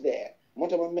was there.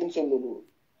 Motama mentioned Lulu.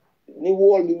 Ni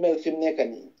wall be melt film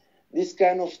nekani. This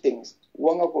kind of things.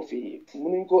 Wanga coffee,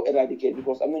 Muninko eradicate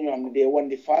because they want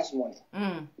the fast money.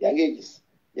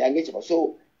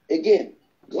 So again,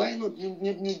 why not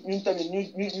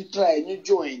you try, you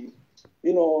join,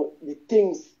 you know, the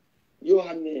things you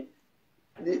have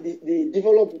the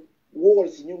developed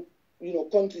worlds, you know,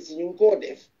 countries in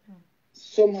Codef.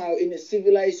 Somehow in a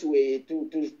civilized way to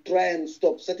try and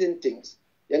stop certain things.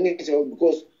 Because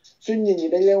because the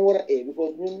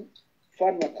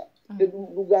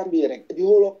Gambia, the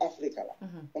whole of Africa,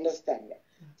 understand that.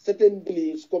 Certain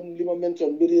beliefs come Lima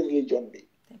mentioned very religion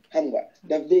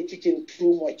that they kicking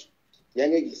too much.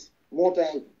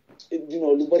 Mota you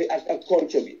know, lu bari ak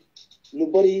culture bi lu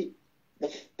bari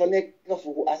dafa nekk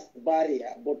foofu as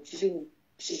barrier but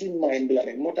suñ mind bi la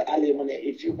rek moo tax Ali ma ne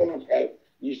if you cannot help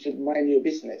you should mind your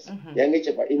business yaa ngi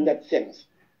cappa in that sense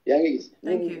yaa ngi gis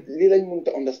ñun lii lañ mënut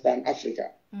a understand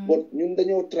Africa but ñun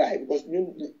dañoo try because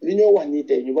ñun li ñoo wax nii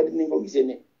tey ñu bari nañ ko gisee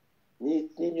ne ñi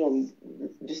ñoom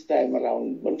this time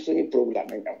around man suñu programme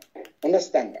lañ am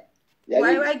understand nga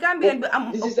why Gambian bi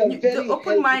am the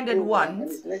open-minded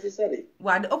ones it's necessary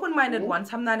the open-minded ones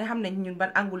xam naa ne xam nañ ñun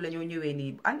ban angle la ñoo ñëwee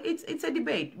nii and it's a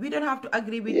debate we don't have to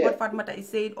agree with what Fatmata is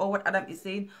saying or what Adam is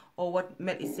saying or what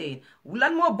Mel is saying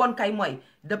lan moo bon kay mooy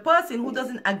the person who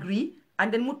doesn't agree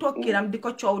and then mu toog kiram di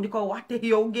ko coow di ko waxte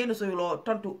yow génn sooy loo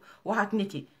tontu wax ak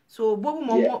nit yi so boobu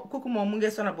moom kooku moom mu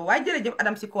ngi sonal ba waaye jërëjëf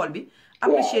Adam si call bi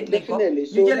appreciate nañ ko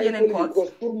ñu jël yeneen calls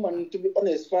because pour man to be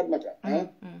honest Fatmata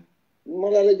ma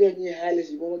la jox ñi xaalis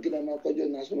yi moom a gën a maa ko jox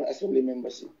National Assembly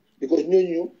members yi because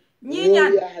ñooñu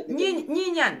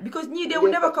ñii ñaan because ñii they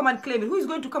will never come and claim it who is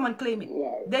going to come and claim it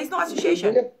there is no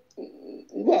association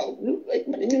waaw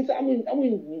ñun sax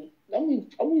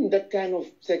amuñ that kind of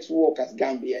sex workers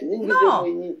Gambia ñi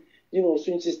mooy ñi you know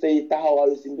suñ sister yi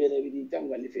taxawalu si mbedd bi di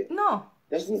jàngali fii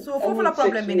so foofu la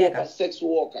problème bi nekk sex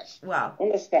workers waaw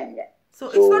understand nga so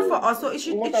it's not for us so it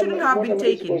shouldn't have been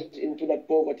taken into that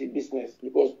poverty business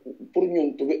because pour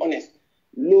ñun to be honest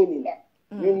loolu la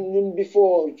ñun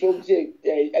before soo gisee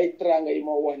ay tranga yi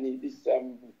ma wax ni this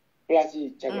place yi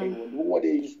caga yi woon bu ma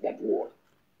dee use that word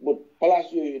but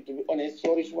place yooyu to be honest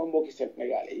sorry suma mbokki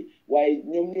Sénégal yi waaye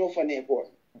ñoom ñoo fa nekkoon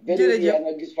yaa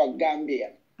nga gis fa Gambia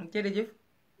jërëjëf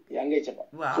yaa ngay capa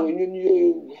so ñun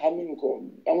yooyu xamuñ ko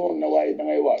amoon na waaye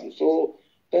dangay waadu so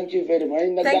thank you very much.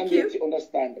 Thank you. To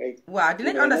understand, right? Wow,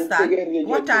 didn't understand.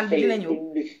 What time didn't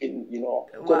you? You know,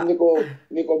 because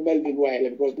Melvin Wile,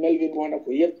 because Melvin wanna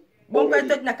go yet.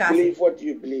 Believe what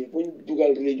you believe. When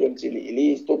dual religion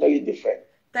is totally different.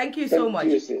 Thank you so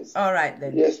much. All right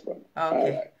then. Yes, ma'am.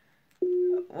 Okay. Right.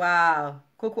 Wow.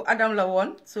 Koko Adam la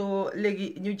won. So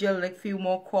legi ñu jël like few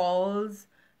more calls.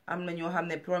 Am na ñoo xam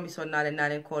ne promise on naa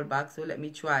leen call back. So let me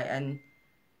try and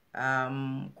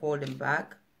call them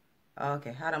back.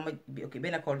 Okay, okay,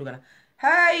 been a call to Ghana.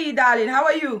 Hey, darling, how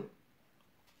are you?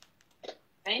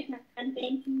 Thank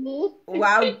you.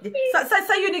 Wow,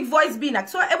 sa unique voice bi nak.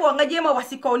 So ebo nga jema wax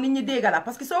ci kaw nit ñi dégg la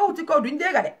parce que so wuti kaw duñ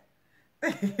dégg de.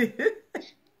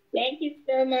 Thank you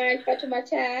so much,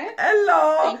 Fatumata.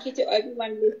 Hello. Thank you to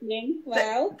everyone listening.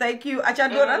 Wow. Thank you. Acha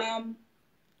Dora.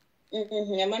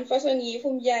 Man façon yi fu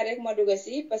mu jaar rek ma dugg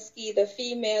ci parce que the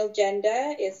female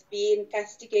gender is being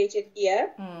castigated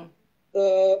here.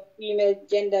 The female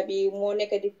gender be more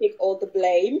nekk di take all the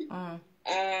blame.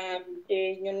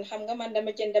 Te ñun xam nga man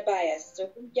dama gender bias. So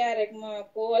fu jaar rek ma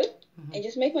call and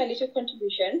just make my little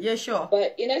contribution. Yeah, sure.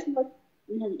 But in as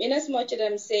much as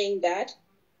I'm saying that,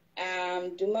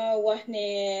 duma wax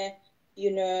ne,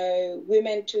 you know,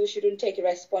 women too shouldn't take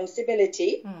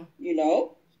responsibility, you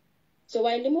know. So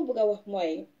while limu buga wax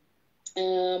moy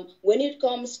when it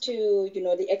comes to, you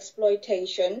know, the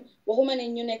exploitation,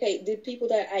 the people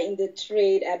that are in the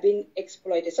trade are being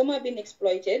exploited. Some have been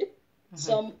exploited.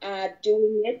 Some are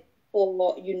doing it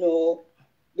for, you know,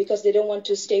 because they don't want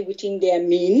to stay within their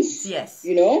means. Yes.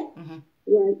 You know?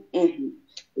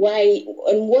 Why,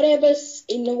 in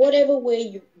whatever way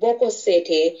you Boko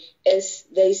Sete is,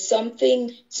 there is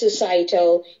something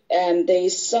societal, there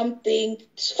is something,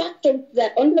 factors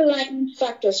that underlying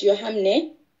factors, your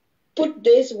hamne, put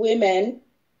these women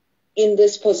in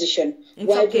this position.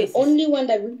 Why the only one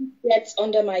that really gets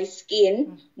under my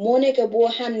skin, Monica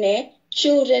Bohamne,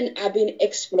 children are being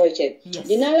exploited. Yes.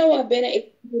 Dinala wa bena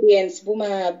experience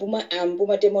buma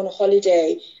demon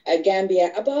holiday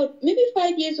Gambia about maybe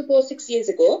 5 years ago, 6 years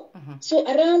ago. So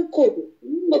around Kobe,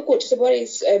 Sibori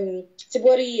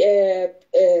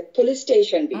police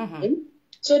station.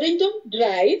 So they don't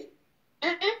drive.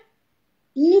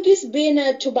 Nugis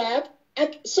bena tubab. A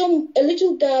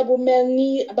little girl who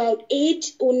melni about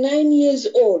 8 or 9 years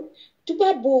old.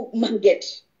 Tubabu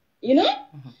manget. You know?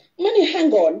 Money,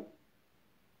 hang on.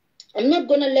 I'm not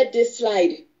gonna let this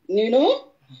slide, you know?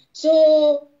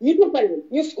 So we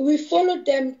followed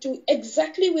them to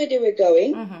exactly where they were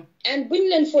going. And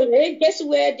Winland Foley, guess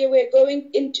where they were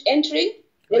entering?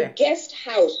 The guest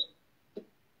house.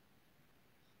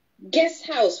 Guest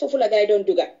house. Fofula guy don't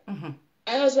do that.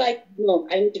 I was like, no,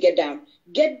 I need to get down.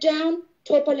 Get down,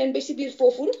 Topal and basically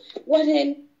Foful.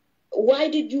 Why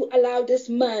did you allow this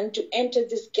man to enter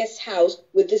this guest house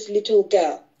with this little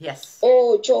girl? Yes.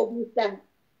 Oh, Chobi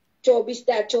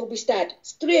start.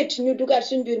 Straight, ñu dugat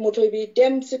suñ bir moto bi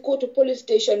dem ci côté police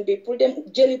station bi pour dem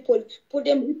jëli pull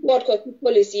them report ko ci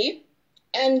police yi.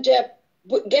 And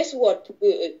But guess what?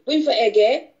 When for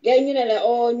again,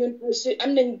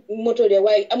 I'm the motor there.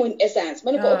 Why I'm on essence.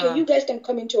 Okay, you guys can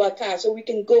come into our car so we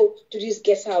can go to this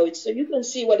guest house so you can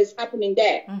see what is happening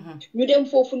there. You them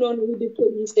for with the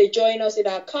police, they join us in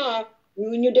our car.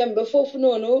 We knew them before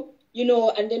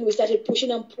and then we started pushing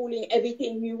and pulling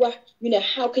everything. We were,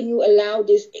 how can you allow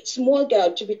this small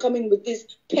girl to be coming with this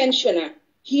pensioner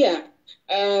here?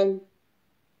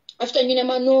 After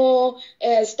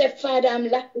stepfather,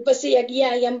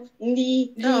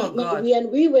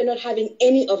 we were not having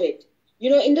any of it.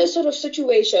 In this sort of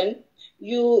situation,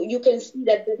 you can see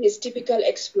that is typical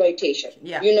exploitation.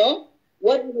 Yeah.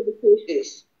 Whatever the case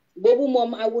is. Bobu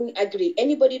mom, I wouldn't agree.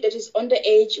 Anybody that is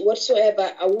underage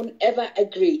whatsoever, I wouldn't ever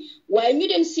agree. Why you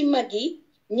them see Maggie,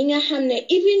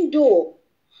 even though,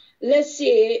 let's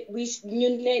say we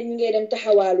them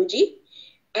tahawaluji,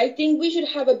 I think we should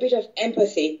have a bit of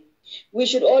empathy. We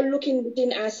should all look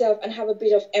within ourselves and have a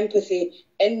bit of empathy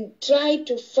and try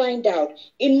to find out.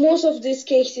 In most of these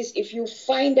cases, if you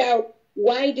find out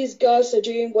why these girls are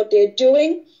doing what they're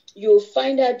doing, you'll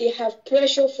find out they have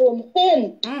pressure from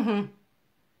home.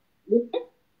 You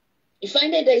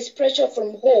find that there is pressure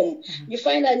from home. You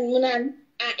find that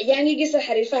yangi gis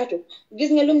harifatu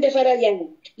gis nga lum defaral yangi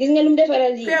gis nga lum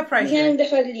defaral li gis nga lum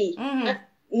defaral li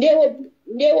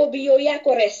ndewo bi yo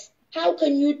yakores. How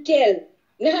can you tell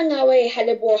naka nga way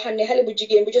xale boo xam ne xale bu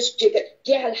jigéen bu just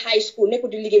jeexal high school nekku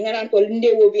di liggéey nga naan ko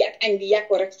ndewo bi ak añ bi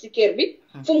yàqoo rek si kër bi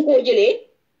fu mu koo jëlee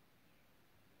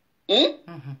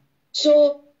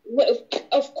so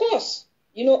of course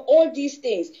all these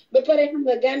things ba pare xam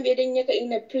nga Gambia dañ nekk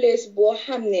in a place boo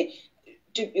xam ne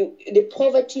the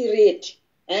poverty rate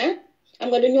xam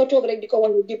nga dañoo toog rek di ko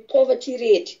wax the poverty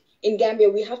rate in Gambia,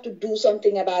 we have to do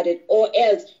something about it, or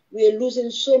else we are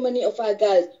losing so many of our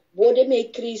girls. Bode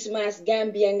make Christmas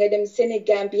Gambia nga dem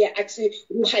Senegambia aksi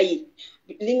ruhai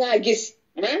linga gis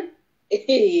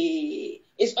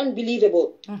it's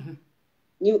unbelievable.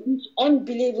 It's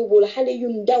unbelievable. Hale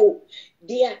yundaw,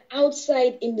 they are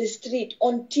outside in the street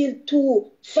until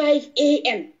 5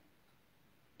 a.m.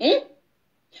 When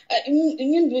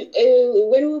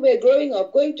we were growing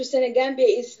up, going to Senegambia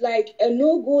is like a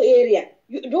no-go area.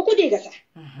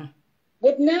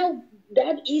 But now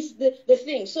that is the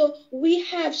thing. So we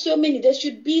have so many. There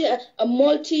should be a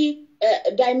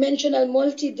multi-dimensional,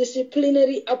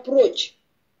 multidisciplinary approach.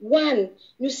 One,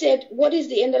 you said, what is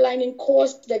the underlying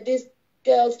cause that these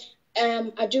girls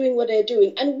are doing what they're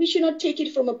doing? And we should not take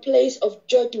it from a place of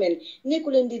judgment. We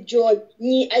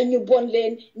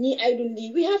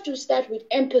have to start with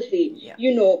empathy,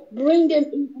 bring them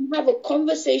in and have a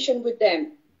conversation with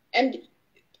them. And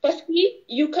firstly,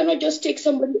 you cannot just take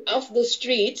somebody off the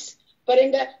streets, but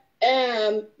you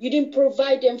didn't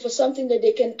provide them for something that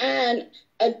they can earn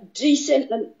a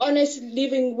decent and honest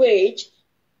living wage.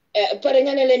 Just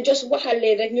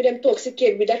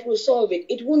that will solve it.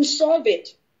 It won't solve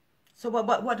it. So,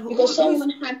 but because someone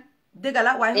had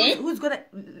Degala, why? Who's gonna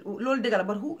Lol Degala?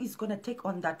 But who is gonna take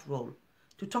on that role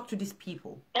to talk to these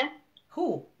people?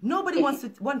 Who? Nobody wants to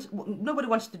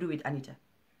do it, Anita.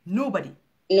 Nobody.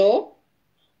 No.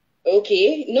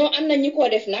 Okay. No, I'm not new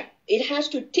defnak. It has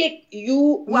to take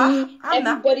you,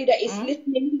 everybody that is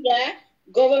listening here,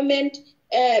 government,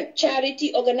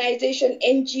 charity organization,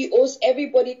 NGOs,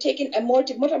 everybody taking a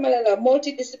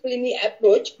multidisciplinary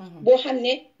approach.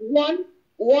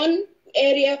 One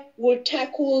area will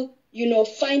tackle,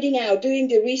 finding out, doing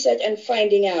the research and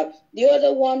finding out. The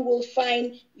other one will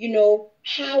find,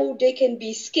 how they can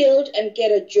be skilled and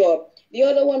get a job. The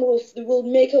other one will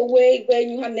make a way where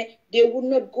they will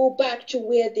not go back to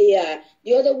where they are.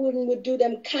 The other one will do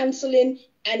them counseling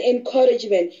and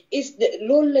encouragement. It's the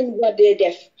learning what they're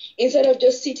deaf. Instead of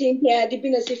just sitting here,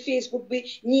 dipping as a Facebook,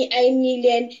 need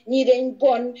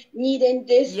bond, need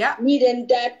this, need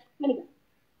that.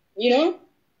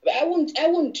 I won't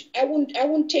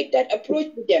take that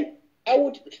approach with them. I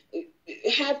would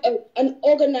have an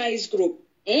organized group.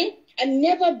 And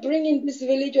never bring in this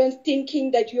religion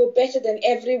thinking that you're better than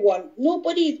everyone.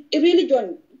 Nobody,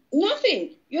 religion, nothing.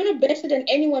 You're not better than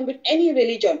anyone with any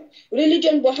religion.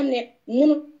 Religion,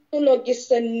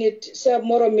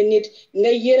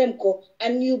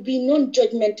 and you be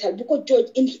non-judgmental. Because judge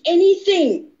in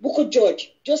anything,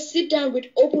 judge. Just sit down with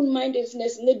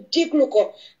open-mindedness and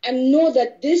know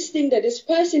that this thing that this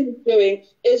person is doing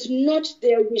is not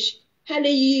their wish.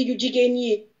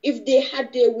 If they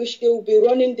had their wish, they would be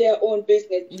running their own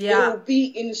business. They will be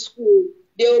in school.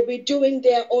 They will be doing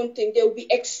their own thing. They will be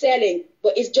excelling.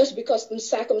 But it's just because of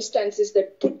circumstances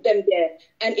that put them there.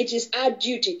 And it is our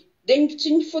duty. Then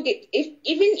don't forget, even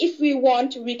if we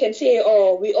want, we can say,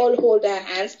 we all hold our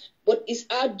hands. But it's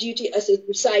our duty as a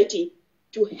society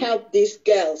to help these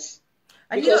girls.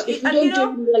 And because if we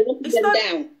don't do it, we'll let them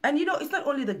down. And it's not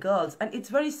only the girls, and it's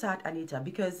very sad, Anita,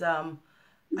 because I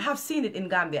have seen it in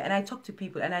Gambia, and I talk to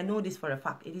people, and I know this for a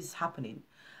fact. It is happening.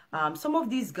 Some of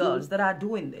these girls that are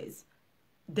doing this,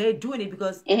 they're doing it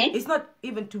because it's not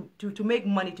even to make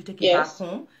money to take it back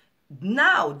home.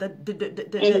 Now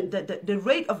the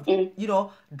rate of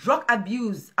drug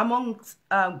abuse amongst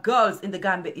girls in the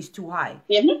Gambia is too high.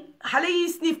 Xale yi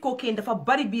sniff cocaine dafa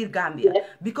bari biir Gambia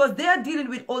because they are dealing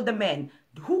with older men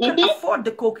who can afford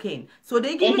the cocaine. So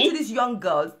they give it to these young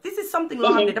girls. This is something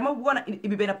long I'm going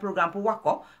to be a program for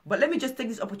Wako, but let me just take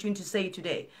this opportunity to say it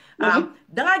today.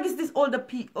 These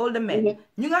older men,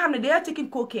 they are taking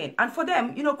cocaine, and for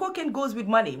them, cocaine goes with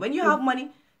money. When you have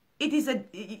money, it is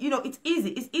it's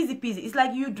easy peasy. It's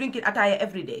like you drinking attire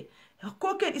every day.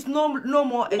 Cocaine is no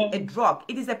more a drug.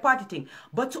 It is a party thing.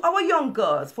 But to our young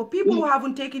girls, for people who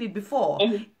haven't taken it before,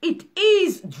 it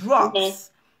is drugs.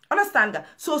 Understand that?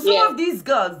 So some of these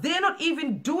girls, they're not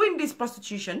even doing this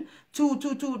prostitution to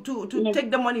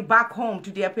take the money back home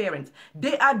to their parents.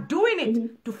 They are doing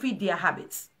it to feed their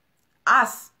habits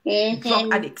as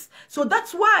drug addicts. So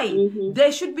that's why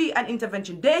there should be an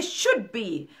intervention. There should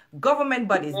be government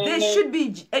bodies. There should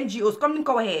be NGOs coming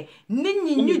over here.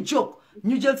 New joke,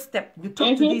 new just step. You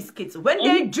talk to these kids. When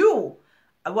they do,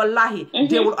 wallahi,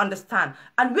 they will understand.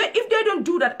 And if they don't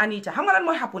do that, Anita, how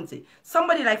much happens?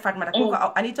 Somebody like Fatma,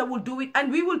 Anita will do it,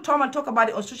 and we will come and talk about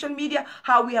it on social media,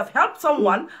 how we have helped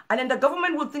someone, and then the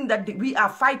government will think that we are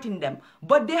fighting them.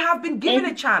 But they have been given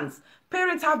a chance.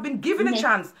 Parents have been given a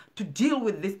chance to deal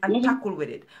with this and tackle with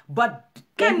it. But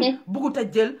Ken Buguta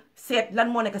Jil said,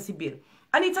 Lan Moneka Sibir.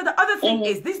 Anita, the other thing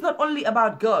is, this is not only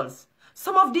about girls.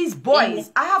 Some of these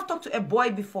boys, I have talked to a boy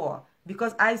before,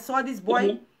 because I saw this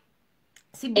boy.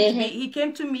 He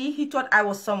came to me, he thought I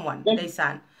was someone,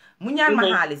 ndeysaan mu ñaan ma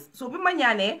xaalis so bi ma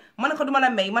ñaanee man ko duma la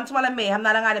may man suma la may xam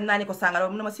naa da ngaa dem naani ko sàngara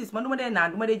mu ne ma sis man duma dee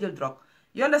naan duma dee jël drogue.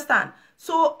 You understand?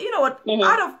 So you know what,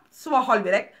 out of suma xol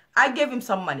bi rek I gave him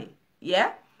some money,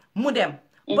 mu dem.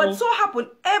 But so happened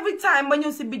every time ma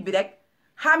ñëw si bit bi rek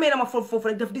xamee na ma foofu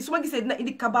rek def di su ma gisee dina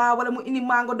indi kaba wala mu indi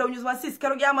mango daw ñu suma sis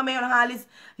keroog yaa ma mayoon xaalis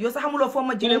yow sax xamuloo foo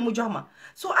ma jëlee mu jox ma.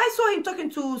 So I saw him talking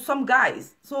to some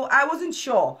guys. So I wasn't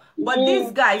sure. But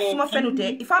these guys, suma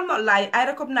fenute, if I'm not lying, I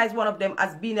recognize one of them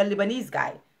as being a Lebanese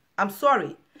guy. I'm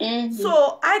sorry.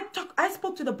 So I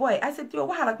spoke to the boy. I said, yo,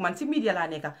 wahalak man, si media la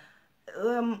neka.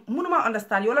 Munuma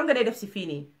understand. Yo longa de def si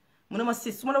fini. Munuma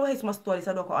sis, suma la wahe suma story,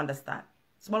 sa doko understand.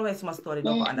 Suma la wahe suma story,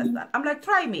 doko understand. I'm like,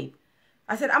 try me.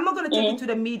 I said, I'm not going to take it to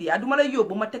the media. I do mala yo,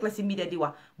 but ma take la si media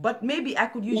diwa. But maybe I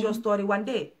could use your story one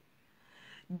day.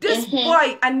 This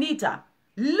boy, Anita,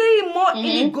 lay more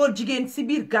in gold jigen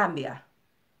Sibir Gambia.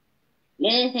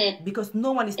 Because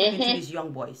no one is talking to these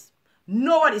young boys.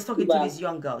 No one is talking to these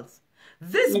young girls.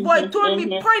 This boy told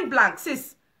me point blank,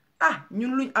 sis,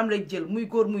 ñun luñ am lay jël muy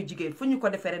góor muy jigéen fu ñu ko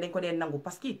defee dañ ko dee nangu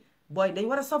parce que boy dañ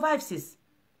war a survive sis.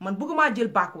 Man bëgguma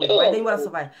jël back way waaye dañ war a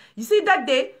survive. You see that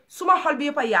day suma xol bi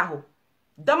yëpp a yaaxu.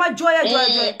 Dama joy.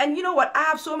 And you know what? I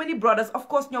have so many brothers, of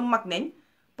course ñoom mag nañ,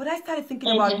 but I started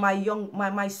thinking about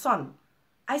my son.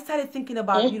 I started thinking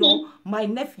about, my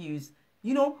nephews.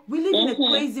 We live in a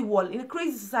crazy world, in a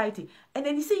crazy society. And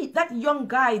then you see that young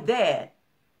guy there.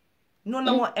 No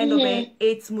more end of it,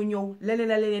 AIDS munyo,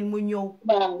 lelen munyo.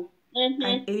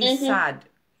 And it is sad.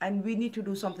 And we need to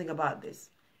do something about this.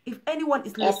 If anyone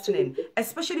is listening,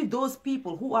 especially those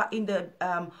people who are in the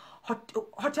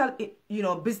hotel,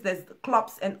 business,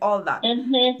 clubs and all that,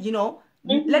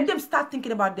 let them start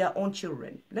thinking about their own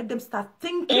children. Let them start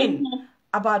thinking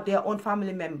about their own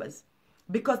family members,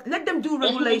 because let them do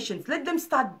regulations. Let them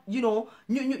start, you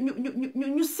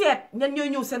set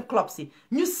send clubs,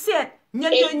 you set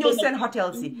send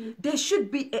hotels. There should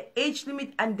be an age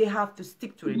limit and they have to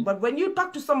stick to it. But when you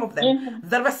talk to some of them,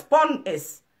 the response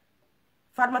is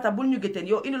Fatmata bul ñu gëten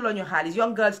yow indi lo ñu xaalis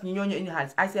young girls ñi ñoo ñu indi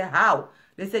xaalis. I say how?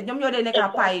 They said ñoom ñoo dee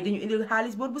nekk paay dañu indi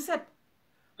xaalis boor bu set.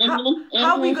 How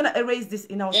are we going to erase this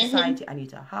in our society,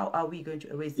 Anita? How are we going to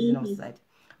erase this in our society?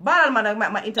 Baral man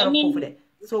ma interrupt for that.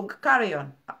 So carry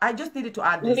on. I just needed to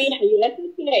add this.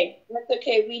 That's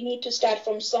okay. We need to start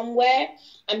from somewhere.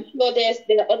 I'm sure there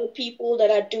are other people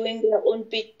that are doing their own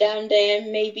bit down there.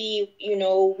 Maybe,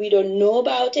 we don't know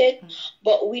about it,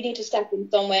 but we need to start from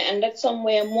somewhere. And that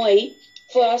somewhere,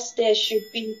 first there should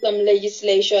be some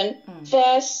legislation.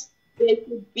 First, there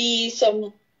should be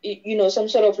some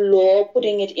sort of law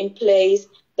putting it in place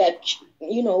that,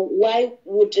 why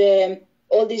would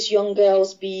all these young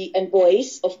girls and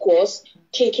boys, of course,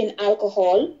 taking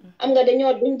alcohol. I'm gonna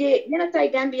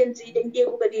Gambians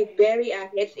they bury our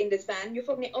heads in the sand. You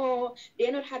me, oh,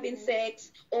 they're not having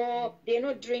sex, or they're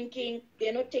not drinking,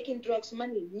 they're not taking drugs,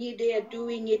 money. They are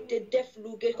doing it, the deaf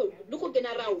look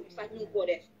around,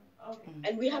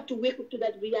 and we have to wake up to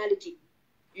that reality,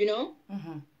 you know?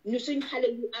 You see,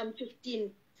 I'm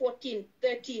 15, 14,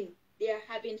 13, they are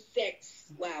having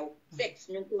sex. Wow, sex.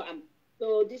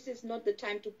 So this is not the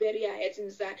time to bury our heads in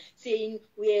the sand, saying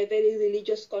we are a very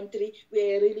religious country, we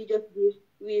are a religious this,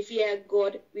 we fear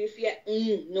God, we fear.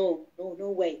 No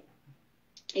way.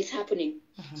 It's happening.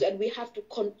 So and we have to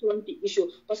confront the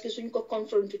issue. Because when you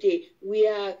confront today, we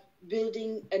are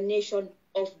building a nation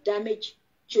of damaged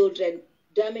children,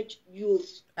 damaged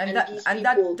youth, and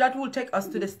that will take us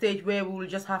to the stage where we will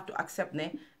just have to accept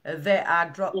there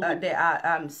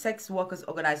are sex workers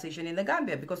organization in the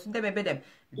Gambia, because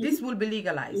this will be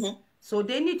legalized. So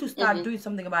they need to start doing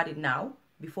something about it now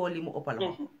before limu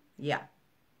opala. Yeah,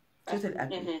 totally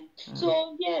agree.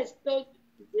 So yes,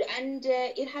 and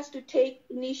it has to take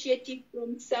initiative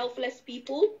from selfless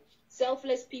people.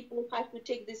 Selfless people have to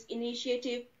take this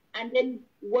initiative. And then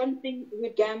one thing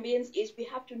with Gambians is we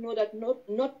have to know that no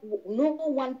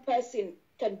one person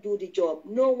can do the job.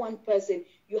 No one person.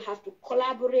 You have to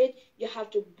collaborate. You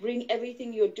have to bring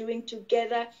everything you're doing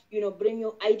together. Bring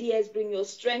your ideas, bring your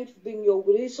strength, bring your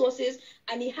resources.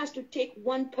 And it has to take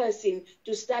one person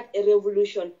to start a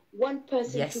revolution. One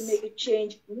person to make a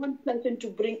change. One person to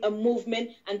bring a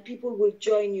movement, and people will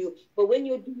join you. But when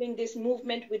you're doing this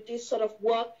movement with this sort of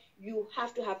work, you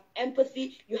have to have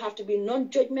empathy. You have to be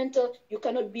non-judgmental. You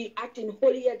cannot be acting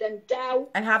holier than thou.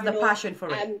 And have the passion for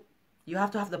it. You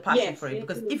have to have the passion for it,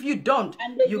 because if you don't,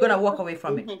 you're going to walk away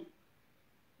from it.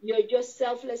 You're just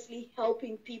selflessly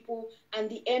helping people. And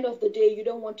the end of the day, you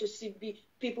don't want to see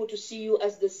people to see you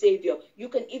as the savior. You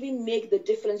can even make the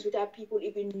difference without people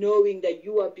even knowing that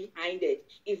you are behind it,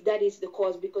 if that is the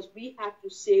cause, because we have to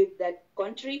save that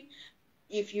country.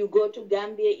 If you go to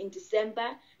Gambia in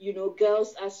December,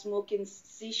 girls are smoking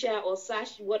shisha or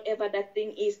sash, whatever that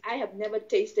thing is. I have never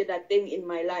tasted that thing in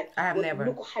my life. I have never.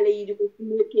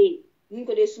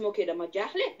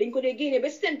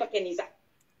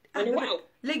 Wow.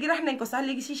 Legi rax nañ ko sax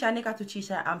legi shisha nekatu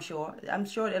shisha. I'm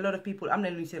sure a lot of people am na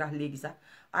luñ ci rax legi sax.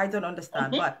 I don't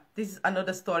understand, but this is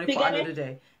another story for another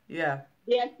day. Yeah.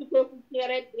 They are smoking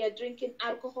cigarette, they are drinking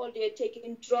alcohol, they are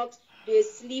taking drugs, they are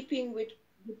sleeping with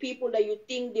the people that you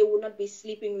think they will not be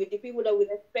sleeping with, the people that we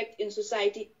respect in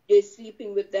society, they're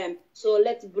sleeping with them. So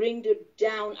let's bring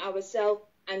down ourselves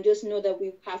and just know that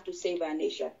we have to save our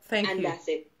nation. Thank you. And that's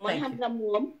it.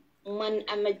 Man,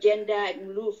 I'm a gender,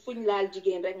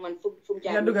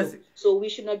 so we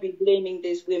should not be blaming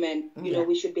these women.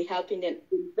 We should be helping them,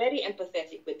 be very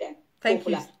empathetic with them. Thank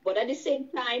you. But at the same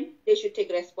time, they should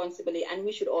take responsibility, and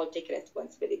we should all take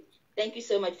responsibility. Thank you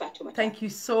so much, Fatuma. Thank you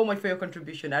so much for your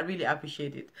contribution. I really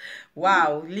appreciate it.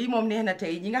 Wow, lii moom neex na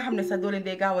tey ñi nga xam ne sax doo leen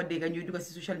dee gaaw a dégg ñuy dugg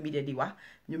si social media di wax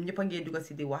ñoom ñëpp a ngee dugg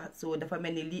si di wax, so dafa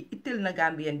mel ni lii itteel na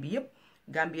Gambien bi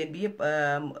yëpp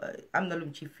am na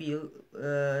lum ci feel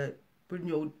pour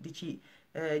ñëw di ci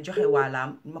joxe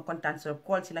waalaam. ma kontaan so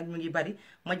calls si nag mu ngi bari,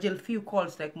 ma jël few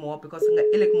calls rek moo because nga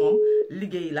ëllëg moom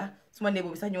liggéey la. su ma nee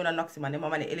boobu sax ñëw na nok si ma ne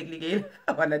ëllëg liggéey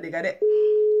la wala dégga de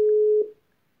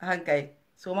hankay.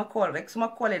 So ma call rek su ma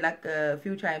callee nag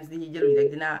few times di ñuy jëluñ rek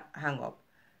dina hang up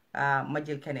ma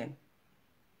jël keneen.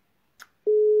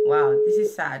 Wow, this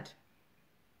is sad.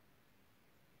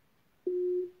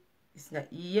 Gis nga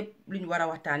yëpp luñ war a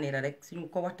waxtaanee la rek, suñu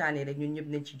ko waxtaanee rek ñun ñëpp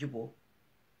nañ ci juboo.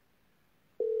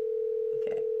 Ok,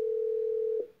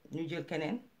 ñu jël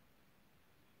keneen.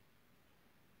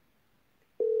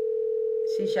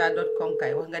 shisha.com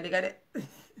kay wax nga digga de.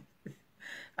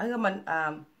 Nga man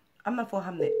am na foo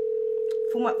xam ne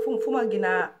fu ma gën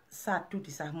a saat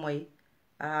tuuti sax mooy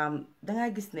danga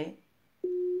gis ne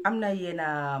am na yenn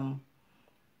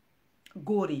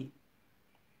góor yi,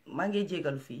 maa ngi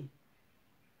jégalu fii,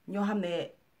 ñoo xam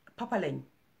ne papa lañ,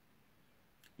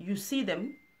 you see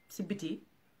them si biti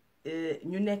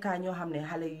ñu nekkaa ñoo xam ne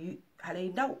xale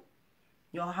yu ndaw,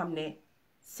 ñoo xam ne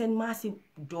seen maasi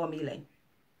doom yi lañ.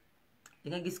 di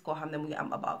nga gis koo xam ne mu ngi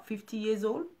am about 50 years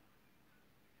old,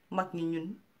 mag ñi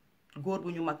ñun góor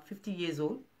bu ñu mag 50 years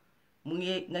old, mu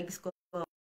ngi nga gis ko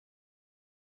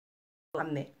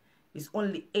xam ne is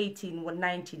only 18 or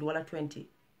 19 wala 20,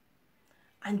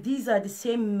 and these are the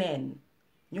same men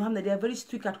ñoo xam ne they are very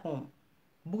strict at home.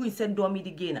 bugguñ seen doom yi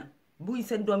di génna, bugguñ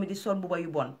seen doom yi di sol mbuba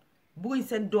yu bon, bugguñ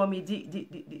seen doom yi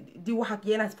di wax ak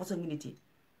yenn façon nit yi.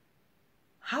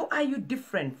 How are you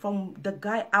different from the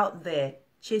guy out there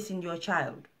chasing your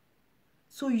child?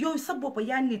 So yow sa bopp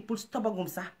yaa nit pour stopagum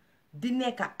sax di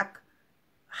nekka ak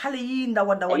xale yi ndaw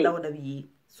yi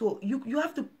so you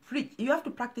have to preach, you have to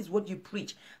practice what you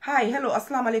preach. Hi, hello,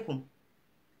 assalamu alaikum.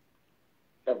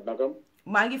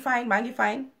 maa ngi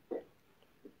fine.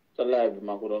 sa live bi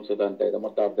maa ko doon seetaan tey dama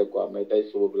tardé quoi mais tey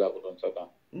suba bi laa ko doon seetaan.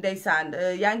 Ndeysaan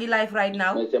yaa ngi live right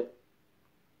now.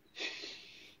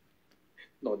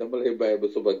 non dama lay bàyyi ba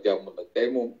suba ak jàmm nag tey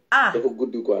moom. dafa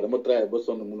guddi quoi dama travaillé ba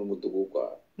sonn mënu ma dugg quoi.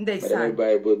 Ndeysaan mais damay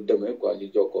bàyyi ba demee quoi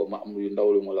ñu jokkoo ma am yu ndaw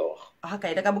lu ma la wax.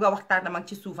 kay da nga bëgg a waxtaan ak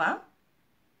ci suuf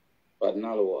waaw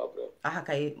dinaa la woo après.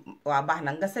 kay waaw baax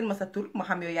na nga seen ma sa tur ma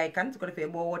xam yow yaay kan su ko defee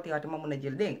boo wootee waate ma mën a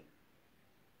jël dégg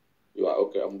nga. waaw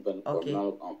ok amul benn problème naa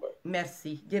la ko envoyé.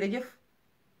 merci jërëjëf.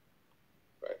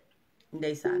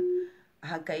 ndeysaan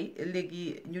kay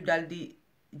léegi ñu daal di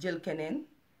jël keneen.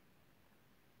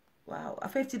 waaw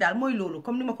affaire ci daal mooy loolu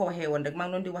comme ni ma ko waxee woon rek maa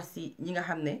ngi doon di wax si ñi nga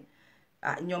xam ne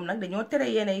ñoom nag dañoo tere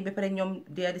yenn yi ba pare ñoom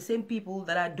they are the same people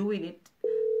that are doing it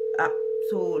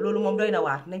so loolu moom doy na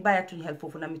waar nañ bàyyaatuñu xel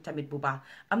foofu tamit bu baax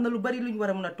am na lu bari lu ñu war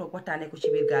a mën a toog waxtaanee ko ci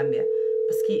biir Gambia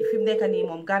parce que fi mu nekk nii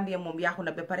moom Gambia moom yaaxu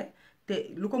na ba pare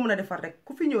te lu ko mën a defar rek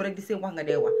ku fi ñëw rek di seen wax nga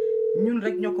dee wax ñun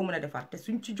rek ñoo ko mën a defar te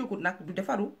suñ ci jógut nag du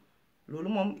defaru loolu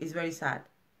moom is very sad.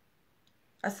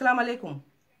 asalaamaaleykum.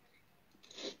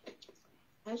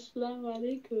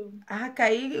 asalaamaaleykum.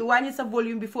 kay wàññi sa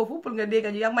volume bi foofu pour nga dégg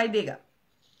ñu yaa may dégg.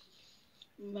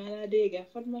 maa la dégg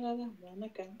Fatma la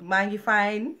naka. maa ngi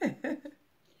fine.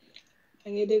 da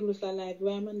ngay déglu sa live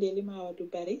waaye man de li ma wax du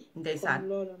bari. ndeysaan comme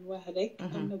loolu wax rek.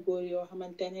 am na góor yoo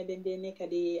xamante ne dañ dee nekk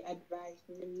di advice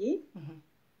nit ñi.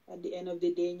 at the end of the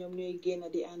day ñoom ñooy génn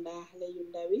di ànd ak xale yu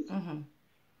ndaw yi.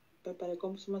 ba pare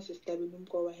comme suma sista bi nu mu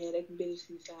ko waxee rek mbiri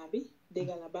sisa bi dégg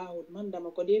la baaxul man dama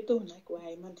ko dee toog nag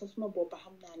waaye man sa suma boppa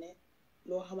xam naa ne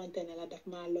loo xamante ne la daf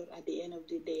maa lor at the end of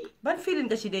the day. ban feeling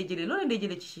nga ci dee jëlee loolu dee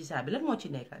jëlee ci sisa bi lan moo ci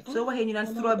nekk soo waxee ñu naan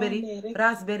strawberry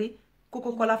raspberry coco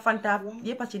cola fanta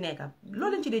yépp a ci nekk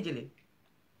loolu lañ ci dee jëlee.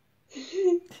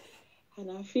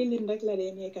 xanaa feeling rek la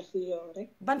dee nekk si yow rek.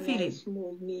 ban feeling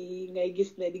moom nii ngay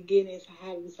gis ne di génnee sa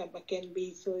xaal bi sa bakken bi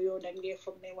soo yow da ngeen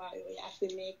foog ne waa yow yaa si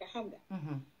nekk xam nga.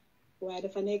 waaye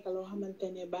dafa nekk loo xamante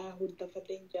ne baaxul dafa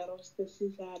dangereux te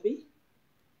sisa bi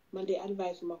man de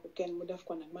advice ma ko kenn mu def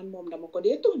ko nag man moom dama ko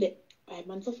dee tuux de waaye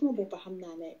man sax suma bopp xam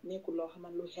naa ne nekkul loo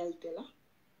xaman lu healthy la.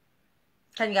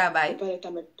 kañ ngaa bàyyi. ba pare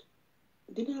tamit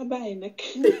dinaa bàyyi nag.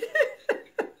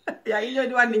 yaa ngi ñëw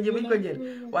di wax nit ñi buñ ko jël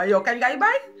waaye yow kañ ngay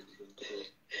bàyyi.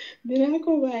 dinaa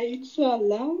ko bàyyi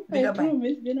inshallah. I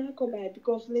promise dinaa ko bàyyi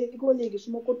because léegi su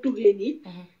ma ko tuxee nii.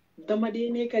 dama dee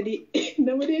nekk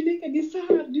di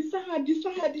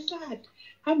saxaat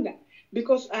xam nga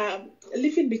because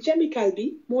lifin bi chemical bi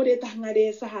moo dee tax nga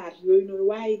dee saxaat yooyu noonu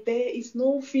waaye there is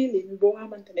no feeling boo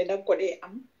xamante ne danga ko dee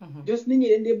am just nit ñi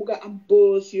dañ dee bugg a am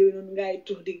buzz yooyu noonu ngay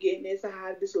tux di génne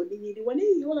saxaar bi soo nit ñi di wane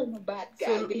yoolal ma baat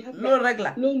gaal bi loolu rek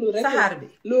la saxaar bi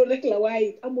loolu rek la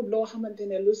waaye amul loo xamante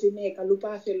ne lu si nekk lu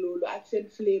passé loolu ak seen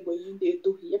flavor yi dee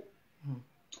tux yépp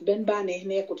benn bànneex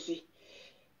nekkut fi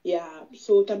yeah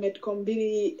so tamit comme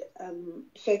biri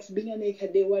sex bi nga nekk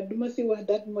de wax duma si wax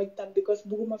that much tam because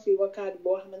bugguma fi wakkaat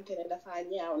boo xamante ne dafa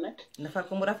ñaaw nag dafa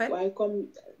ko mu rafet waaye comme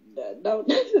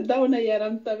daw na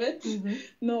yaram tamit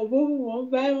non boobu moom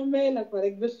bàyyi ma may la ko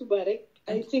rek ba suba rek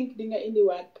I think di nga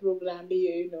indiwaat programme bi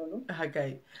yooyu noonu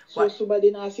kay so suba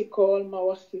dinaa si call ma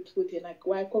wax si tuuti nag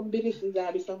waaye comme biri si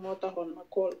bi sax moo taxoon ma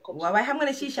call comme waaw waaye xam nga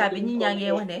ne chicha bi ñi ñaa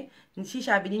ngee wax ne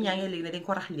chicha bi ñi ñaa ngee léegi ne dañ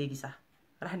ko rax léegi sax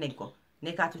rax nañ ko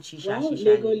nekkaatu chicha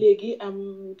léegi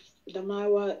dama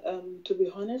wa to be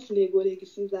honest léegi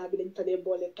chicha bi dañ fa dee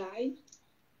boole taay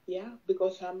yeah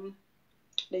because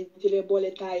dañ ci dee boole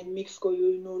taay mix ko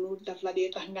yooyu noonu daf la dee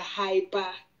tax nga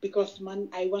hyper because man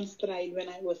I once tried when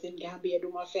I was in Gambia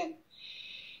duma fen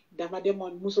dama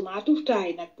demoon musuma tuf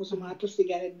taay nag musuma tuf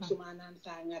cigarette musuma naan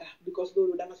sangara because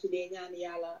loolu dama si dee ñaan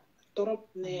yàlla torop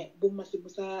ne bu ma si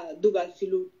musa dugal si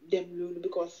lu dem loolu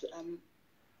because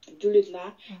Juliet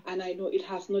la and I know it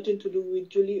has nothing to do with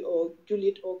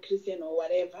Juliet or Christian or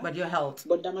whatever but your health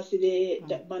but dama si dee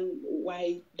man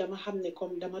waaye dama xam ne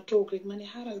comme dama toog rek ma ne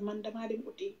xaaral man dama dem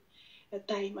uti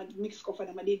taay ma mix ko fa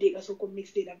dama dee dégga soo ko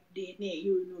mix de daf dee ne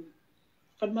yooyu noonu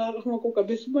fan ma wax ma ko ka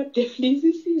bés ma def lii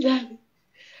si daal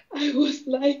I was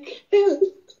like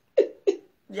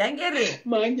yaa ngi ree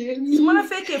maa ngi su ma la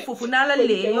fekkee foofu naa la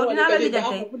lee yow dinaa la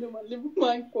lijjante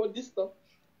maa ngi ko di stop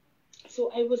so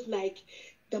I was like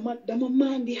dama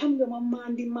mandi xam nga ma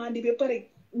mandi ba pare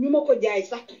ñu ma ko jaay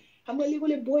sax xam nga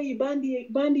léeg-léeg booy yi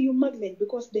bandi yu mag lañ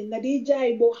because dañ la dee jaay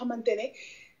boo xamante ne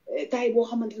taay boo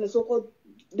xamante ne soo ko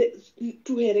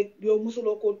tuxee rek yow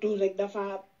musuloo ko tuux rek daf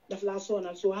laa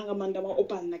sonal soo xam nga man dama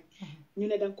ëppal nag ñu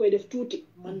ne danga koy def tuuti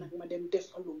man nag ma dem def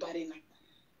lu bari nag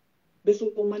bésu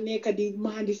ma nekk di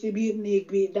mandi si biir néeg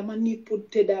bi dama nit pour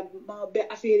tëdda ma ba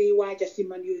affaire yi waaja si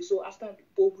man yooyu so after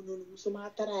boobu noonu musuma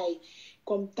taraay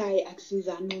comme taay ak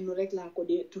Caesar noonu rek laa ko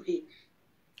dee tuxee.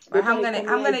 xam nga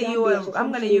ne you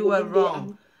were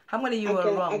wrong. xam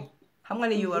nga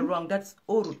ne you were wrong. That's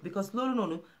all because loolu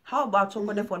noonu how about soo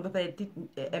ko defoon ba pare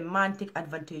a man take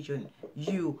advantage on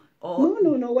you.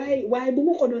 non waaye bu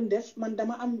ma ko doon def man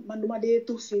duma dee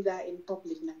tux Caesar in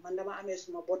public nag man dama amee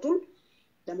suma botul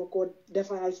dama ko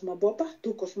defaral suma boppa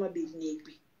tu ko suma biir néeg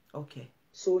bi. ok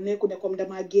so nekku ne comme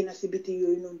dama génn si biti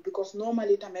yooyu noonu because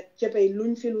normally tamit ceppay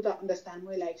luñ fi lu ta understand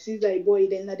mooy like Caesar boy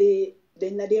dañ la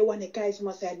dee wane kaay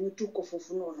suma side ñu tu ko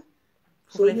foofu noonu.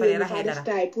 so ñu fa def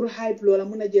taay pour hype loola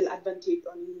mun a jël advantage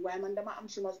on you waaye man dama am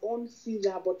suma own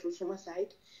Caesar bottle suma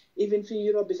side even fii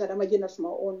Europe bi sax dama jënd suma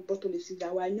own bottle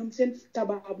Caesar waaye ñoom seen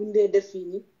tabac buñ dee def fii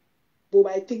nii boobu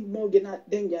I think moo gën a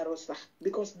dangerous sax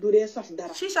because du dee saf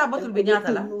dara. shisha bottle bi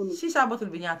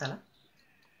ñaata la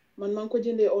man maa ngi ko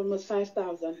jëndee almost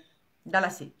 5,000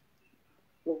 dalasi.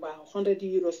 waaw 100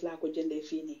 euros laa ko jëndee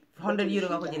fii nii. 100 euros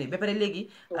nga ko jëndee ba pare léegi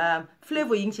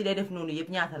flavor yi nga ci dee def noonu yëpp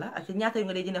ñaata la ak ñaata yu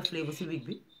nga dee jënd flavor si week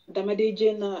bi. dama dee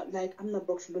jënd like am na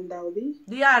box bu ndaw bi.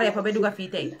 du yaaree fa ba dugga fii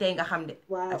tey nga xam de.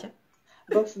 waaw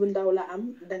box bu ndaw la am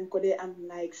dañ ko dee am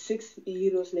like 6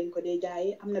 euros lañ ko dee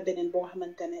jaayee am na beneen boo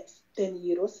xamante ne 10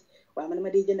 euros waaw man dama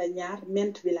dee jënd ñaar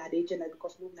mint bi laa dee jënd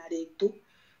because moom laa dee tu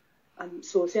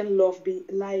so seen love bi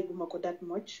laay gu ma ko that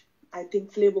much I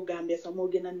think flavor Gambia sax moo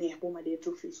gën a neex bu ma dee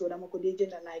tu fii so dama ko dee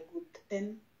jënd like good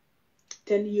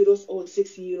 10 euros or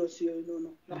 6 euros yooyu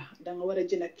noonu ndax danga war a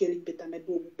jënd këriñ bi tamit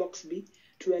boobu box bi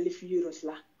 12 euros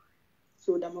la.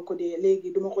 so dama ko dee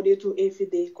léegi duma ko dee tu every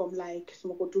day comme like su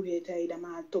ma ko tuxee tey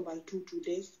dama tobal 2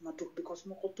 days ma tux because su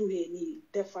ma ko tuxee nii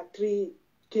def fa 3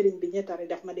 këriñ bi ñettari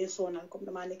daf ma dee sonal comme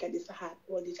dama nekk di saxaat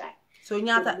all the time. so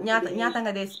ñaata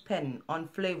nga dee spend on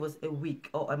flavors a week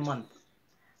or a month.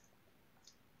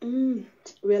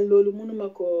 well loolu mënuma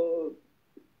ko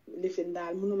lifin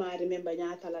daal mënuma remember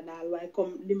ñaata la daal waaye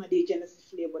comme li ma dee jënd si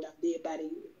flavor daf dee bari.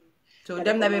 so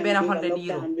dem na ba benn 100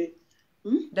 euro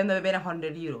dem na ba benn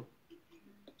 100 euro.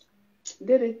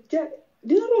 déedéet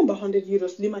dina romba 100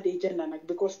 euros li ma dee jënd nag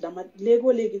because dama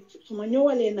léegi su ma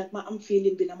ñëwalee nag ma am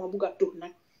feeling bi dama bugg a tux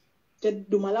nag te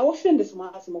duma la wax fende su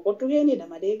ma ko tuxee nii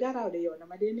dama dee garaaw de yow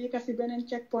dama dee nekk si beneen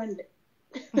checkpoint de.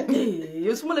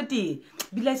 yow su ma la téye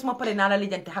billaay su ma paree naa la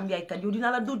lijjante xam yaay kat yow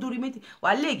dinaa la dóor yu métti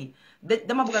waa léegi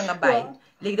dama bëgg nga bàyyi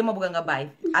léegi dama bëgg nga bàyyi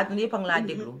àdduna yëpp a ngi laa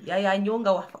déglu yaa ñëw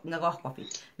nga wax ko fi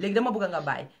léegi dama bëgg nga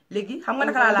bàyyi léegi xam nga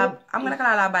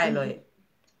naka laa bàyyi looyee.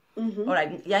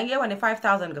 alright yaa ngi wane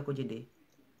 5,000 nga ko jëndee.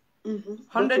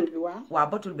 100 waaw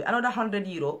bottle bi another 100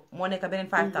 euro moo nekk beneen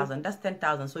 5,000 that's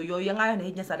 10,000 so yow ya ngaa wax ne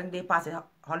xëj na sax danga dee passé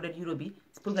 100 euro bi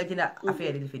pour nga jënd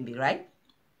affaire yi lifin bi right.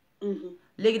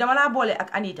 léegi dama laa boole ak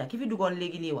Anita ki fi duggoon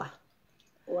léegi nii wax.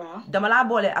 waaw dama laa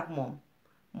boole ak moom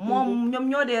ñoom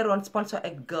ñoo dee roon sponsor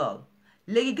ak girl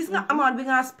léegi gis nga amount bi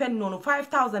nga spend noonu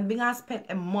 5,000 bi nga spend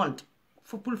a month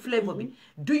pour flavor bi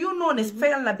do you know ne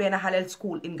fayal na benn xaleel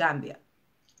school in Gambia.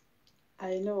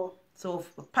 I know. so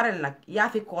parel nag yaa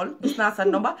fi call gis naa sa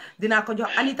nomba dinaa ko jox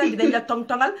Anita dinañ la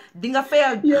tong-tongal di nga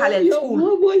fayal xaleel school. yow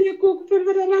moo boole kooku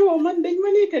préféré rawo man dañ ma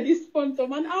nekk di sponsor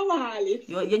man ama xaalis.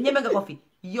 yow ñeme nga ko fi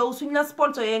yow suñ la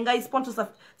sponsor yee ngay sponsor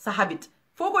sa habit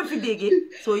foo ko fi déggee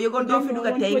soo yëgoon doo fi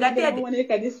dugga tey nga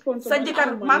tedde sa jëkkër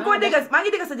maa ngi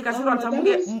dégg sa jëkkër si ron sax mu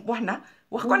ngi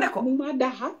wax ko ne ko mu ma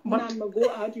daxa naan ma go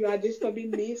out you are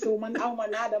disturbing me so man aw ma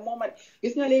naada moo ma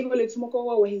gis nga léegi su ma ko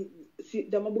woowee si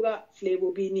dama bëgg a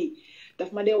flavor bii nii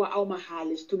daf ma dee wax aw ma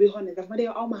xaalis to be honest daf ma dee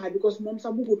wax aw ma xaalis because moom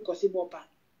sax bugut ko si boppam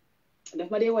daf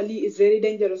ma dee wax lii is very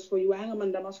dangerous for you waaye nga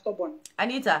man dama stubborn.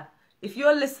 Anita, if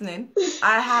you're listening,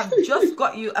 I have just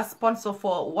got you a sponsor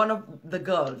for one of the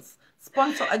girls.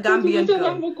 Sponsor a Gambian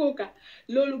girl.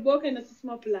 Loolu bokk na si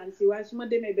suma plan si waaye su ma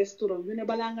demee ba turam ñu ne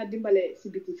balaa nga dimbale si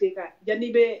biti fekka jandi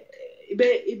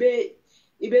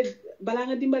ibe balaa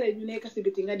nga dimbale ñu nekk si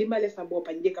biti nga dimbale sa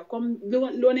boppa njëkka comme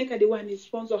loo nekk di wax ni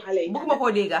sponsor xale yi. Bëgguma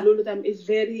koo dégga. Loolu tam is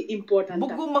very important.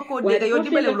 Bëgguma koo dégga yow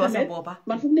dimbale loo sa boppa.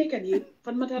 Man fu mu nekk nii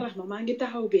fan mata raxma maa ngi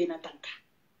taxaw benn tànka.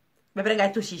 Ba pare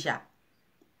ngay tu shisha.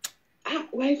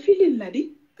 Waaye feeling la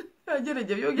di.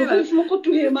 Jërëjëf yow gënal su ma ko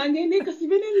tuxee maa ngi nekk si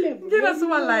beneen level. Gënal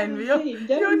suma line bi yow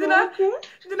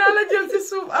dinaa la jël si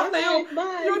suuf am na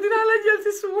yow dinaa la jël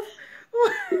si suuf.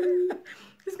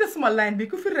 Gis nga suma line bi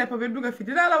ku fi repa ba dugga fi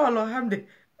dinaa la wax loo xam de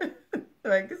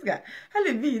waaye gis nga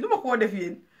xale bii lu ma koo def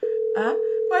yéen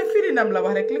waaye firinam la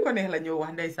wax rek li ko neex la ñëw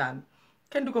wax ndeysaan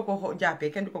kenn du ko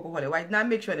jàppee kenn du ko xoolee waaye dinaa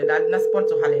make sure ne daal dina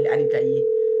sponsor xale li Anita yi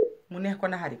mu neex ko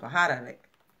naxari ko xaaral rek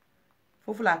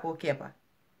foofu laa koo keppa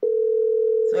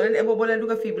So leen ebo bo leen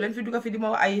duga fii bu leen fi duga fii di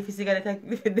ma wax ay fi cigarette ak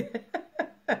li fi de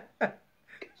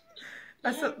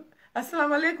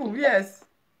assalamu alaikum. Yes.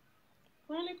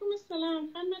 Walaikum assalam.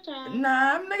 Fanmata.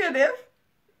 Naam, naka def?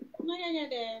 Naka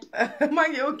def? Maa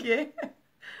ngi okay.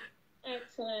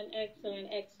 Excellent, excellent,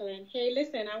 excellent. Hey,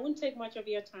 listen, I won't take much of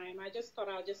your time. I just thought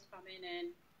I'll just come in and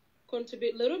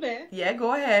contribute a little bit. Yeah,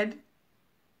 go ahead.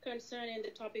 Concerning the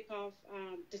topic of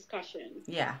discussion.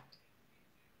 Yeah.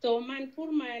 So, man,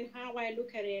 for man, how I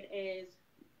look at it is,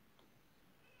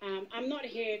 I'm not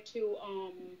here to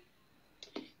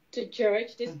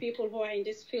judge these people who are in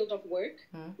this field of work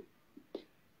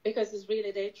because it's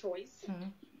really their choice.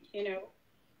 You know,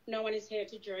 no one is here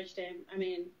to judge them. I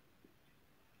mean,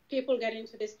 people get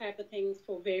into this type of things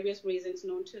for various reasons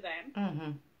known to them.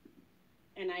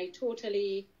 And I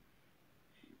totally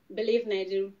believe that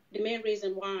the main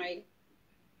reason why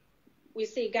we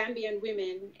see Gambian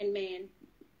women and men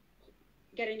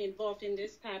getting involved in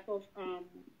this type of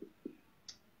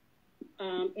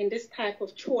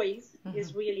choice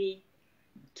is really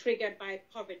triggered by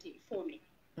poverty for me.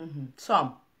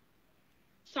 Some.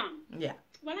 Yeah.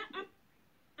 Well,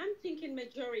 I'm thinking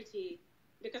majority,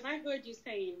 because I heard you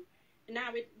saying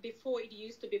before it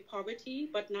used to be poverty,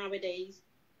 but nowadays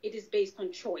it is based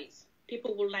on choice.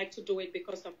 People would like to do it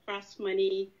because of fast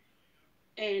money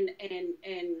and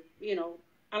you know,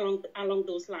 along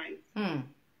those lines.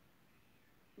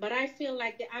 But I feel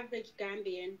like the average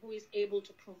Gambian who is able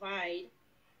to provide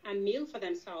a meal for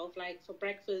themselves, like for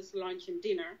breakfast, lunch, and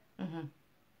dinner,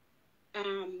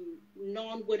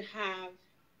 none would have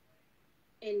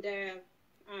in their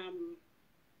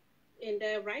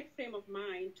right frame of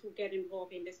mind to get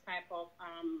involved in this type of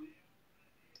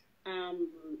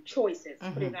choices,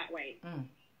 put it that way.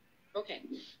 Okay.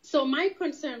 So my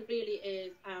concern really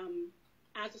is,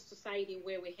 as a society,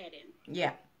 where we're heading.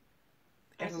 Yeah.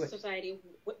 As a society,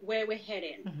 where we're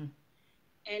heading.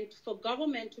 And for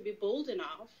government to be bold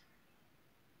enough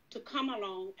to come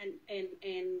along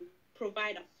and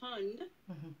provide a fund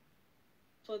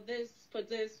for this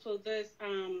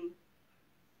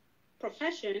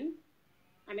profession.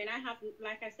 I mean, I have,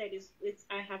 like I said,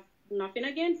 I have nothing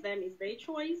against them. It's their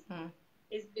choice.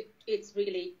 It's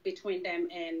really between them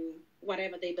and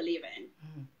whatever they believe in.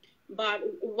 But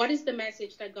what is the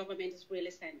message that government is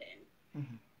really sending?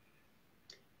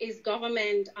 Is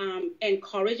government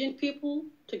encouraging people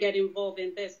to get involved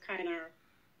in this kind of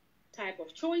type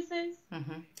of choices?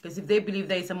 Because if they believe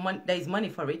there is money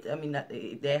for it, I mean,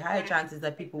 there are higher chances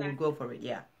that people will go for it.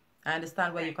 Yeah, I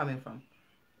understand where you're coming from.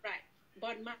 Right,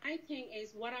 but my thing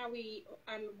is, what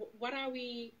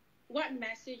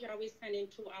message are we sending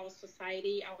to our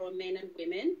society, our men and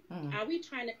women? Are we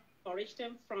trying to encourage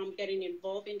them from getting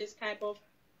involved in this type of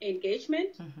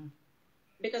engagement?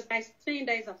 Because by saying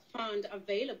there is a fund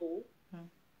available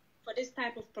for this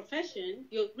type of profession,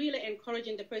 you're really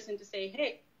encouraging the person to say,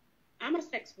 hey, I'm a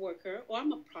sex worker or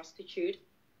I'm a prostitute.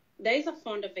 There is a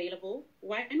fund available.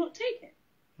 Why not take it?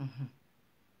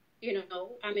 You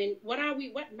know, I mean, what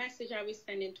message are we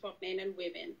sending to our men and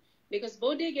women? Because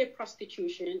bodega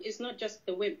prostitution is not just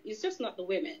the women. It's just not the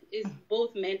women. It's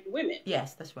both men and women.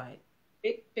 Yes, that's right.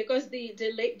 Because the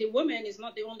woman is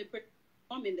not the only person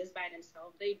performing this by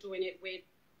themselves. They're doing it with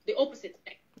the opposite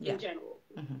sex in general.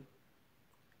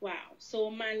 Wow. So,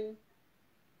 man,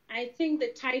 I think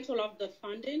the title of the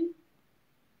funding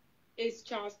is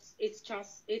just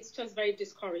very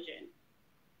discouraging.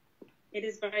 It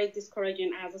is very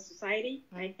discouraging as a society,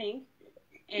 I think,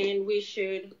 and we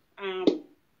should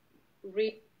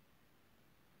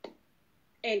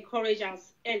encourage our.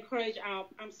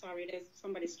 I'm sorry,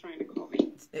 somebody's trying to call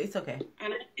me. It's okay.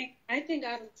 And I think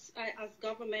as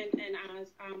government and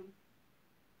as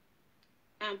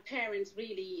parents,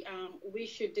 really, we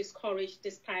should discourage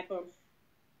this type of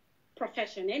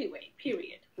profession anyway.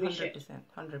 Period.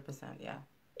 100%, yeah.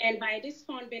 And by this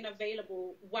fund being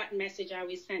available, what message are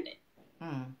we sending?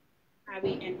 Are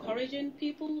we encouraging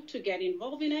people to get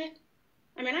involved in it?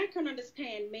 I mean, I can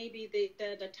understand maybe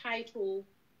the title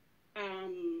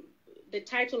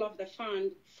of the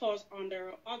fund falls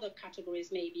under other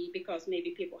categories, maybe because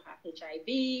maybe people have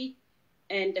HIV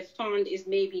and the fund is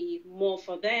maybe more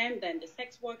for them than the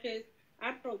sex workers.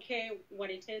 I don't care what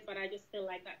it is, but I just feel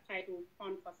like that title,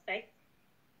 fund for sex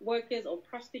workers or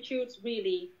prostitutes,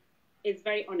 really is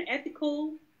very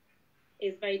unethical.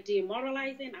 It's very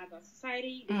demoralizing as a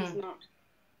society. This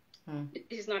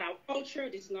is not our culture.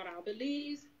 This is not our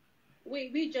beliefs.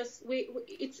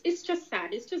 It's just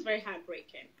sad. It's just very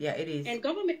heartbreaking. Yeah, it is. And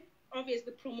government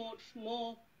obviously promotes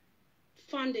more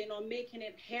funding or making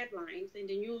it headlines in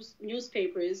the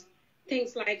newspapers.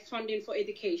 Things like funding for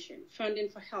education, funding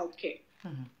for healthcare,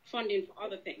 funding for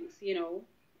other things, you know.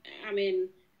 I mean,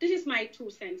 this is my 2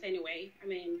 cents anyway. I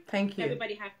mean, thank you.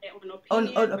 Everybody has their own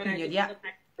opinion. Own opinion, yeah.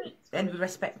 And we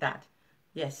respect that.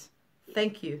 Yes.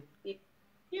 Thank you.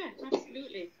 Yeah,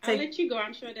 absolutely. I'll let you go.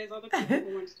 I'm sure there's other people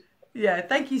who want to. Yeah,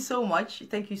 thank you so much.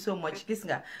 Thank you so much. Gis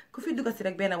nga ku fi duga si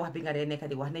rek benn wax bi nga dee nekk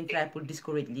di wax nañ try pour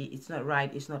discourage lii. It's not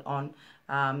right, it's not on.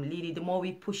 Lii the more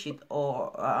we push it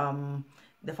or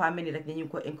dafa mel ni rek ñu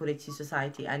ko encourage ci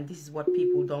society, and this is what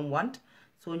people don't want.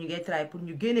 So ñu ngay try pour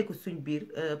ñu génne ko suñ biir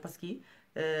parce que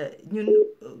ñun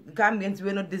Gambians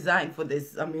we're not designed for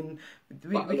this. I mean,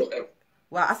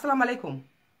 waaw asalaamaaleykum.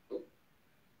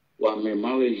 waaw mais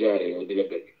maa ngi lay jaaree yow di la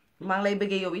bëgg. maa ngi lay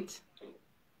bëggee yow it.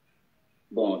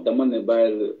 bon dama ne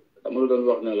bàyyi dama la doon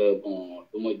wax ne la bon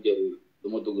du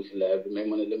ma dugg si live bi mais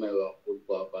ma ne li may wax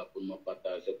pourquoi pas pour ma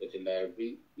partager ko si live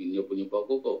bi ñun ñëpp ñu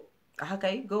bokk ko. ah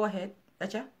kay go ahead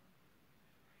aca.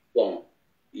 bon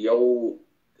yow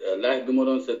live bi ma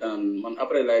doon seetaan man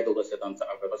après laay doog a seetaan sa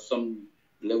affaire parce que som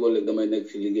léeg-léeg damay nekk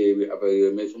si liggéey bi affaire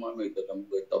yooyu mais su ma amee jot dama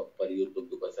koy topp par YouTube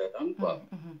du ko seetaan quoi.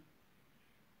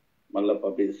 man la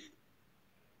Papis.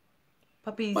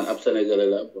 Papis man ab Sénégalais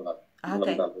la quoi. ah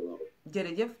kay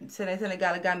jërëjëf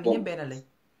Sénégal Gambie ñëpp benn lañ.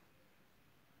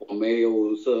 bon mais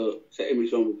yow sa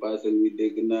émission bu passé ni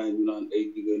dégg naa ñu naan ay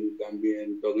jigéenu Gambien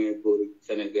dongee góor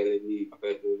Sénégalais nii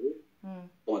affaire boobu.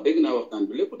 bon dégg naa waxtaan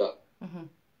bi lépp daal.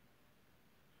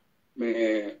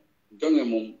 mais jonge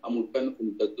moom amul fenn fu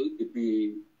mu dëkk et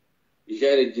puis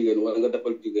gérer jigéen wala nga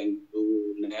defal jigéen du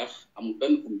neex amul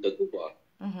fenn fu mu dëkk quoi.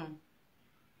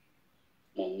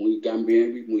 moom muy Gambien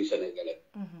bi muy Sénégalais.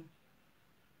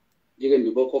 jigéen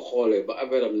bi boo ko xoolee ba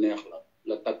affaire am neex la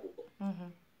nga takk ko.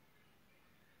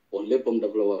 bon léppam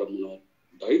daf la war a mën a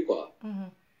doy quoi.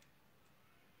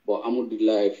 bon amul di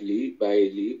live lii bàyyi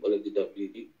lii wala di def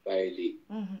lii bàyyi lii.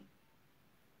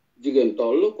 jigéen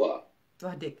toll quoi.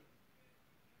 wax dëgg.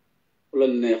 fu la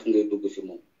neex ngay dugg si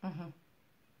moom.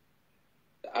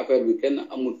 te affaire bi kenn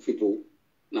amul fitu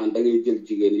naan da ngay jël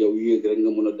jigéen yow yéeg rek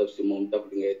nga mën a def si moom def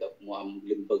li ngay def mu am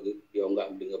li mu bëgg yow nga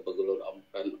am li nga bëgg loolu am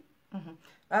fenn.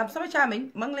 sama caamiñ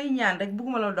ma ngi lay ñaan rek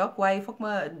bugguma la dog waaye foog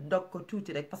ma dog ko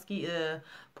tuuti rek parce que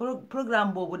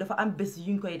programme boobu dafa am bés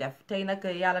yu ñu koy def tey nag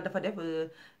yàlla dafa def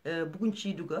bugguñ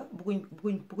ciy dugga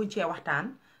bugguñ cee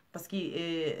waxtaan parce que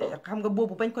xam nga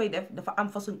boobu bañ koy def dafa am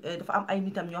façon dafa am ay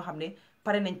nitam ñoo xam ne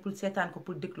pare nañ pour seetaan ko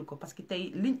pour déglu ko parce que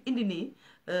tey liñ indi nii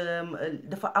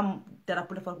dafa am dara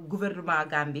pour dafa gouvernement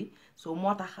Gambie so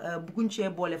moo tax bugguñ cee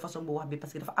boole façon bu wax bi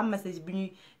parce que dafa am message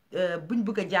buñ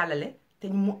bëgg a jàllale te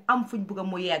mu am fuñ bëgg a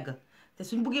mu yegg te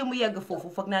suñ bëggee mu yegg foofu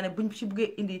foog naa ne buñ si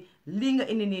bëggee indi lii nga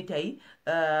indi nii tey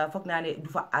foog naa ne du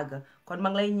fa àgg kon ma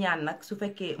ngi lay ñaan nag su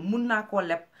fekkee mun naa koo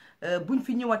leb buñ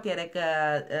fi ñëwatee rek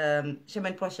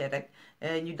semaine prochaine rek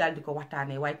ñu daal di ko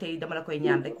waxtaanee waaye tey dama la koy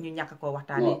ñaan rek ñu ñàkk koo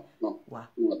waxtaanee. waaw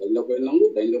non dañ la koy nangu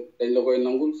dañ la koy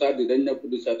nangu c'est-à-dire dañ nekk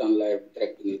di seetaan live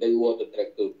direct nii dañ woote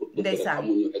direct pour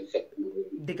xamuñu exactement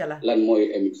dëgg la lan mooy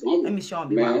émission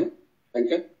bi waaw mais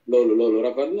t'inquiète loolu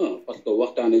rafet na parce que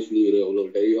waxtaanee suñuy réew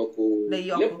loolu day yokk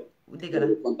lépp dëgg la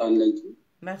kontaan nañ ci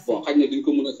merci bon xaj na duñ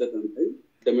ko mën a seetaan tey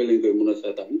demee lañ koy mën a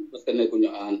seetaan parce que nekkuñu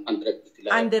en direct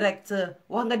en direct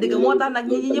wax nga dëgg moo tax nag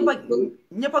ñi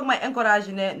ñëpp ak may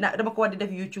encouragé ne na dama ko war di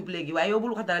def YouTube léegi waaye yow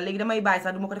bul ko dara léegi damay bàyyi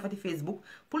sax du ma ko defati Facebook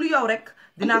pour yow rek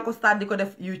dinaa ko start di ko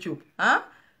def YouTube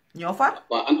ñoo far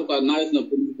waaw en tout cas nice na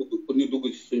pour ñu dugg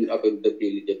ci suñu affaire depuis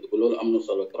li jënd ko loolu am na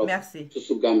solo trop merci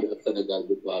surtout Gambie ak Sénégal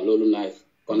bi waaw loolu nice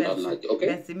kontaan naa ci ok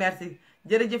merci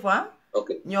jërëjëf ok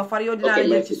ñoo far yow dinaa la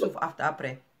jël ci suuf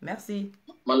après merci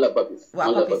man la Papis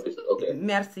waaw Papis ok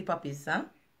merci Papis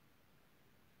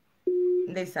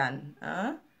ndeysaan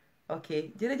ok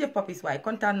jërëjëf Papis waaye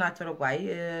kontaan naa trop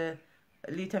waaye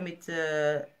lii tamit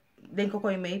dañ ko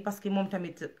koy may parce que moom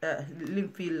tamit lim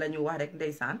fii la ñu wax rek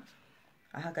ndeysaan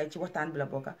kay ci waxtaan bi la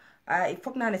bokka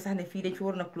foog naa ne sax ne fii dañ fi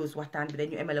waroon a close waxtaan bi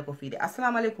dañu emele ko fii de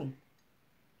asalaamaaleykum.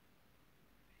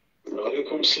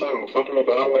 Walaikum salam.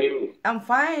 Fatimata, how are you? I'm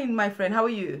fine, my friend. How are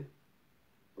you?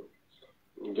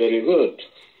 Very good.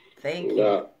 Thank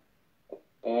you.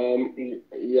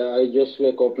 Yeah, I just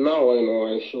wake up now.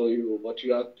 I saw you, but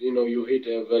you hit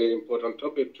a very important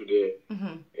topic today.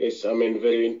 It's,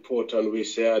 very important we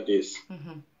share this.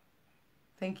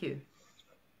 Thank you.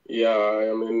 Yeah,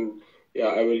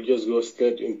 I will just go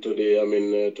straight into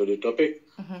the, to the topic.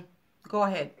 Go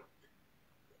ahead.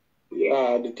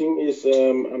 Yeah, the thing is,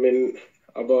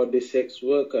 about the sex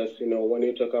workers, when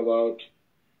you talk about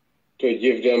to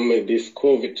give them this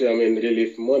COVID,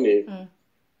 relief money,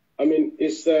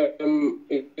 it's,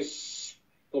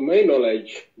 for my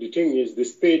knowledge, the thing is the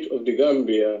state of the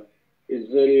Gambia is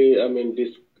very,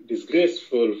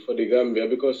 disgraceful for the Gambia,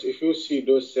 because if you see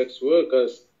those sex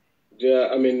workers,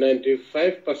 I mean,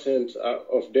 95%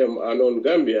 of them are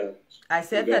non-Gambians. I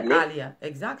said that earlier.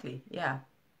 Exactly. Yeah.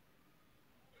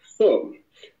 So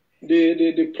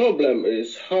the problem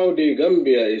is how the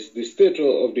Gambia is, the state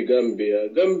of the Gambia.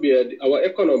 Gambia, our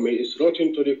economy is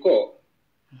rotten to the core.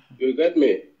 You get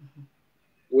me?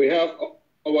 We have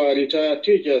our retired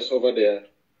teachers over there.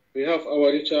 We have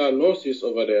our retired nurses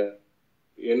over there.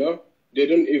 You know, they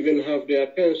don't even have their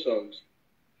pensions.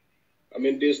 I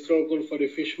mean, they struggle for the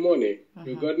fish money.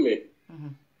 You got me?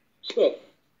 So,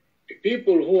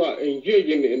 people who are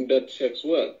engaging in that sex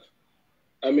work,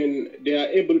 I mean, they are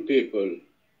able people.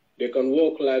 They can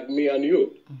work like me and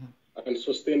you and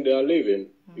sustain their living.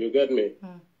 You get me?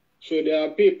 So there are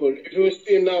people, if you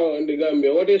see now in the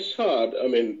Gambia, what is sad, I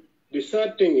mean, the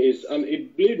sad thing is, and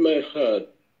it bleeds my heart,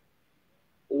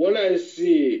 when I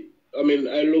see, I mean,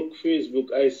 I look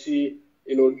Facebook, I see,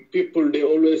 you know, people, they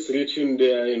always reach in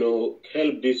there, you know,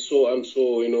 help this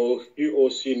so-and-so, you know, he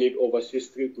or she need overseas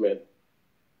treatment.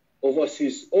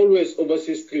 Overseas, always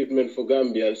overseas treatment for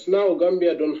Gambians. Now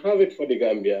Gambia don't have it for the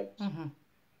Gambians.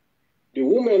 The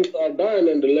women are dying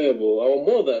in the labor, our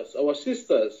mothers, our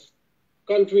sisters.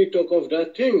 Can't we talk of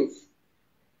that things?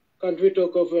 Can't we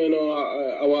talk of, you know,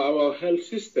 our health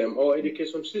system, our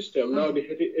education system? Now the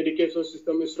education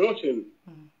system is rotten.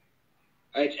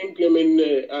 I think, I mean,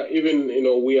 even, you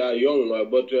know, we are young,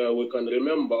 but we can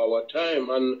remember our time,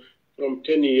 and from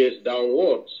 10 years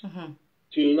downwards,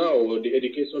 till now, the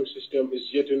education system is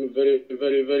getting very,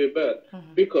 very, very bad.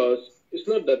 Because it's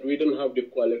not that we don't have the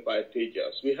qualified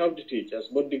teachers. We have the teachers,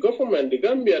 but the government, the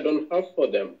Gambia, don't have for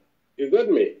them. You got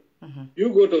me? You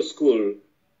go to school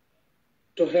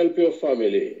to help your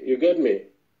family. You get me?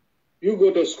 You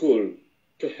go to school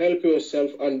to help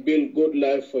yourself and build good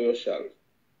life for yourself.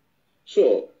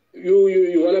 So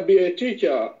you want to be a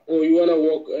teacher, or you want to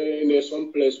work in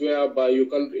some place whereby you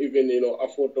can't even, you know,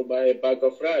 afford to buy a bag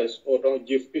of rice or don't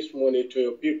give peace money to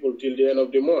your people till the end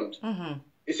of the month.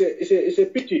 It's a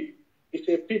pity. It's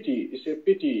a pity. It's a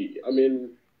pity. I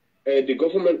mean, the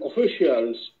government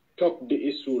officials talk the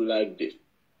issue like this,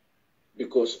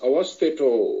 because our state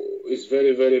is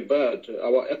very, very bad.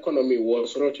 Our economy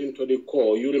was rotten to the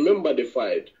core. You remember the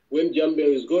fight when Gambia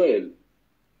is going.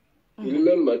 You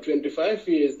remember, 25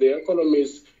 years, the economy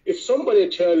is, if somebody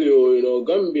tell you, you know,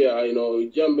 Gambia, you know,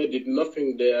 Gambia did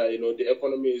nothing there, you know, the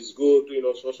economy is good, you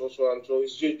know, so, and so,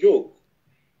 it's a joke.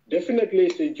 Definitely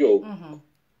it's a joke.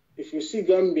 If you see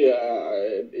Gambia,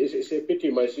 it's a pity,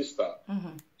 my sister.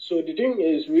 So the thing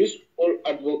is, we should all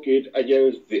advocate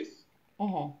against this,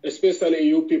 especially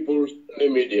you people in the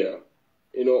media.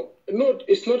 You know,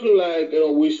 it's not like, you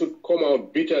know, we should come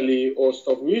out bitterly or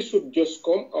stuff. We should just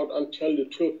come out and tell the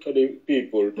truth to the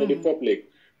people, to the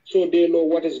public, so they know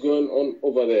what is going on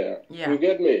over there. You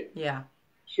get me? Yeah.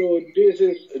 So this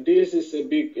is a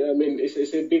big, I mean,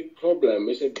 it's a big problem.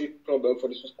 It's a big problem for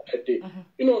the society.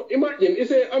 You know, imagine,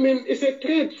 it's a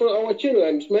threat for our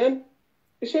children, man.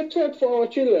 It's a threat for our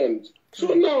children.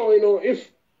 So now, you know, if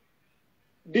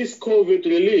this COVID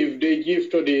relief they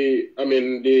give to the, I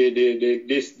mean,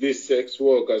 these sex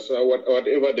workers, or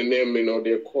whatever the name, you know,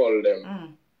 they call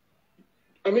them.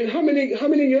 I mean, how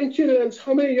many young children,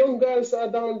 how many young girls are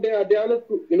down there? They are not,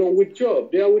 you know, with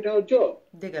job. They are without job.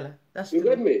 That's true. You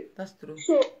got me? That's true.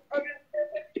 So, I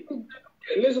mean,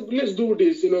 let's do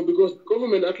this, you know, because the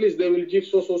government, at least they will give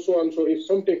so and so if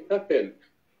something happens.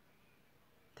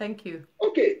 Thank you.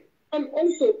 Okay. And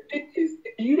also, it is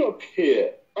Europe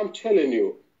here. I'm telling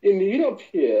you, in Europe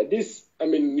here, this, I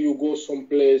mean, you go some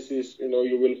places, you know,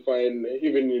 you will find,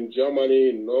 even in Germany,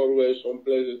 in Norway, some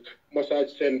places,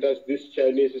 massage centers, this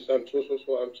Chinese and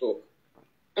so.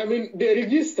 I mean, they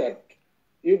registered.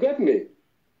 You got me?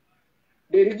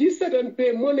 They registered and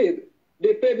pay money.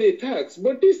 They pay the tax.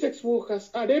 But these sex workers,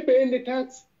 are they paying the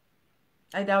tax?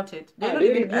 I doubt it. I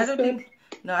don't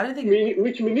think.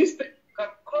 Which ministry can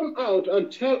come out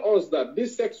and tell us that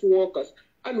these sex workers,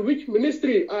 and which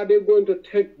ministry are they going to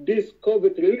take this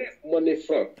COVID relief money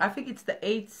from? I think it's the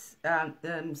AIDS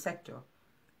sector.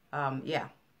 Yeah.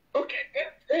 Okay,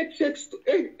 AIDS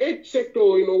sector,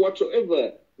 you know,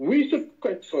 whatsoever. We should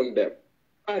question them.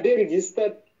 Are they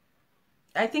registered?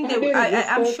 I think they.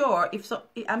 I'm sure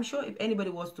if anybody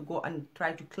was to go and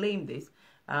try to claim this,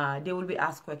 they will be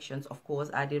asked questions. Of course,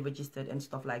 are they registered and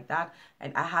stuff like that?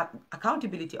 And I have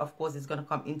accountability. Of course, is going to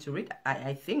come into it.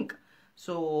 I think.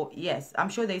 So yes, I'm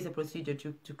sure there is a procedure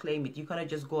to claim it. You cannot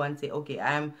just go and say, okay,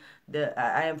 I am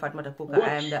Fatmata Kuka,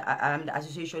 I am the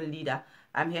association leader.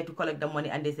 I'm here to collect the money,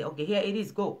 and they say, okay, here it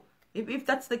is, go. If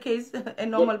that's the case, a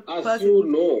normal person.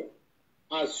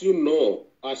 As you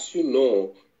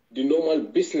know, the normal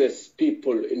business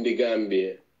people in the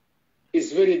Gambia,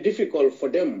 it's very difficult for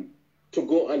them to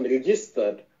go and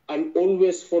register and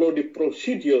always follow the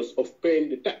procedures of paying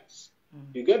the tax.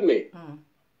 You get me?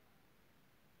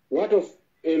 What of,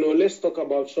 let's talk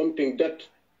about something that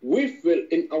we feel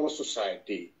in our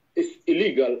society is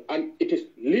illegal and it is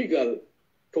legal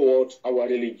towards our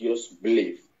religious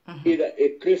belief. Either a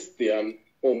Christian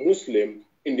or Muslim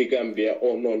in the Gambia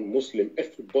or non-Muslim,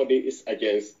 everybody is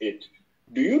against it.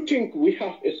 Do you think we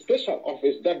have a special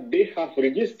office that they have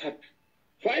registered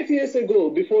 5 years ago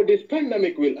before this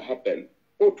pandemic will happen?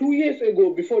 Or 2 years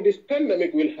ago before this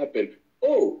pandemic will happen?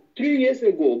 Oh, 3 years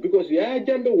ago, because Yahya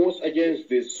Jammeh was against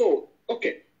this. So,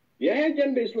 okay, Yahya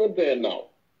Jammeh is not there now.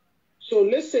 So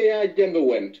let's say Yahya Jammeh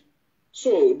went.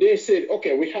 So they said,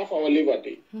 okay, we have our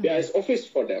liberty. There is office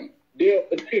for them. They are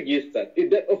registered. If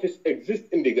that office exists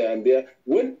in the Gambia,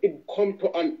 when it comes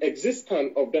to an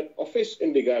existence of that office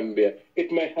in the Gambia,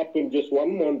 it might happen just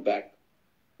 1 month back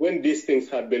when these things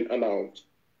had been announced.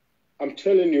 I'm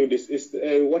telling you, this is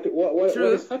what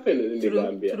is happening in the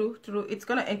Gambia. True. It's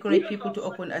gonna encourage people to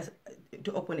open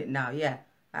it now. Yeah,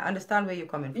 I understand where you're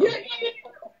coming from. Yeah.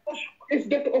 If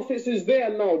that office is there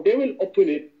now, they will open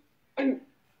it. And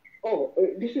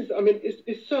this is. I mean,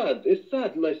 it's sad. It's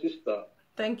sad, my sister.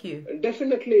 Thank you.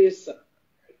 Definitely, it's sad.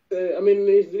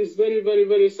 It's very, very,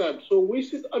 very sad. So we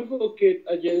should advocate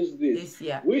against this.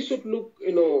 We should look.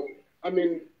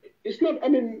 It's not,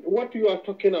 what you are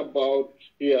talking about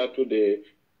here today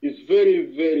is very,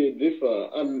 very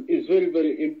different and is very,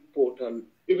 very important,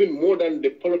 even more than the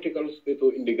political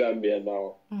status in the Gambia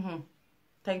now.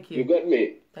 Thank you. You got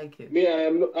me? Thank you. Me, I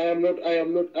am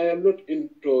not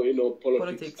into,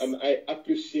 politics, and I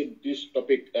appreciate this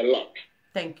topic a lot.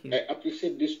 Thank you. I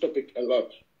appreciate this topic a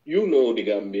lot. You know the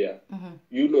Gambia.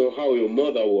 You know how your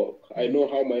mother worked. I know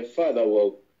how my father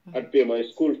worked and pay my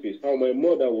school fees, how my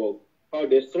mother worked, how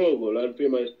they struggle and pay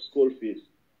my school fees.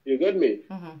 You got me?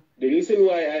 The reason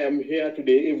why I am here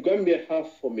today, if Gambia have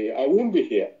for me, I won't be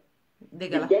here.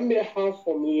 If Gambia have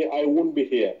for me, I won't be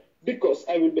here. Because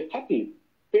I will be happy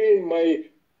paying my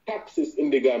taxes in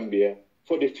the Gambia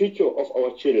for the future of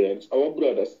our children, our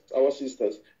brothers, our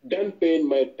sisters, than paying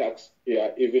my tax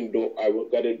here, even though I will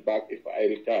get it back if I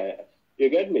retire. You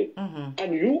get me?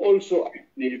 And you also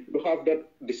need to have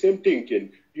the same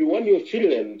thinking. You want your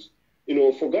children,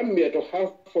 for Gambia to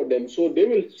have for them, so they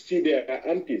will see their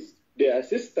aunties, their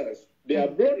sisters, their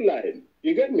bloodline.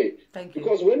 You get me? Thank you.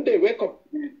 Because when they wake up,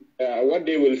 what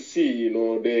they will see,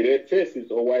 the red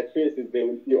faces or white faces they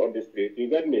will see on the street. You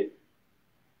get me?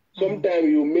 Sometimes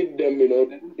you meet them,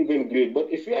 even great. But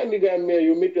if you're in the Gambia,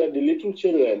 you meet the little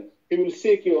children, he will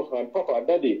shake your hand, Papa,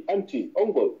 Daddy, Auntie,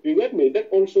 Uncle. You get me? That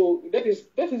is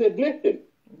a blessing.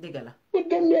 But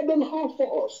Gambia don't have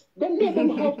for us. Gambia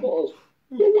don't have for us.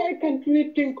 So why can't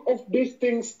we think of these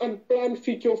things and plan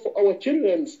future for our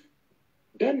children?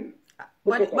 Then,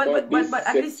 but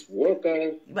at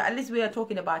least we are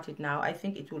talking about it now. I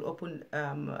think it will open.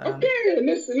 Okay,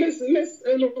 let's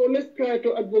try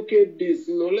to advocate this.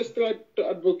 Let's try to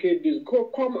advocate this.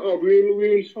 Come out. We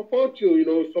will support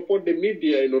you. Support the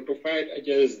media. To fight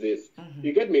against this.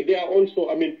 You get me? They are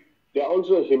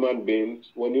also human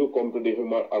beings when you come to the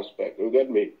human aspect. You get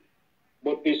me?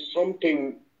 But it's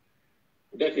something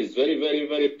that is very, very,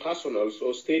 very personal,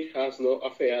 so state has no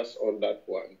affairs on that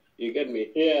one. You get me?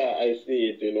 Here I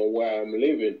see it, where I'm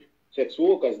living. Sex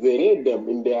workers, they raid them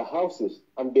in their houses,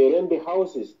 and they rent the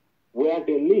houses where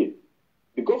they live.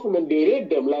 The government, they raid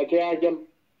them like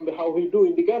how we do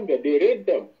in the Gambia. They raid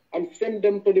them and send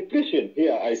them to the prison.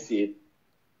 Here I see it.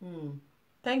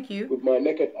 Thank you. With my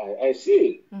naked eye, I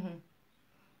see it.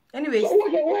 Anyways. So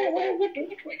what are you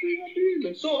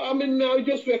doing? So, I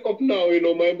just wake up now,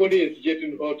 my body is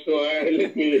getting hot, so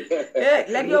let me... Hey,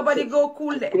 let your body go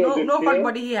cool. No hot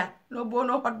body here. No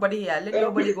hot body here. Let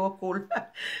your body go cool.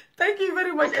 Thank you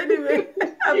very much anyway.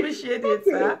 I appreciate it,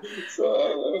 sir.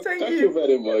 So, thank you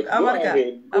very much. Go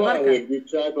ahead. We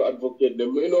try to advocate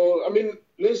them.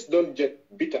 Let's don't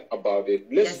get bitter about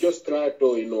it. Let's just try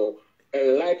to,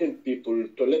 enlighten people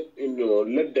to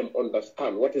let them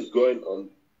understand what is going on.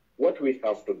 What we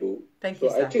have to do. Thank you,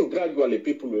 sir. I think gradually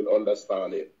people will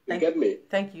understand it. You get me?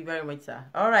 Thank you very much, sir.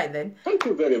 All right, then. Thank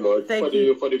you very much for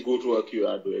the good work you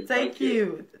are doing. Thank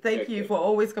you. Thank you for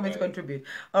always coming to contribute.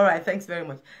 All right, thanks very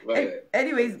much.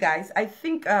 Anyways, guys, I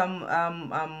think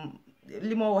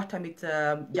li moo wax tamit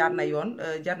jaar na yoon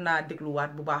jar naa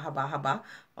dégluwaat bu baax a baax.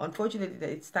 Unfortunately,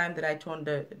 it's time that I turned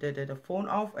the phone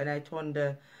off and I turned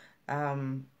the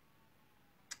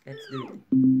let's do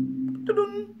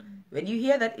it. When you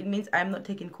hear that, it means I'm not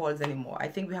taking calls anymore. I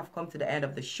think we have come to the end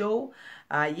of the show.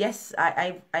 Yes,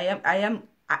 I am.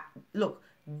 Look,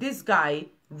 this guy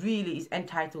really is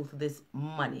entitled to this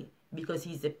money because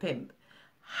he's a pimp.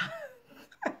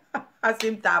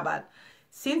 Hasim Taban,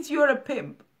 since you're a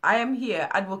pimp, I am here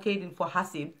advocating for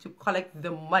Hasim to collect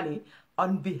the money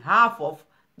on behalf of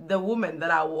the women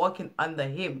that are working under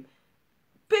him.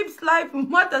 Pimp's life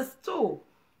matters too.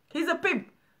 He's a pimp.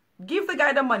 Give the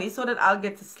guy the money so that I'll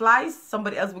get a slice,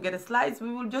 somebody else will get a slice,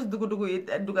 we will just dugu it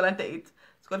and dugalante it.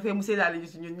 Su ko defee mu séddaale ñu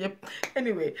si ñun ñëpp.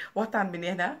 Anyway, waxtaan bi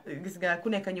neex na gis nga ku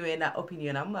nekk ñëwee na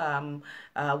opinion am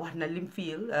wax na lim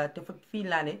feel te fa feel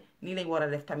naa ne nii lañ war a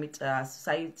def tamit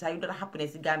saa yu dara xapp ne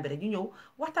si Gambie rek ñu ñëw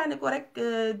waxtaane ko rek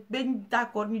bañ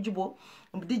d'accord ñu juboo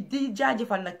di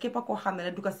jaajëfal nag képp koo xam ne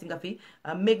dugal si nga fi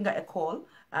make nga a call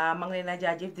maa ngi leen a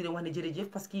jaajëf di leen wax ne jërëjëf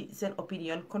parce que seen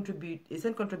opinion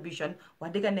contribution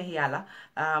wax dëgg neex yàlla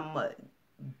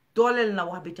dooleel na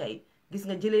wax bi tey gis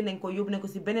nga jëlee nañ ko yóbbu nañ ko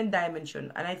si beneen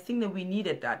dimension and I think that we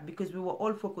needed that because we were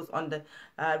all focused on the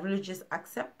religious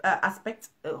aspect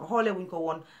xoole wuñ ko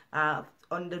woon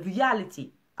on the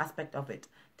reality aspect of it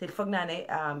te foog naa ne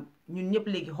ñun ñëpp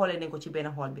léegi xoolee nañ ko ci benn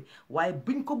xool bi waaye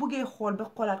buñ ko bëggee xool ba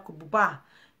xoolaat ko bu baax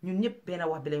ñun ñëpp benn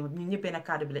wax bi lañ ñun ñëpp benn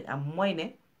kàddu bi lañ am mooy ne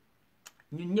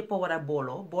ñun ñëpp a war a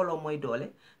booloo mooy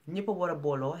doole ñëpp a war a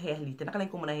booloo xeex lii te naka lañ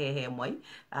ko mën a xeexee mooy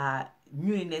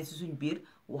ñu ni neen si suñ biir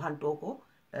waxantoo ko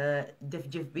def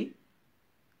jëf bi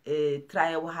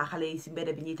traye waxa xale yi si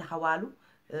mbedd bi ñuy taxawaalu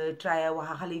traye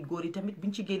waxa xale yu góor yi tamit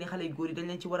buñ ci génnee xale yu góor yi dañ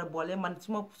leen ci war a boole man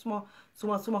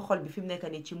suma xol bi fi mu nekk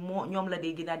nii ci ñoom la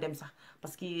dee gën a dem sax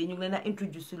parce que ñu ngi leen a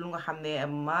introduce lu nga xam ne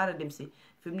maara dem si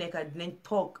fi mu nekk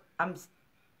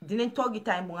dinañ toogi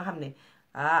time bu nga xam ne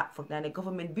foog naa ne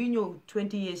government bi ñëw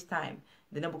 20 years time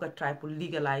dina bëgg a try pour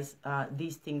legalize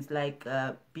these things like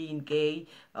being gay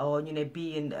or you know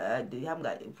being xam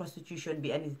nga prostitution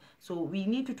bi and so we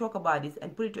need to talk about this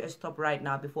and put it to a stop right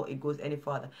now before it goes any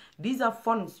further. These are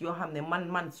funds yoo xam ne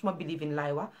man suma believe in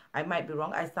laiwa I might be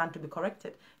wrong, I stand to be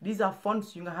corrected. These are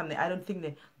funds yu nga xam ne I don't think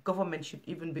the government should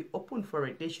even be open for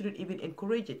it. They shouldn't even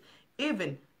encourage it,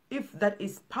 even if that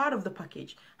is part of the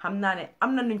package. Xam naa ne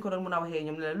am na nuñ ko doon mën a waxee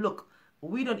ñoom ne look,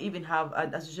 we don't even have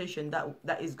an association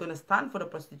that is going to stand for the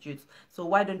prostitutes. So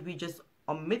why don't we just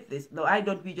omit this? Why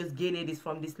don't we just gain this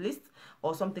from this list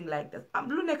or something like that?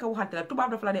 Lu nekk waxante la tubaab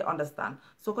dafa la dee understand.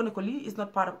 So kon ko lii is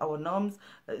not part of our norms.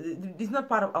 It's not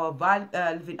part of our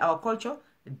our culture.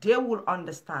 They will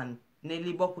understand ne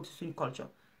li bokkut suñ culture.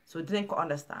 So dinañ ko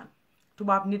understand.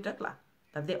 Tubaab nit rek la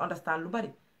daf they understand lu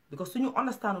bari because suñu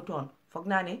understand utoon foog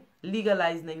naa ne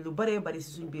legalize nañ lu baree bari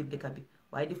si suñ biir dëkk bi.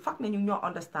 Why the fact that you don't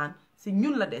understand, see,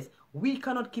 we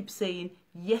cannot keep saying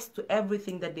yes to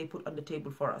everything that they put on the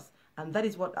table for us. And that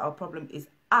is what our problem is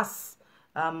as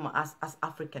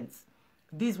Africans.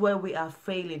 This is where we are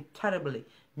failing terribly.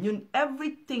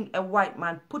 Everything a white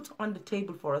man puts on the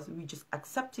table for us, we just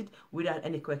accept it without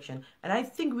any question. And I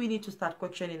think we need to start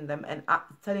questioning them and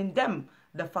telling them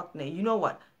the fact that, you know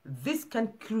what, this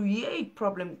can create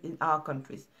problems in our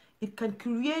countries. It can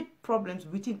create problems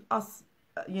within us,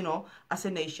 as a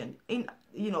nation.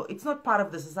 It's not part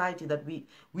of the society that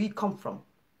we come from.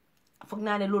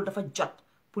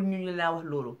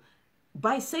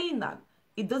 By saying that,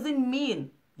 it doesn't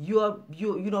mean you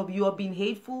are being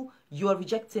hateful, you are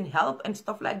rejecting help and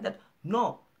stuff like that.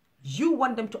 No, you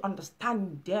want them to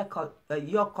understand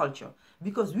your culture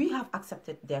because we have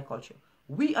accepted their culture.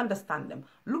 We understand them.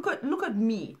 Look at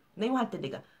me. I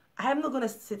am not going to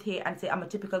sit here and say I'm a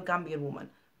typical Gambian woman.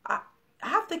 I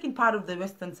have taken part of the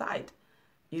Western side.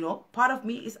 Part of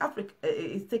me is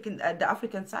taking the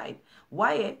African side.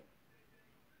 Why?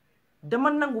 Dama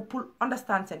nangu pour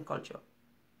understand seen culture.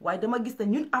 Why dama gis the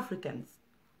ñun Africans,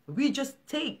 we just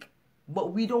take,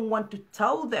 but we don't want to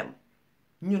tell them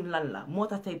ñun lan la. Moo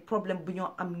tax tey problème bu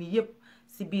ñoo am ni yépp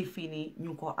si biir fii nii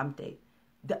ñu ko am tey.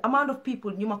 The amount of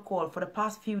people ñu ma call for the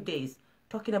past few days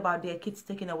talking about their kids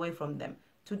taken away from them.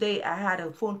 Today I had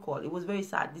a phone call. It was very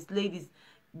sad.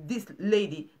 This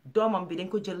lady, doomam bi dañ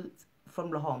ko jël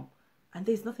from the home, and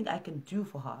there's nothing I can do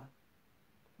for her.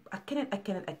 I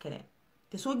cannot.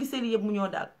 Te soo gisee li yëpp mu ñoo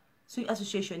daal suñ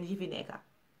association yi fi nekka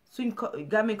suñ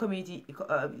Gambian community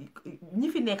ñi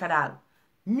fi nekka daal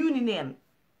ñu ni neen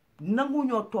nangu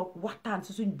ñoo toog waxtaan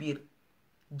si suñ biir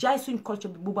jaay suñ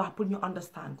culture bi bu baax pour ñu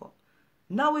understand ko.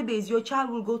 Nowadays your child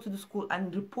will go to the school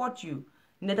and report you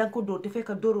ne danga ko dóor te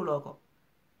fekk dóoruloo ko.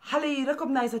 Xale yi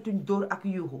recognize tuñ dóor ak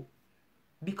yuuxu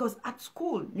because at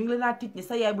school ñu ngi leen a teach ne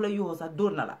sa yaay bu la yuuxoo sax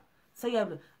dóor na la sa yaay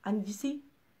bu la. And you see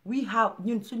we have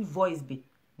ñun suñ voice bi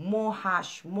more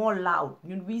harsh, more loud.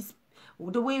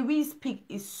 The way we speak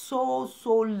is so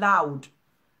loud.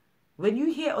 When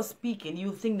you hear us speaking,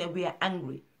 you think that we are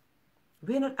angry.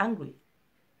 We're not angry.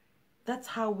 That's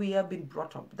how we have been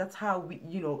brought up. That's how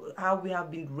how we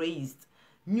have been raised.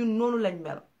 Ñun noonu lañ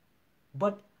mel.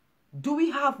 But do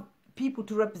we have people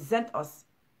to represent us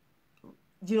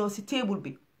you know si table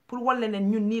bi pour wal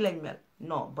leen ñun nii lañ mel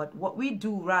no but what we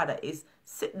do rather is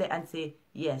sit there and say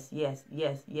yes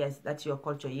that's your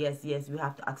culture, yes we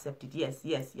have to accept it,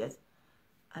 yes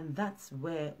and that's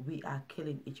where we are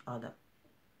killing each other.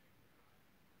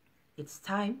 It's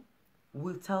time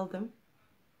we'll tell them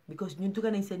because ñun dugga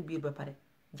nañ seen biir ba pare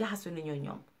jaxasu nañoo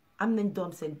ñoom am nañ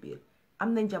doom seen biir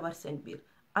am nañ jabar seen biir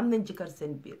am nañ jëkkër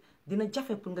seen biir dina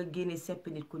jafe pour nga génne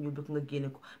seppi nit ku ñuul bi nga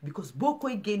génne ko because boo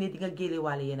koy génne di nga génne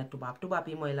waale yenn tubaab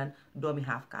yi mooy lan doomi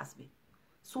half caste bi.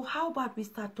 So how about we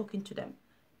start talking to them?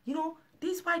 You know,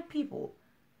 these white people,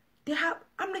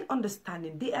 I'm not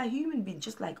understanding, they are human beings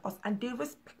just like us and they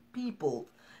respect people.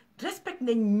 Respect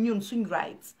nañ ñun suñ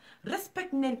rights,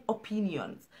 respect nañ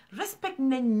opinions, respect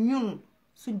nañ ñun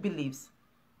suñ beliefs,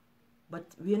 but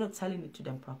we are not telling it to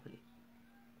them properly.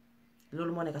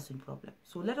 Loolu moo nekk suñ problem.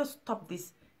 So let us stop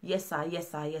this yes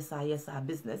sir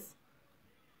business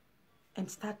and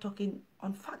start talking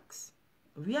on facts,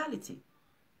 reality,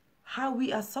 how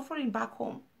we are suffering back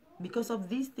home because of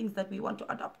these things that we want to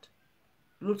adopt.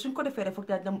 Loolu suñ ko defee rek foog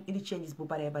daal dina indi changes bu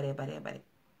bare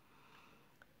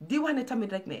di wax ne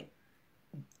tamit rek ne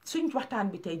suñ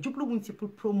waxtaan bi tey jubluwuñ si pour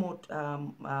promote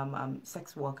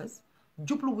sex workers,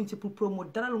 jubluwuñ si pour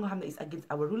promote dara lu nga xam ne is against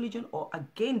our religion or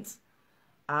against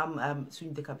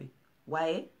suñ dëkk bi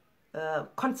waaye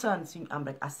concern suñ am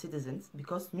rek as citizens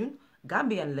because ñun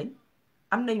Gambian lañ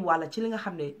am nañ wàlla ci li nga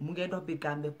xam ne mu ngay dox biir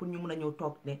Gambie pour ñu mun a ñëw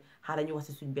toog ne xaaral ñu wax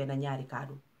si suñ benn ñaari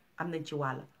kaddu am nañ ci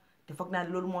wàlla te foog naa ne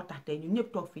loolu moo tax tey ñun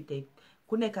ñëpp toog fii tey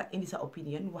ku nekk indi sa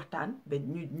opinion waxtaan ba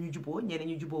ñu juboo ñeneen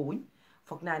ñu juboo wuñ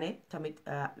foog naa ne tamit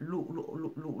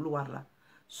lu war la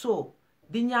so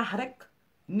di ñaax rek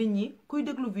nit ñi kuy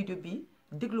déglu vidéo bi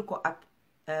déglu ko ak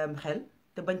xel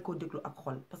te bañ koo déglu ak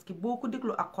xol parce que boo ko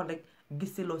déglu ak xol rek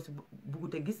gis si loo si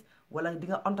bugute gis wala di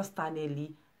nga understandee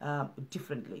lii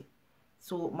differently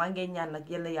so maa ngi ñaan nag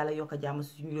yàlla yokk a jàmm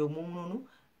si suñu réew moom noonu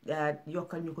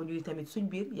yokkal ñu ko ñuy tamit suñ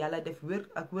biir yàlla def wér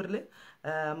ak wérle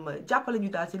jàppale ñu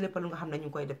daal si lépp lu nga xam ne ñu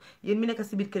ngi koy def yéen mi nekk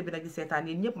si biir kër bi nag di seetaan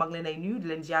yéen ñëpp mag leen ay nuyu di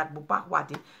leen ziar bu baax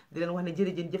waati di leen wax ne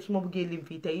jërëjën jëf su ma bëggee lim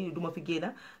fii tey du ma fi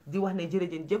génn di wax ne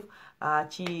jërëjën jëf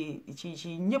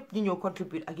ci ñëpp ñi ñëw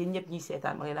contribute ak yéen ñëpp ñuy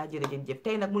seetaan mag leen naa jërëjën jëf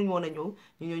tey nag mënuñu woon a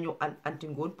ñëw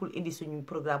antingoon pour indi suñu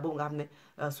programme boobu nga xam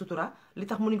ne sutura li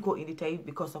tax mënuñ koo indi tey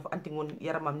because of antingoon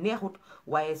yaramam neexut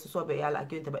waaye su soobee yàlla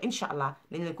ak yonte ba incha allah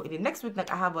nañ leen ko indi next week nag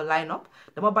a line up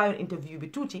dama bàyyoon interview bi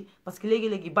tuuti parce que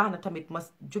léegi baax na tamit ma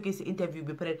jógee si interview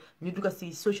bi peut-être ñu dugga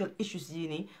si social issues yi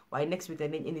nii waaye next week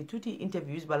nañ indi tuuti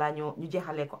interviews balaa ñu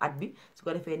jeexalee ko at bi su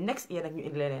ko defee next year nag ñu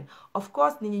indi leneen of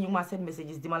course nit ñi ñu ma send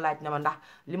messages di ma laaj na ma ndax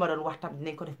li ma doon wax tam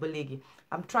dinañ ko def ba léegi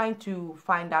I'm trying to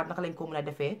find out naka lañ ko mën a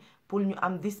defee pour ñu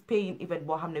am this paying event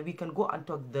boo xam ne we can go and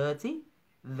talk dirty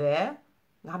there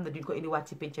nga xam ne duñ ko indiwaat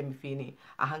ci penc mi fii nii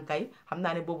ahankay xam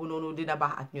naa ne boobu noonu dina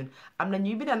baax ak ñun am na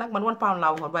ñuy binda nag man 1 pound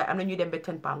laa waxoon waaye am na ñuy dem ba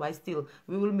 10 pound waaye still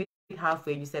we will meet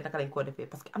halfway ñu seet naka lañ koo defee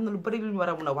parce que am na lu bari lu ñu war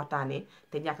a mun a waxtaanee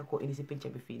te ñàkk koo indi si penc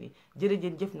bi fii nii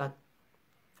jërëjëf nag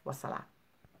wasalaam